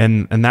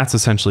 And that's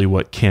essentially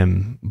what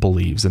Kim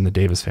believes and the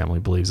Davis family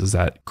believes, is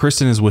that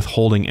Kristen is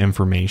withholding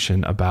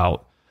information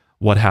about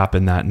what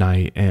happened that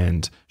night,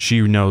 and she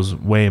knows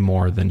way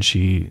more than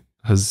she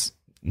has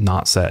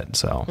not said.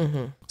 So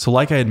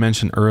like I had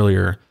mentioned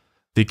earlier,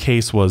 the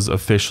case was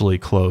officially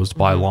closed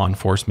by law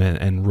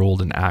enforcement and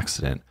ruled an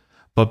accident.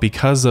 But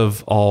because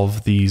of all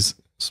of these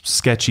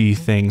sketchy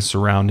things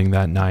surrounding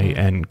that night,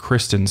 and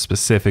Kristen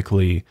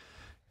specifically,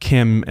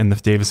 Kim and the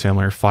Davis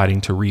family are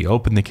fighting to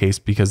reopen the case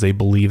because they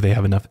believe they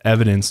have enough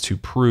evidence to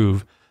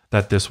prove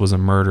that this was a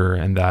murder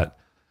and that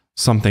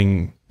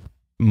something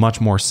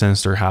much more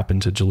sinister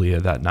happened to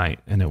Jaleayah that night,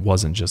 and it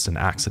wasn't just an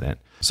accident.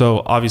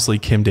 So obviously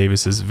Kim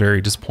Davis is very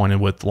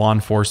disappointed with law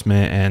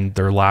enforcement and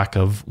their lack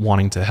of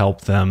wanting to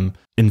help them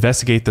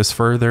investigate this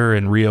further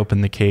and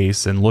reopen the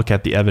case and look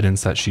at the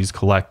evidence that she's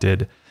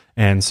collected.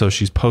 And so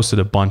she's posted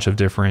a bunch of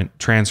different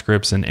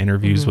transcripts and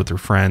interviews with her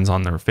friends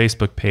on their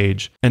Facebook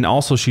page. And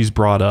also she's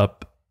brought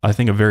up, I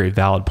think, a very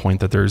valid point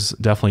that there's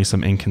definitely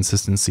some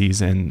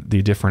inconsistencies in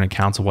the different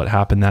accounts of what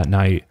happened that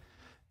night.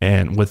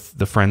 And with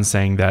the friends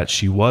saying that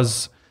she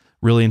was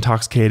really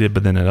intoxicated,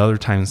 but then at other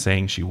times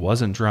saying she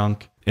wasn't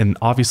drunk. And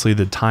obviously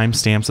the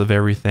timestamps of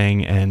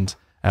everything, and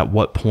at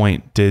what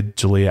point did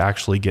Jaleayah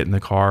actually get in the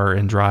car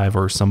and drive,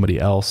 or somebody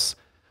else?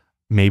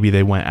 Maybe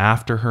they went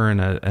after her in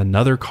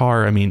another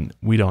car. I mean,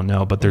 we don't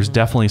know, but there's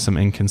definitely some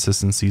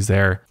inconsistencies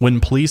there. When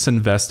police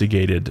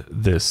investigated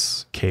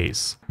this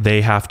case,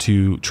 they have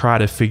to try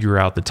to figure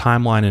out the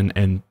timeline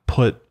and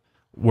put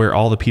where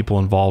all the people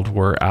involved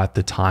were at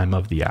the time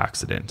of the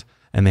accident.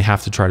 And they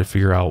have to try to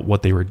figure out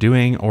what they were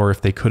doing, or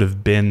if they could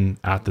have been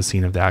at the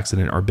scene of the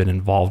accident or been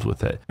involved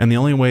with it. And the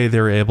only way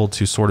they were able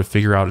to sort of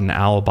figure out an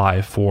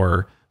alibi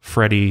for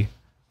Freddie,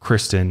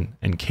 Kristen,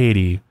 and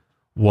Katie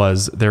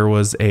was there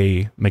was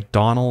a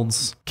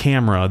McDonald's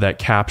camera that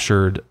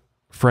captured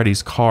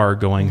Freddie's car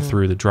going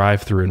through the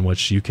drive-through, in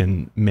which you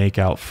can make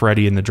out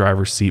Freddie in the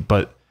driver's seat,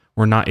 but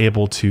we're not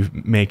able to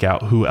make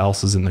out who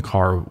else is in the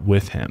car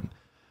with him.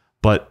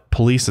 But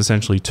police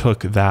essentially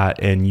took that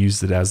and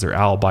used it as their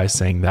alibi,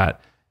 saying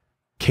that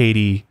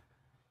Katie,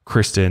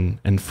 Kristen,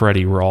 and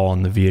Freddie were all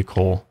in the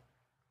vehicle.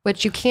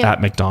 Which you can't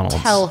at McDonald's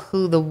tell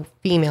who the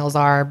females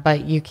are,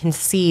 but you can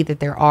see that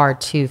there are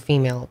two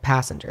female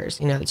passengers.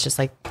 It's just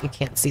like you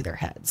can't see their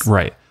heads.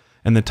 Right.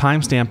 And the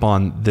timestamp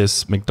on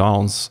this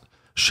McDonald's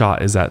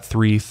shot is at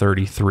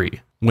 3:33.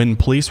 When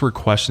police were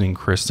questioning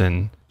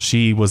Kristen,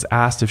 she was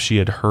asked if she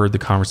had heard the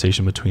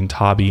conversation between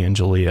Tabi and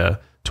Jaleayah,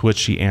 to which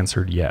she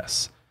answered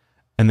yes.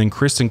 And then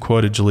Kristen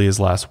quoted Jaleayah's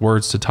last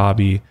words to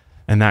Tabi,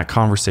 and that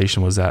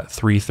conversation was at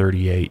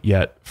 3:38,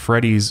 yet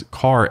Freddie's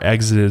car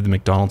exited the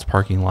McDonald's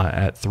parking lot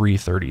at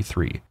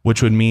 3:33,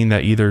 which would mean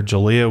that either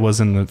Jaleayah was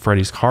in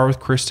Freddie's car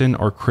with Kristen,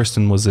 or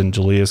Kristen was in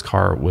Jaleayah's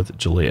car with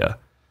Jaleayah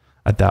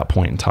at that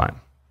point in time.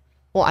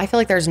 Well, I feel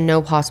like there's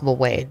no possible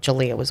way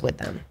Jaleayah was with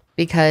them,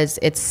 because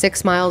it's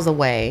 6 miles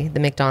away, the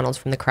McDonald's,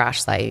 from the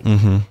crash site.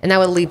 And that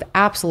would leave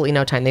absolutely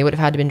no time. They would have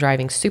had to been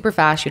driving super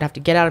fast. You'd have to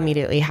get out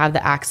immediately, have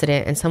the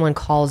accident, and someone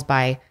calls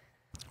by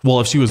Well,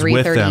 if she was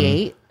with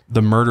them,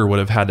 the murder would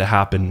have had to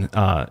happen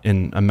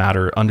in a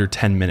matter under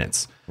 10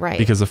 minutes. Right.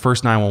 Because the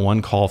first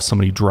 911 call of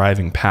somebody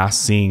driving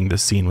past seeing the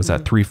scene was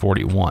at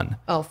 3:41.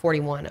 Oh,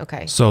 41.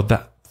 Okay. So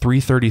that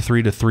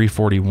 3:33 to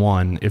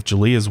 3:41, if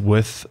Jaleayah's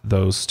with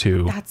those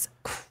two, that's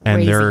crazy.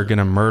 And they're going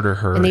to murder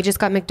her. And they just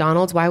got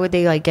McDonald's. Why would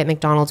they like get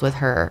McDonald's with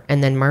her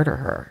and then murder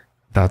her?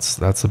 That's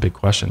a big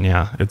question.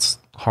 Yeah. It's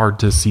hard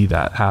to see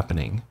that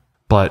happening.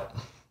 But,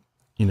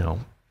 you know,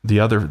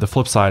 the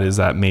flip side is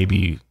that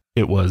maybe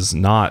it was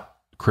not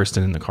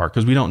Kristen in the car,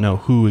 because we don't know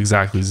who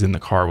exactly is in the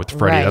car with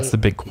Freddie. Right. That's the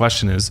big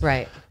question is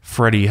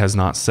Freddie has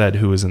not said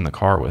who is in the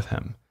car with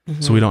him.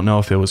 So we don't know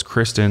if it was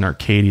Kristen or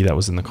Katie that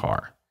was in the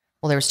car.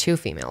 Well, there was 2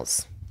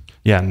 females.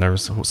 Yeah, and there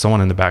was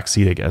someone in the back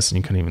seat, I guess, and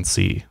you couldn't even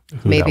see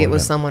who. Maybe it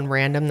was someone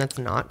random that's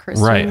not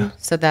Kristen. Right.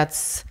 So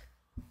that's...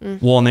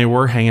 Well, and they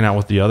were hanging out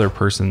with the other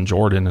person,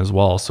 Jordan, as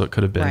well. So it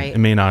could have been, it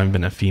may not have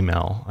been a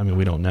female. I mean,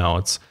 we don't know.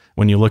 It's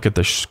when you look at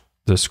the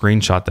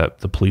screenshot that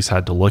the police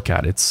had to look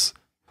at, it's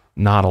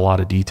not a lot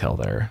of detail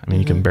there. I mean,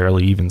 you can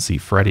barely even see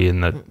Freddie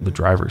in the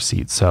driver's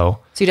seat. So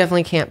you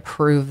definitely can't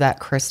prove that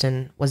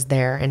Kristen was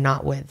there and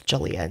not with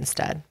Jaleayah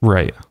instead.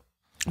 Right.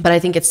 But I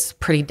think it's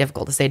pretty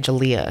difficult to say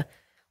Jaleayah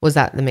was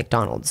at the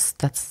McDonald's.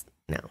 Doesn't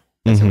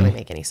really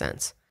make any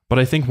sense. But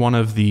I think one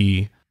of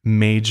the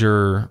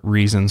major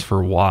reasons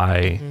for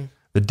why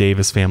the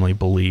Davis family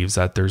believes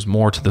that there's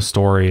more to the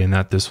story and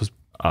that this was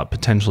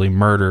potentially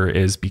murder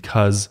is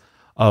because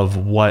of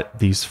what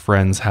these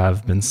friends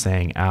have been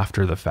saying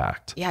after the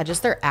fact. Yeah,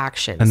 just their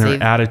actions. And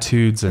their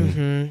attitudes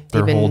and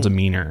their whole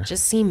demeanor.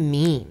 Just seem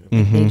mean.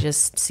 They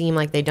just seem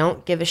like they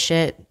don't give a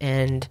shit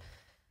and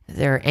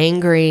they're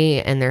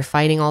angry and they're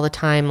fighting all the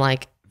time.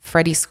 Like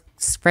Freddie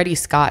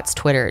Scott's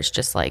Twitter is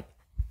just like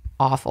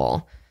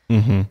awful.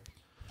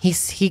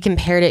 He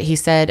compared it. He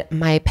said,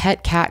 "My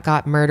pet cat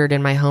got murdered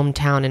in my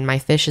hometown and my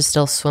fish is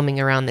still swimming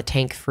around the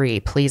tank free.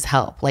 Please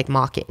help," like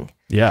mocking.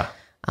 Yeah.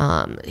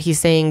 He's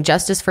saying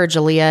justice for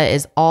Jaleayah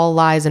is all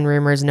lies and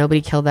rumors. Nobody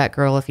killed that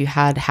girl. If you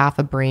had half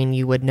a brain,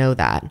 you would know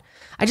that.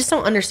 I just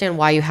don't understand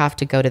why you have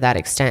to go to that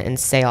extent and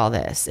say all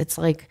this. It's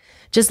like,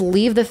 just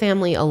leave the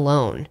family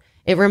alone.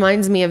 It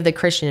reminds me of the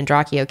Christian and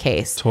Dracchio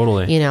case.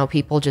 Totally. You know,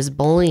 people just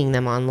bullying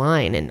them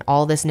online and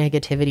all this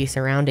negativity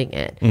surrounding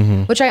it,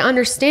 which I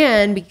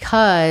understand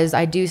because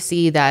I do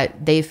see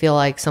that they feel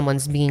like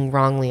someone's being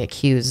wrongly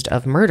accused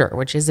of murder,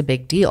 which is a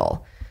big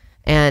deal.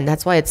 And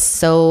that's why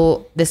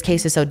this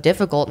case is so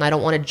difficult. And I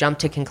don't want to jump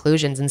to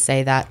conclusions and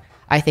say that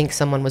I think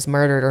someone was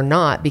murdered or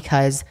not,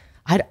 because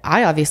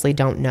I obviously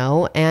don't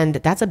know. And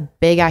that's a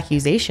big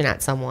accusation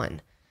at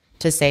someone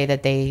to say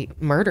that they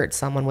murdered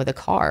someone with a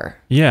car.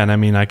 Yeah. And I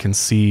mean, I can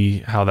see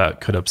how that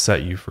could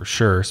upset you for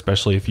sure,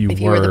 especially if you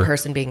were the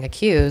person being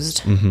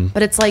accused.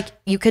 But it's like,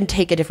 you can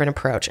take a different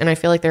approach. And I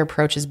feel like their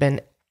approach has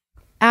been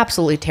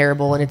absolutely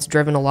terrible. And it's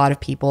driven a lot of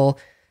people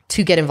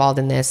to get involved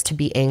in this, to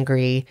be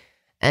angry.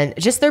 And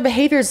just their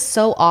behavior is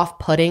so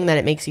off-putting that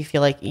it makes you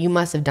feel like you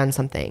must have done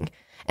something.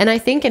 And I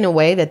think in a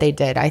way that they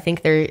did. I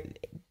think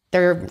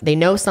they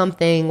know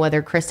something,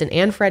 whether Kristen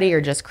and Freddie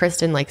or just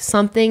Kristen, like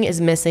something is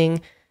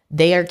missing.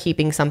 They are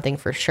keeping something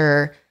for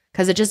sure,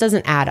 because it just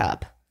doesn't add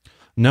up.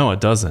 No,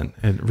 it doesn't.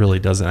 It really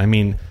doesn't. I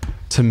mean,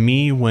 to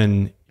me,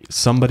 when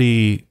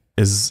somebody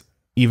is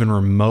even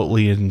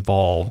remotely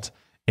involved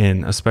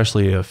in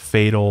especially a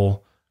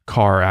fatal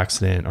car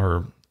accident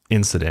or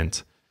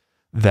incident,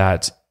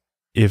 that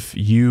if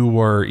you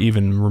were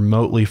even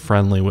remotely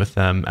friendly with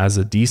them as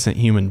a decent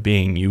human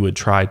being, you would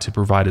try to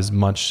provide as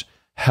much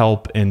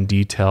help and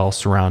detail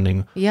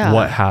surrounding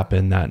what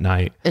happened that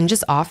night, and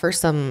just offer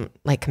some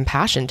like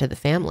compassion to the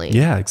family.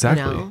 Yeah,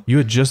 exactly.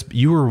 You know?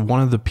 You were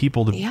one of the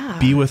people to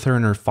be with her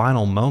in her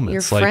final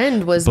moments. Your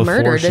friend was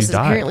murdered. This is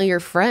apparently your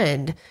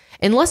friend.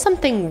 Unless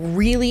something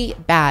really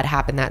bad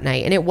happened that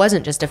night, and it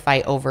wasn't just a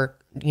fight over,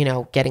 you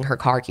know, getting her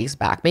car keys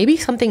back. Maybe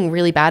something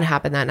really bad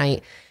happened that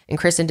night and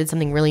Kristen did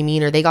something really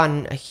mean, or they got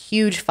in a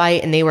huge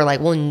fight and they were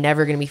like, we're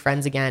never going to be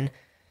friends again.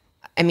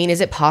 I mean,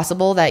 is it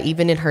possible that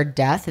even in her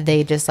death,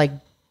 they just like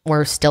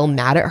were still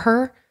mad at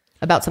her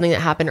about something that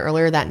happened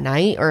earlier that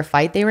night or a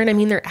fight they were in? I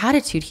mean, their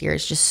attitude here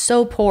is just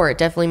so poor. It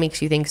definitely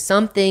makes you think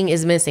something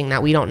is missing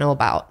that we don't know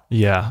about.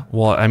 Yeah.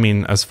 Well, I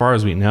mean, as far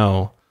as we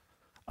know,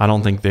 I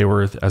don't think they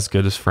were as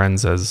good as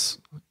friends as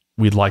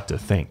we'd like to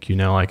think, you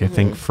know, like I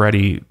think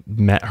Freddie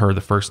met her the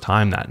first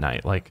time that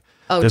night. Like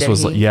that's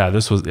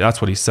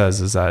what he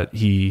says, is that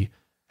he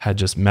had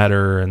just met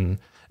her, and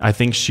I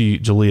think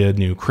Jaleayah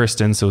knew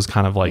Kristen. So it was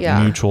kind of like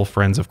mutual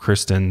friends of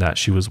Kristen that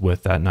she was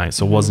with that night.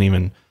 So it wasn't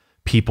even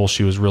people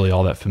she was really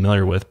all that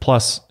familiar with.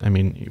 Plus, I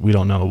mean, we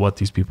don't know what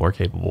these people are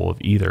capable of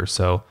either.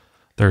 So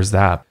there's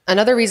that.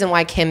 Another reason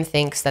why Kim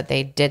thinks that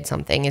they did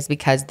something is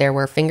because there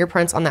were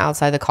fingerprints on the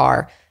outside of the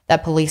car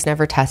that police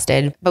never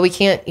tested, but we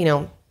can't, you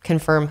know,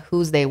 confirm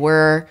whose they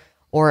were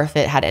or if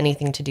it had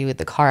anything to do with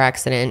the car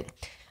accident.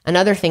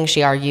 Another thing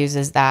she argues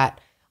is that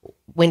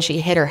when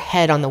she hit her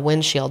head on the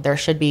windshield, there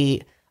should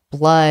be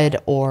blood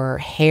or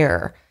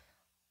hair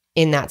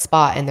in that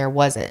spot, and there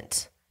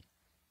wasn't.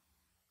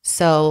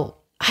 So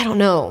I don't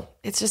know.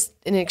 It's just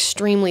an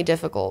extremely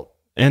difficult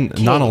And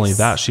case. Not only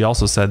that, she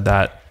also said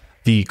that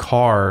the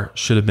car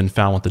should have been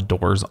found with the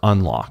doors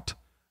unlocked.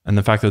 And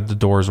the fact that the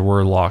doors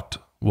were locked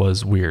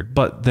was weird.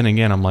 But then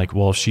again, I'm like,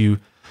 well, if she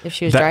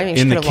was driving,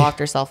 she could have locked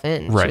herself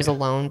in. Right. She was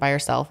alone by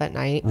herself at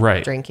night,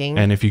 drinking.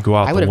 And if you go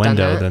out the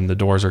window, then the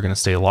doors are going to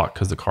stay locked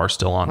because the car's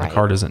still on. Right. The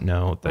car doesn't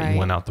know that you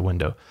went out the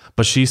window.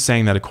 But she's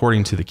saying that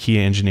according to the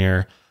Kia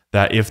engineer,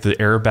 that if the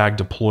airbag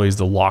deploys,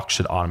 the lock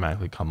should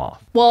automatically come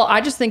off. Well,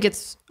 I just think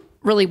it's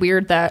really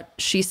weird that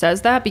she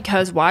says that,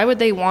 because why would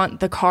they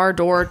want the car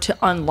door to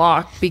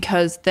unlock?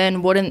 Because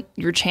then wouldn't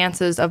your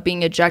chances of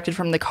being ejected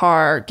from the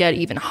car get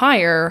even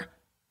higher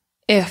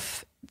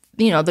if,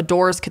 the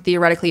doors could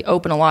theoretically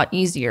open a lot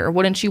easier?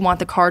 Wouldn't you want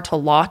the car to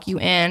lock you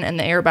in and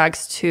the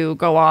airbags to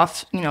go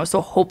off, so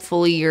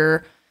hopefully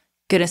you're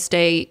going to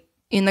stay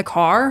in the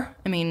car?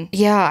 I mean...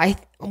 Yeah,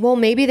 well,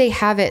 maybe they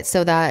have it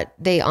so that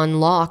they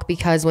unlock,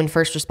 because when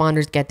first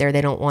responders get there,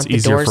 they don't want the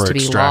doors to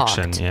be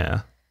locked.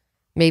 Yeah.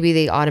 Maybe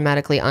they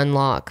automatically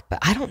unlock, but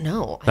I don't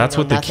know. That's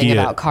what the Kia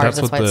about cars.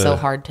 That's why it's so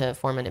hard to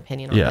form an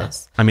opinion on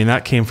this. I mean,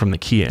 that came from the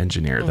Kia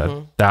engineer,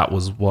 that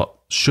was what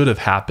should have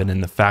happened.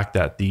 And the fact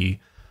that the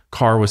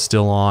car was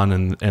still on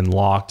and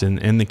locked and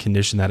in the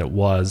condition that it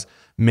was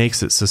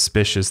makes it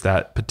suspicious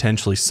that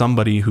potentially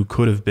somebody who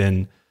could have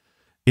been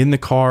in the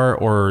car,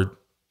 or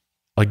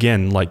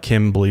again, like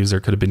Kim believes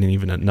there could have been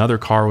even another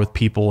car with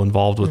people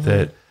involved with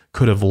it,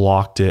 could have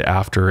locked it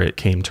after it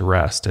came to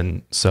rest.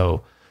 And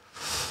so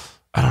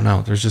I don't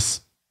know.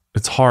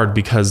 It's hard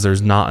because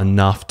there's not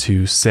enough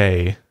to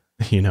say,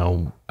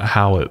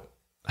 how it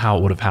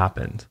would have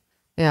happened.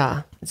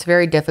 Yeah, it's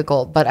very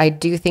difficult, but I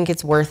do think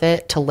it's worth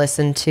it to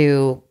listen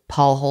to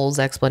Paul Hull's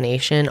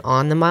explanation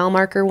on the Mile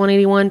Marker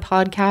 181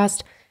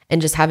 podcast,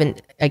 and just having,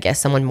 I guess,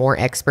 someone more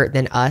expert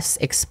than us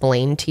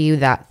explain to you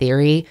that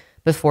theory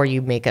before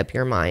you make up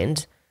your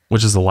mind.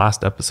 Which is the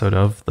last episode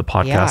of the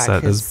podcast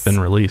that has been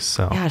released.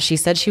 So yeah, she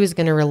said she was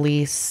going to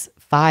release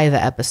 5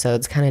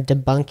 episodes kind of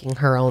debunking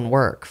her own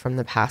work from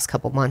the past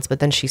couple months, but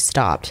then she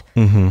stopped.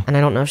 And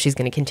I don't know if she's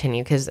going to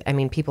continue, because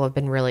people have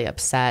been really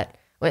upset,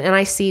 and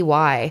I see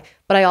why,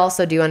 but I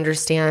also do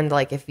understand,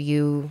 like,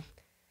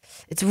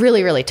 it's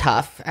really, really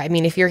tough. I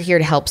mean, if you're here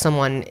to help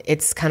someone,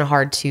 it's kind of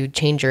hard to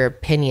change your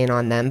opinion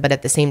on them, but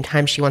at the same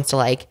time, she wants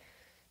to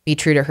be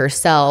true to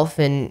herself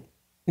and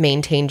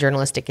maintain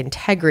journalistic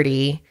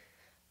integrity.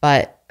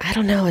 But I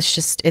don't know.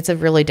 It's a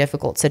really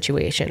difficult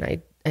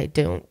situation.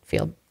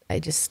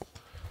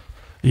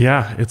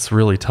 Yeah, it's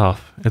really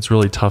tough. It's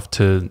really tough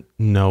to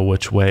know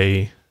which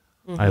way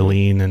I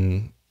lean.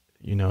 And,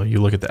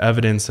 you look at the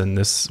evidence and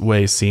this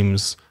way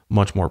seems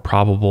much more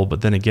probable.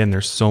 But then again,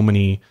 there's so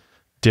many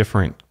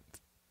different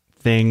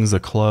things,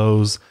 the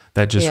clothes,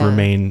 that just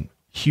remain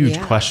huge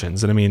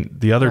questions. And I mean,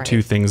 the other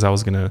two things I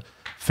was going to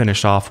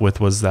finish off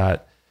with was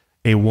that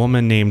a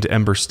woman named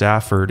Ember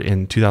Stafford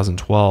in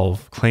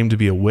 2012 claimed to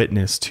be a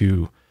witness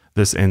to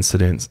this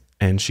incident.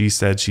 And she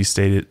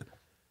stated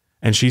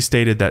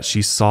that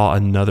she saw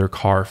another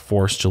car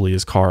force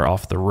Jaleayah's car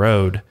off the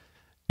road,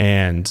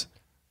 and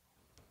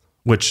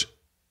which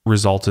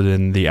resulted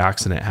in the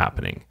accident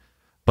happening.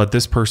 But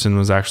this person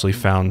was actually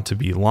found to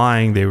be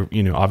lying. They,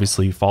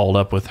 obviously followed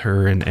up with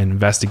her and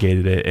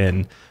investigated it.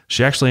 And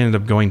she actually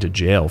ended up going to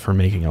jail for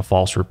making a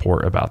false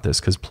report about this,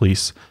 because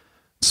police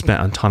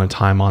spent a ton of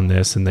time on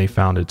this and they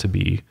found it to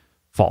be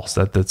false.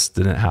 That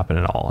didn't happen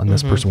at all. And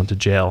this person went to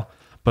jail.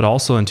 But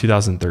also in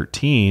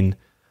 2013,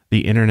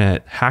 the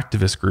internet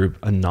hacktivist group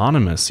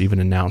Anonymous even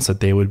announced that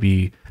they would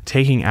be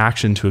taking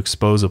action to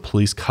expose a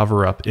police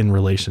cover-up in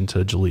relation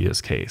to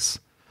Jaleayah's case.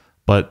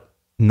 But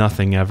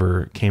nothing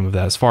ever came of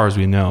that, as far as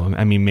we know.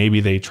 I mean,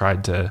 maybe they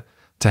tried to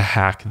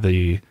hack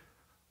the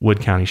Wood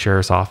County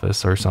Sheriff's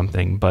Office or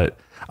something, but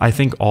I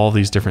think all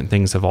these different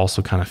things have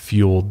also kind of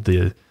fueled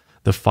the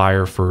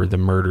fire for the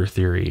murder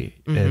theory,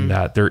 and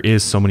that there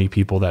is so many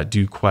people that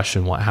do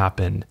question what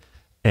happened,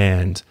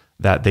 and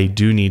that they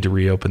do need to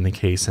reopen the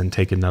case and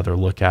take another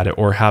look at it,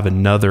 or have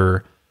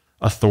another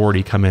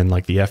authority come in,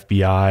 like the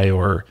FBI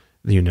or,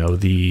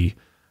 the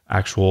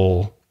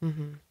actual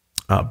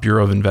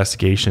Bureau of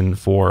Investigation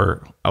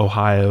for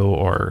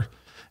Ohio,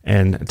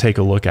 and take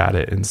a look at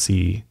it and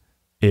see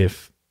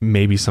if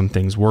maybe some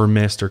things were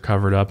missed or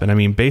covered up. And I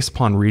mean, based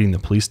upon reading the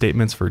police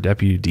statements for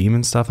Deputy Deem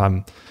and stuff,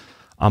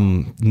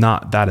 I'm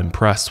not that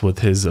impressed with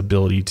his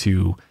ability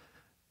to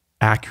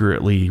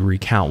accurately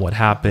recount what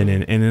happened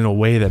and in a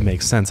way that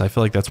makes sense. I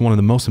feel like that's one of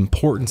the most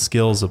important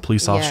skills a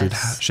police officer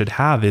should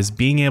have, is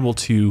being able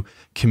to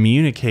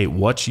communicate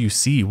what you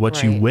see,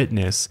 what you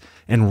witness,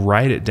 and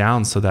write it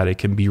down so that it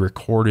can be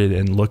recorded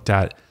and looked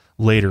at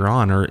later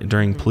on, or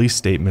during police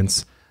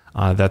statements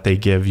that they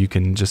give. You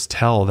can just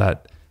tell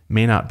that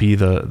may not be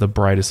the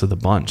brightest of the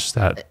bunch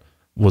that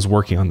was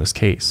working on this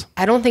case.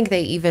 I don't think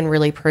they even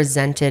really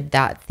presented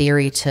that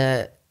theory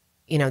to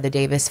the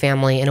Davis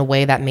family in a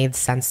way that made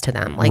sense to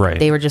them. Like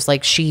they were just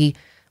like, she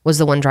was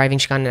the one driving,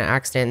 she got in an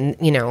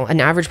accident.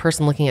 An average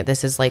person looking at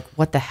this is like,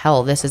 what the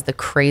hell? This is the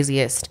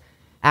craziest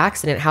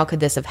accident. How could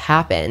this have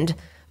happened?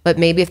 But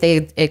maybe if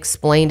they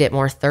explained it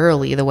more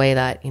thoroughly, the way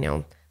that,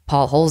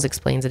 Paul Hull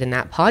explains it in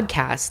that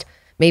podcast,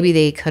 maybe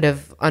they could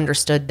have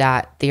understood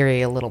that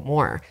theory a little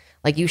more.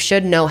 Like, you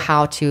should know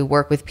how to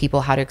work with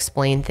people, how to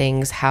explain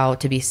things, how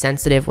to be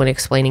sensitive when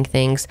explaining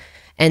things.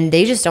 And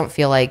they just don't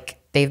feel like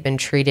they've been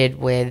treated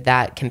with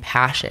that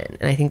compassion.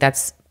 And I think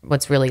that's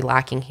what's really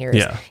lacking here.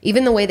 Is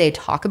even the way they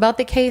talk about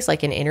the case,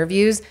 like in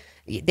interviews,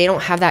 they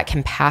don't have that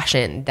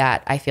compassion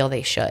that I feel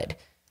they should.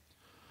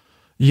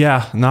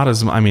 Yeah, not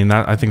as, I mean,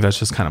 I think that's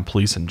just kind of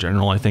police in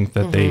general. I think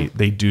that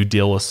they do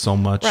deal with so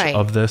much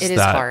of this it is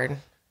that hard.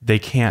 They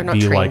can't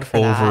be like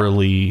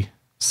overly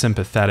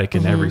sympathetic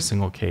in every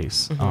single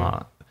case.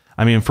 I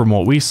mean, from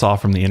what we saw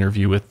from the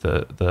interview with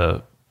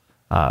the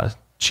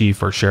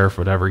chief or sheriff,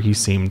 whatever, he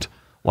seemed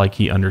like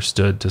he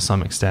understood to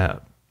some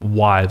extent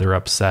why they're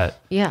upset.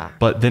 Yeah.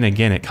 But then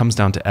again, it comes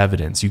down to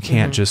evidence. You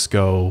can't just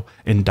go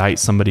indict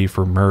somebody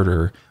for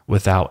murder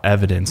without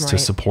evidence to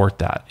support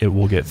that. It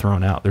will get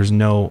thrown out. There's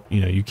no,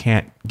 you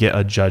can't get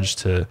a judge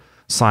to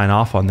sign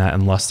off on that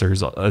unless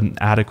there's an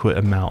adequate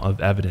amount of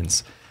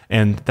evidence.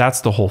 And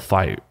that's the whole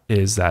fight,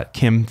 is that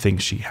Kim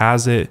thinks she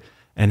has it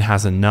and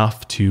has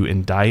enough to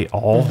indict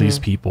all these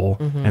people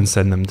and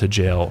send them to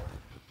jail.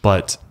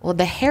 But well,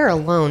 the hair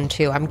alone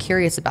too, I'm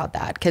curious about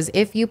that, because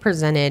if you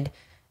presented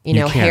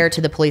hair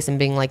to the police and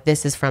being like,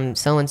 this is from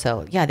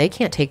so-and-so, yeah, they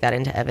can't take that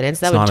into evidence.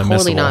 That would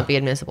totally not be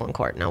admissible in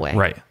court. No way.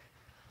 Right.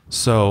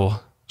 So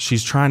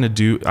she's trying to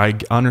do, I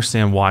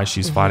understand why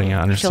she's fighting it.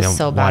 I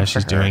understand why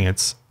she's doing it.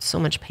 It's so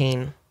much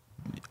pain.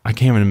 I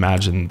can't even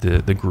imagine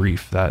the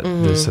grief that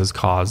this has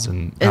caused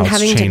and how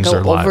having it's changed to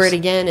their go lives. over it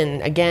again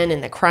and again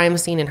in the crime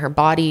scene in her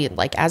body.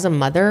 Like, as a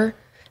mother,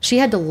 she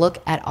had to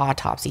look at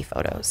autopsy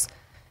photos.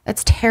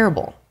 That's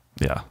terrible.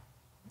 Yeah.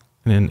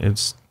 And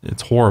it's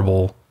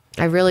horrible.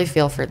 I really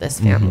feel for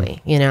this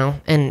family,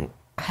 and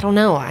I don't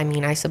know. I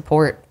mean, I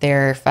support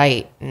their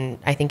fight, and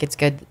I think it's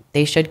good.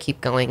 They should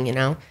keep going,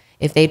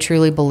 If they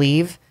truly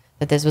believe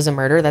that this was a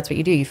murder, that's what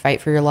you do. You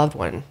fight for your loved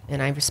one,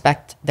 and I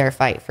respect their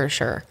fight for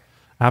sure.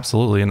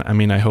 Absolutely. And I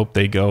mean, I hope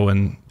they go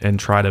and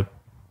try to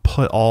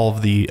put all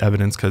of the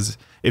evidence, because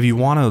if you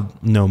want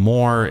to know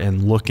more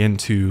and look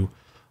into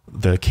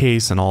the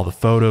case and all the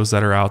photos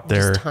that are out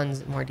there, just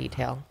tons more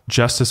detail.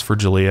 Justice for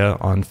Jaleayah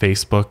on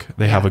Facebook.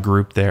 They have a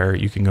group there.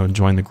 You can go and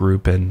join the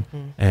group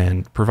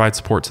and provide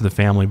support to the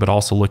family, but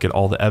also look at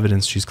all the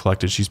evidence she's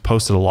collected. She's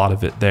posted a lot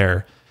of it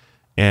there.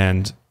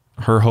 And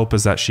her hope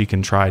is that she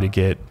can try to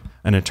get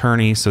an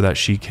attorney so that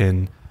she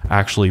can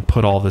actually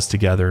put all this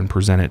together and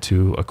present it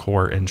to a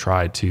court and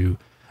try to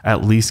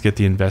at least get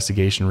the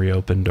investigation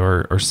reopened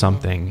or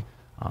something,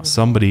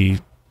 somebody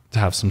to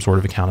have some sort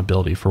of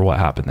accountability for what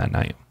happened that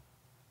night.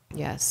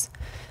 Yes.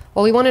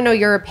 Well, we want to know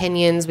your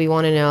opinions. We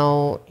want to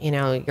know,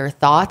 your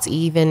thoughts,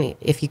 even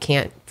if you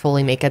can't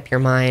fully make up your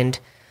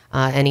mind.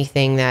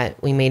 Anything that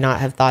we may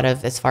not have thought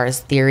of as far as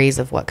theories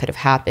of what could have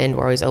happened.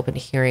 We're always open to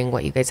hearing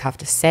what you guys have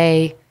to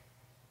say.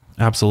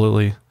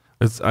 Absolutely.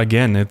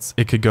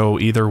 It could go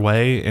either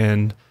way.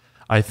 And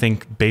I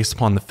think based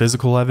upon the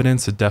physical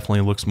evidence, it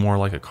definitely looks more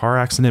like a car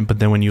accident. But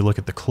then when you look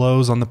at the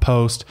clothes on the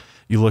post,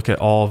 you look at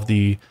all of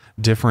the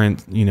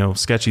different,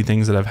 sketchy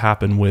things that have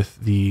happened with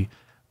the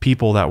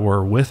people that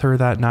were with her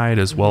that night,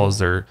 as well as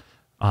their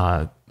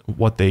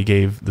what they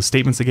gave, the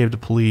statements they gave to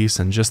police,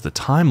 and just the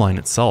timeline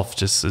itself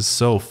just is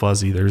so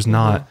fuzzy. There's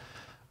not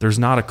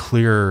a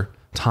clear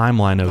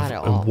timeline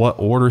of what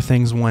order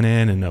things went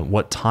in and at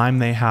what time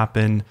they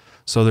happened.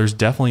 So there's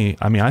definitely,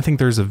 I think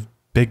there's a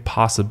big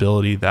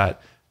possibility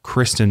that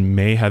Kristen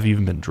may have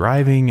even been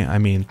driving.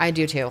 I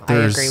do too. I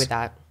agree with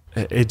that.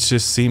 It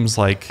just seems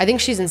like, I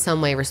think she's in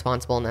some way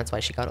responsible, and that's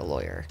why she got a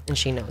lawyer, and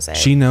she knows it.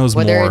 She knows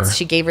whether more. it's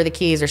she gave her the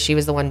keys or she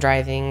was the one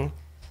driving.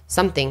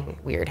 Something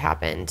weird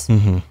happened.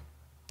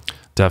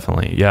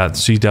 Definitely. Yeah,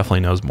 she definitely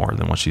knows more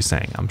than what she's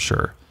saying, I'm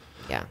sure.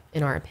 Yeah,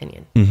 in our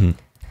opinion.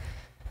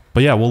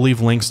 But yeah, we'll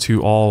leave links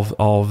to all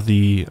of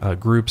the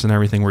groups and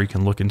everything where you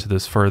can look into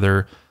this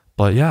further.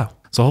 But yeah,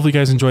 so hopefully you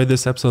guys enjoyed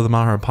this episode of the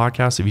Mile High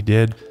Podcast. If you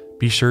did,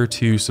 be sure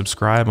to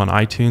subscribe on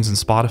iTunes and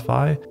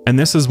Spotify. And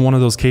this is one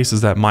of those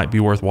cases that might be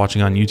worth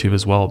watching on YouTube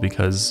as well,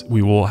 because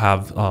we will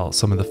have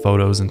some of the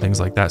photos and things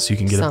like that, so you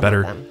can get a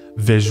better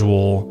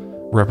visual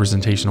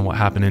representation of what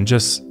happened and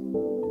just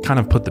kind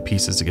of put the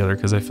pieces together,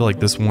 because I feel like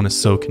this one is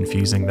so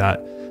confusing that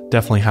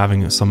definitely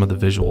having some of the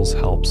visuals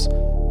helps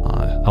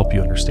help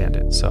you understand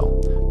it. So,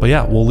 but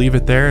yeah, we'll leave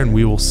it there, and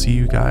we will see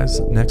you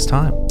guys next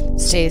time.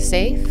 Stay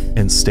safe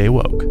and stay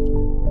woke.